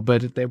right now,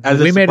 but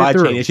we made it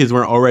through. Chain issues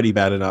weren't already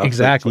bad enough.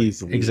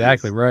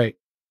 Exactly right.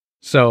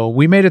 So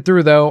we made it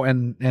through though,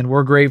 and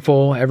we're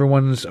grateful.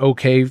 Everyone's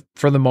okay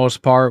for the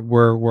most part.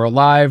 We're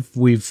alive.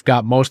 We've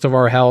got most of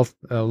our health.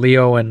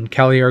 Leo and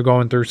Kelly are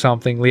going through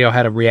something. Leo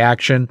had a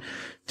reaction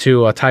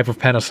to a type of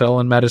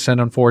penicillin medicine,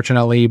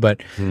 unfortunately,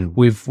 but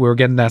we're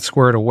getting that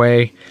squared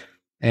away,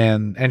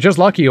 and just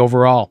lucky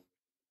overall.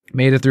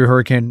 Made it through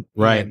Hurricane.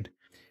 Right.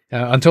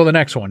 Until the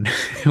next one,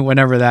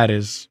 whenever that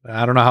is.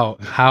 I don't know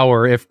how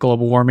or if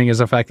global warming is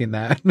affecting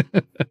that.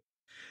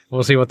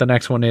 We'll see what the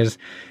next one is.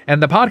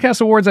 And the podcast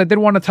awards, I did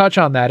want to touch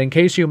on that. In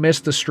case you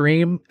missed the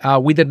stream,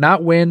 we did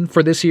not win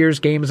for this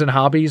year's Games and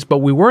Hobbies, but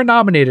we were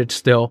nominated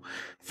still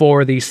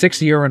for the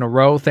 6th year in a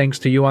row. Thanks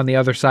to you on the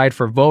other side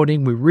for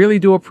voting. We really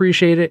do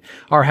appreciate it.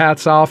 Our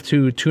hats off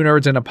to Two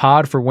Nerds in a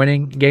Pod for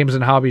winning Games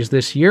and Hobbies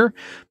this year.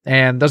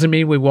 And doesn't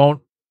mean we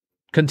won't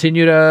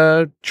continue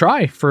to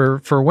try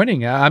for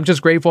winning. I'm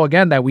just grateful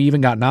again that we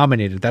even got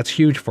nominated. That's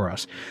huge for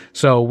us.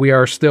 So we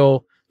are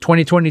still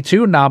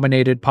 2022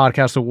 nominated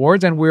podcast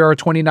awards, and we are a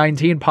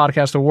 2019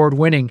 podcast award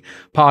winning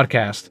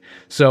podcast.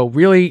 So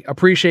really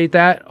appreciate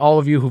that. All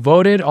of you who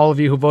voted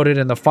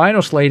in the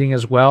final slating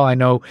as well. I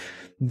know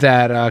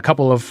that a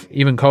couple of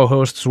even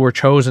co-hosts were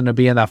chosen to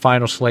be in that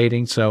final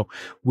slating. So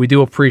we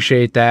do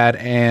appreciate that.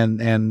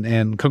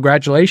 And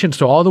congratulations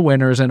to all the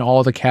winners in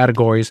all the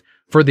categories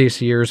for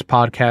this year's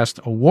podcast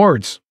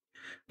awards.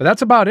 But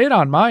that's about it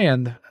on my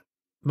end,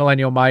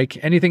 Millennial Mike.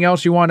 Anything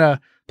else you want to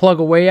plug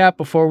away at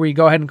before we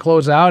go ahead and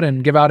close out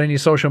and give out any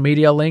social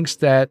media links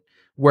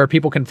where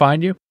people can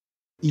find you?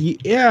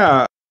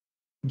 Yeah.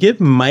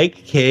 Give Mike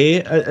K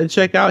a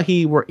check out.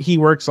 He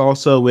works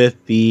also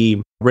with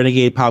the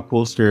Renegade Pop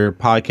Culture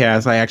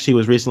podcast. I actually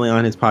was recently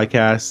on his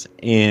podcast,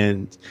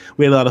 and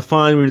we had a lot of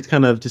fun. We were just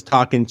kind of just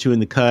talking, chewing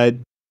the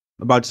cud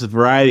about just a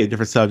variety of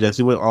different subjects.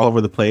 We went all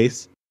over the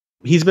place.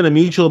 He's been a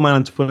mutual of mine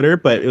on Twitter,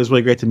 but it was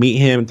really great to meet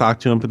him and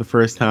talk to him for the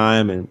first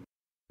time. And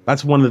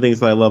that's one of the things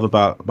that I love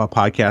about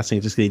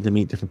podcasting, just getting to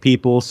meet different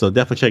people. So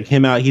definitely check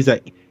him out. He's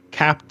at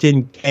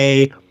Captain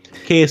K.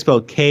 K is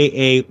spelled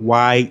Kaye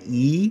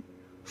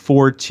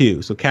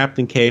 42. So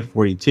Captain K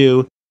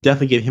 42.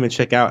 Definitely give him a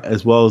check out,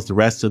 as well as the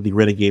rest of the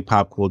Renegade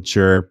Pop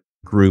Culture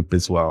group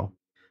as well.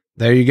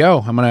 There you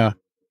go. I'm gonna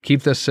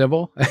keep this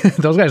civil.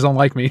 Those guys don't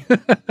like me.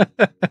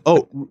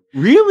 Oh,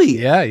 really?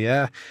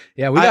 Yeah.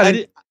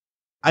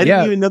 I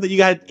didn't even know that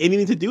you had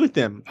anything to do with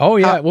them. Oh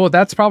yeah. Well,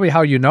 that's probably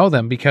how you know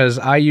them, because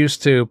I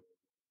used to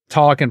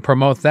talk and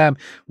promote them.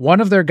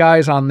 One of their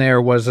guys on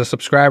there was a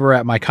subscriber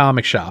at my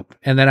comic shop.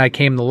 And then I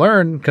came to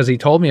learn because he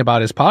told me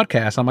about his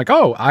podcast. I'm like,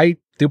 oh, I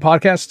do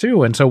podcasts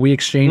too. And so we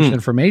exchanged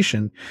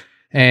information,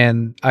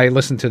 and I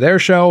listened to their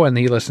show and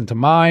he listened to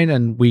mine,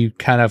 and we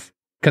kind of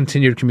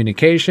continued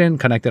communication,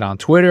 connected on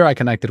Twitter. I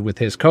connected with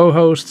his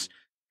co-hosts.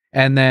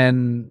 And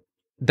then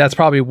that's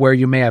probably where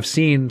you may have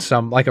seen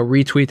some, like a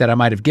retweet that I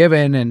might have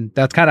given. And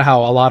that's kind of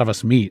how a lot of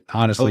us meet,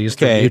 honestly, is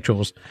through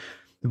mutuals.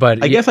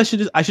 But I guess I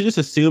should just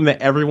assume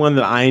that everyone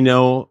that I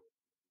know,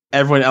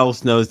 everyone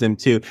else knows them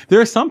too. There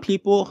are some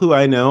people who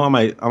I know on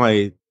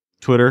my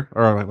Twitter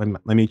or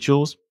my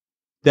mutuals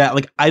that,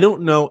 like, I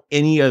don't know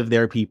any of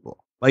their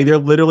people. Like, they're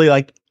literally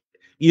like,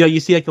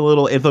 you see like a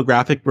little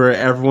infographic where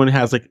everyone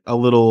has like a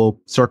little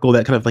circle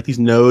that kind of like these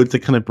nodes that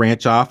kind of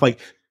branch off. Like,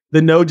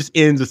 the node just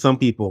ends with some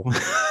people.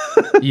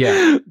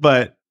 Yeah.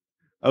 But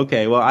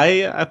okay, well, I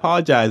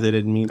apologize. I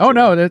didn't mean to.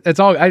 No, it's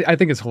all, I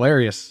think it's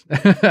hilarious.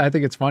 I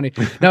think it's funny.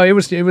 No, it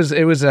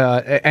was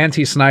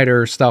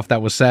anti-Snyder stuff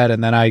that was said,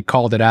 and then I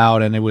called it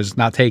out, and it was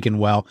not taken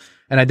well.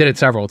 And I did it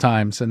several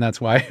times, and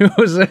that's why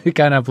it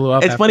kind of blew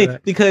up. It's funny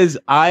because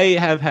I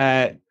have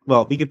had,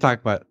 well, we could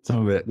talk about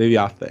some of it maybe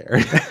off there.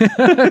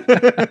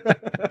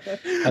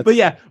 But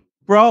yeah,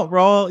 we're all,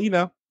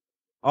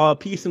 all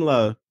peace and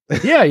love.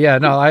 Yeah.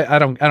 No, I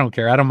don't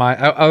care. I don't mind.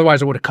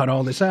 Otherwise I would have cut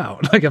all this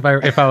out. Like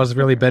if I was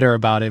really bitter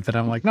about it, but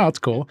I'm like, no, it's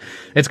cool.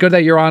 It's good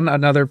that you're on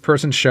another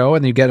person's show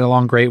and you get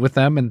along great with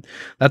them. And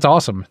that's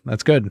awesome.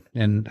 That's good.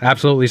 And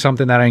absolutely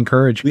something that I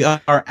encourage. We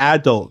are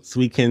adults.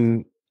 We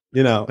can,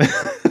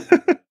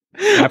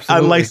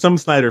 Absolutely. Unlike some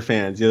Snyder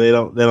fans, they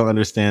don't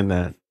understand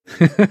that.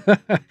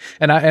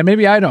 and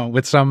maybe I don't,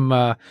 with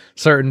some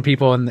certain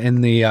people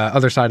in the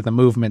other side of the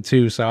movement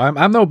too. So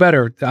I'm no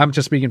better. I'm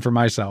just speaking for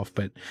myself,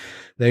 but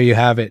there you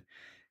have it.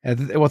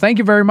 Well, thank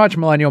you very much,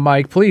 Millennial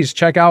Mike. Please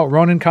check out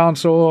Ronin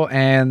Console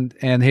and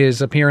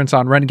his appearance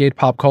on Renegade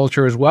Pop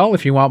Culture as well.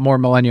 If you want more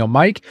Millennial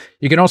Mike,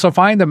 you can also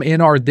find them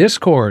in our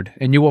Discord,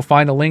 and you will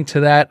find a link to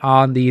that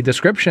on the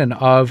description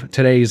of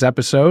today's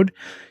episode.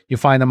 You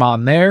find them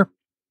on there.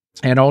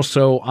 And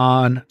also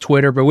on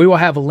Twitter, but we will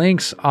have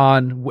links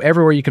on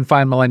everywhere you can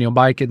find Millennial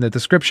Mike in the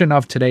description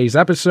of today's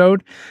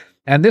episode.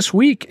 And this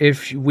week,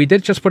 if we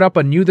did just put up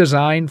a new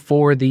design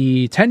for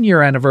the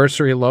 10-year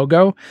anniversary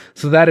logo,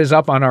 so that is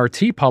up on our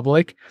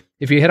TeePublic.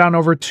 If you head on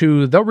over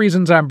to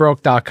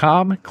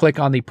thereasonsimbroke.com, click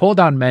on the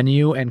pull-down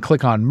menu and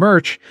click on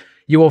merch,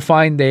 you will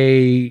find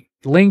a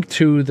link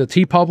to the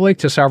TeePublic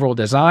to several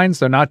designs.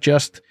 They're not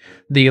just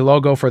the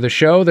logo for the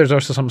show. There's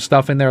also some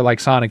stuff in there like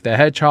Sonic the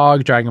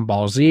Hedgehog, Dragon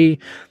Ball Z.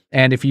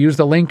 And if you use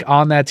the link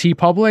on that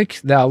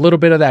TeePublic, a little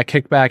bit of that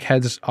kickback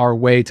heads our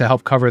way to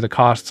help cover the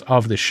costs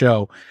of the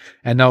show.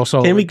 And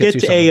also, can we get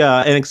to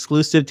an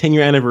exclusive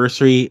 10-year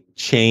anniversary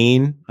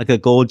chain, like a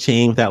gold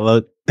chain with that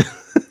logo?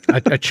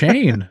 a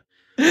chain?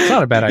 It's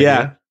not a bad idea.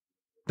 Yeah.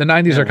 The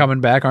 90s are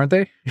coming back, aren't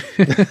they?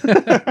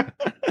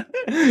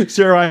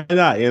 Sure, why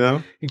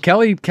not?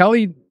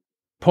 Kelly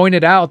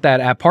pointed out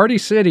that at Party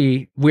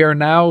City, we are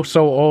now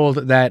so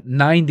old that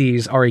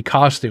 90s are a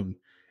costume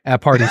at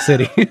Party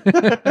City.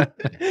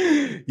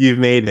 You've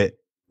made it.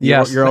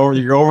 Yes. You're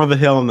over the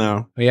hill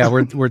now. Yeah,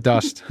 we're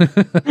dust.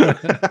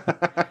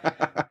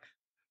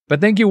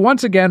 But thank you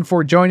once again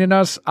for joining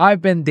us.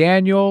 I've been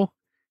Daniel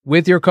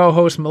with your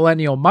co-host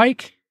Millennial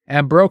Mike,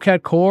 and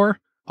Brokehead Core.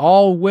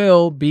 All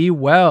will be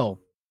well.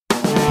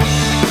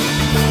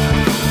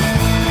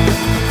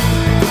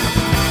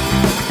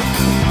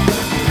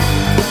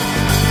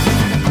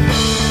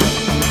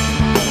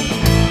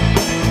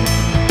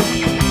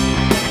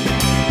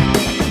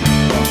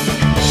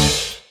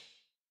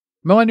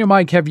 Millennial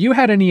Mike, have you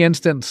had any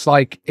instance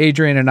like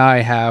Adrian and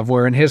I have,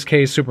 where in his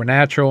case,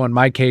 Supernatural, in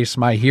my case,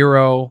 My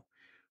Hero,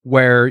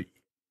 where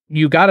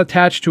you got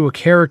attached to a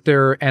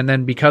character and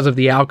then because of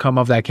the outcome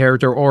of that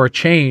character or a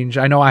change,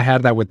 I know I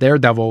had that with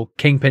Daredevil,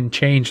 Kingpin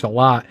changed a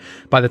lot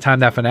by the time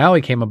that finale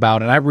came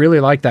about, and I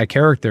really liked that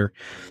character,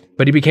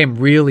 but he became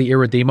really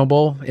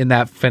irredeemable in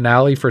that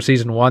finale for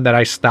season 1 that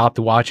I stopped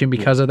watching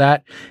because of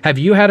that. Have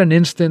you had an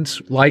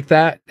instance like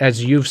that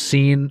as you've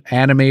seen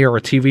anime or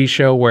a TV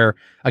show where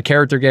a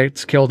character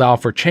gets killed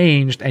off or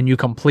changed and you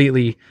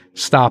completely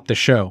stop the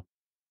show?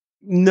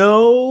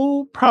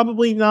 No,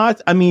 probably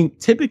not. I mean,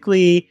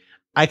 typically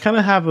I kind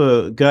of have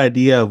a good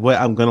idea of what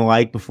I'm going to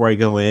like before I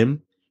go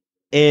in.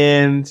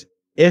 And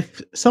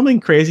if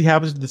something crazy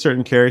happens with a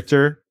certain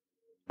character,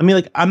 I mean,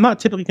 like, I'm not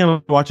typically going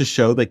to watch a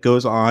show that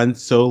goes on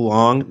so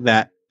long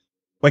that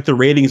like the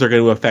ratings are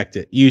going to affect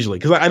it usually.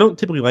 Cause I don't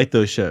typically like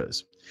those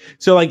shows.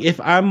 So like if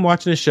I'm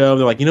watching a show,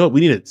 they're like, you know what,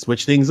 we need to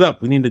switch things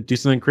up. We need to do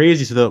something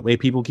crazy so that way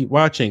people keep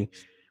watching.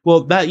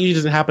 Well, that usually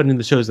doesn't happen in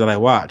the shows that I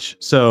watch.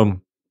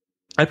 So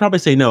I'd probably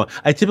say no.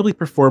 I typically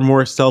prefer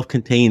more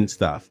self-contained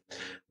stuff.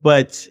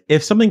 But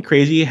if something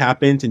crazy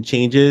happens and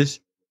changes,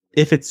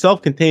 if it's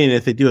self-contained,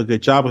 if they do a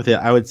good job with it,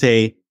 I would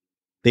say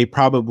they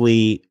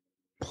probably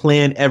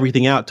plan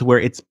everything out to where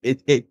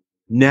it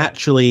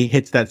naturally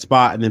hits that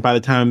spot, and then by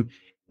the time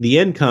the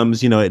end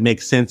comes, it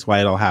makes sense why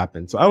it all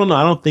happened. So I don't know.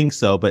 I don't think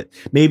so, but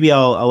maybe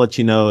I'll let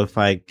you know if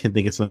I can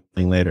think of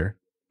something later.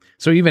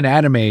 So even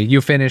anime, you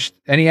finished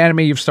any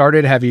anime you've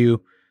started? Have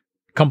you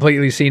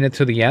completely seen it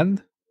to the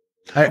end?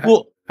 I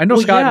know,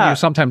 Scott, yeah. you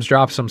sometimes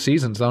drop some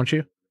seasons, don't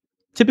you?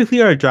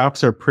 Typically our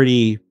drops are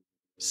pretty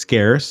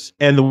scarce,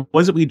 and the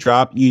ones that we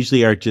drop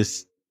usually are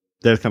just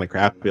they're kind of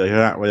crappy. Like, they're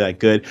not really that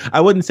good.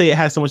 I wouldn't say it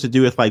has so much to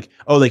do with like,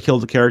 oh, they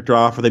killed the character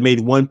off, or they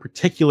made one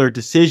particular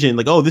decision.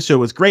 Like, oh, this show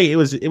was great. It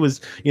was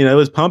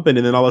pumping,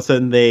 and then all of a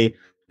sudden they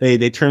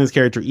turn this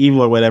character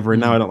evil or whatever,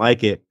 and now I don't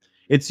like it.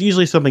 It's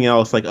usually something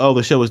else, like, oh,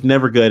 the show was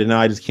never good, and now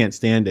I just can't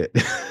stand it.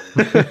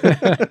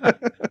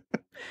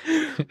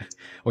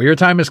 Well, your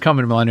time is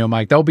coming, Millennial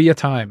Mike. There'll be a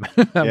time.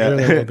 Yeah,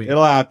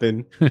 it'll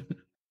happen.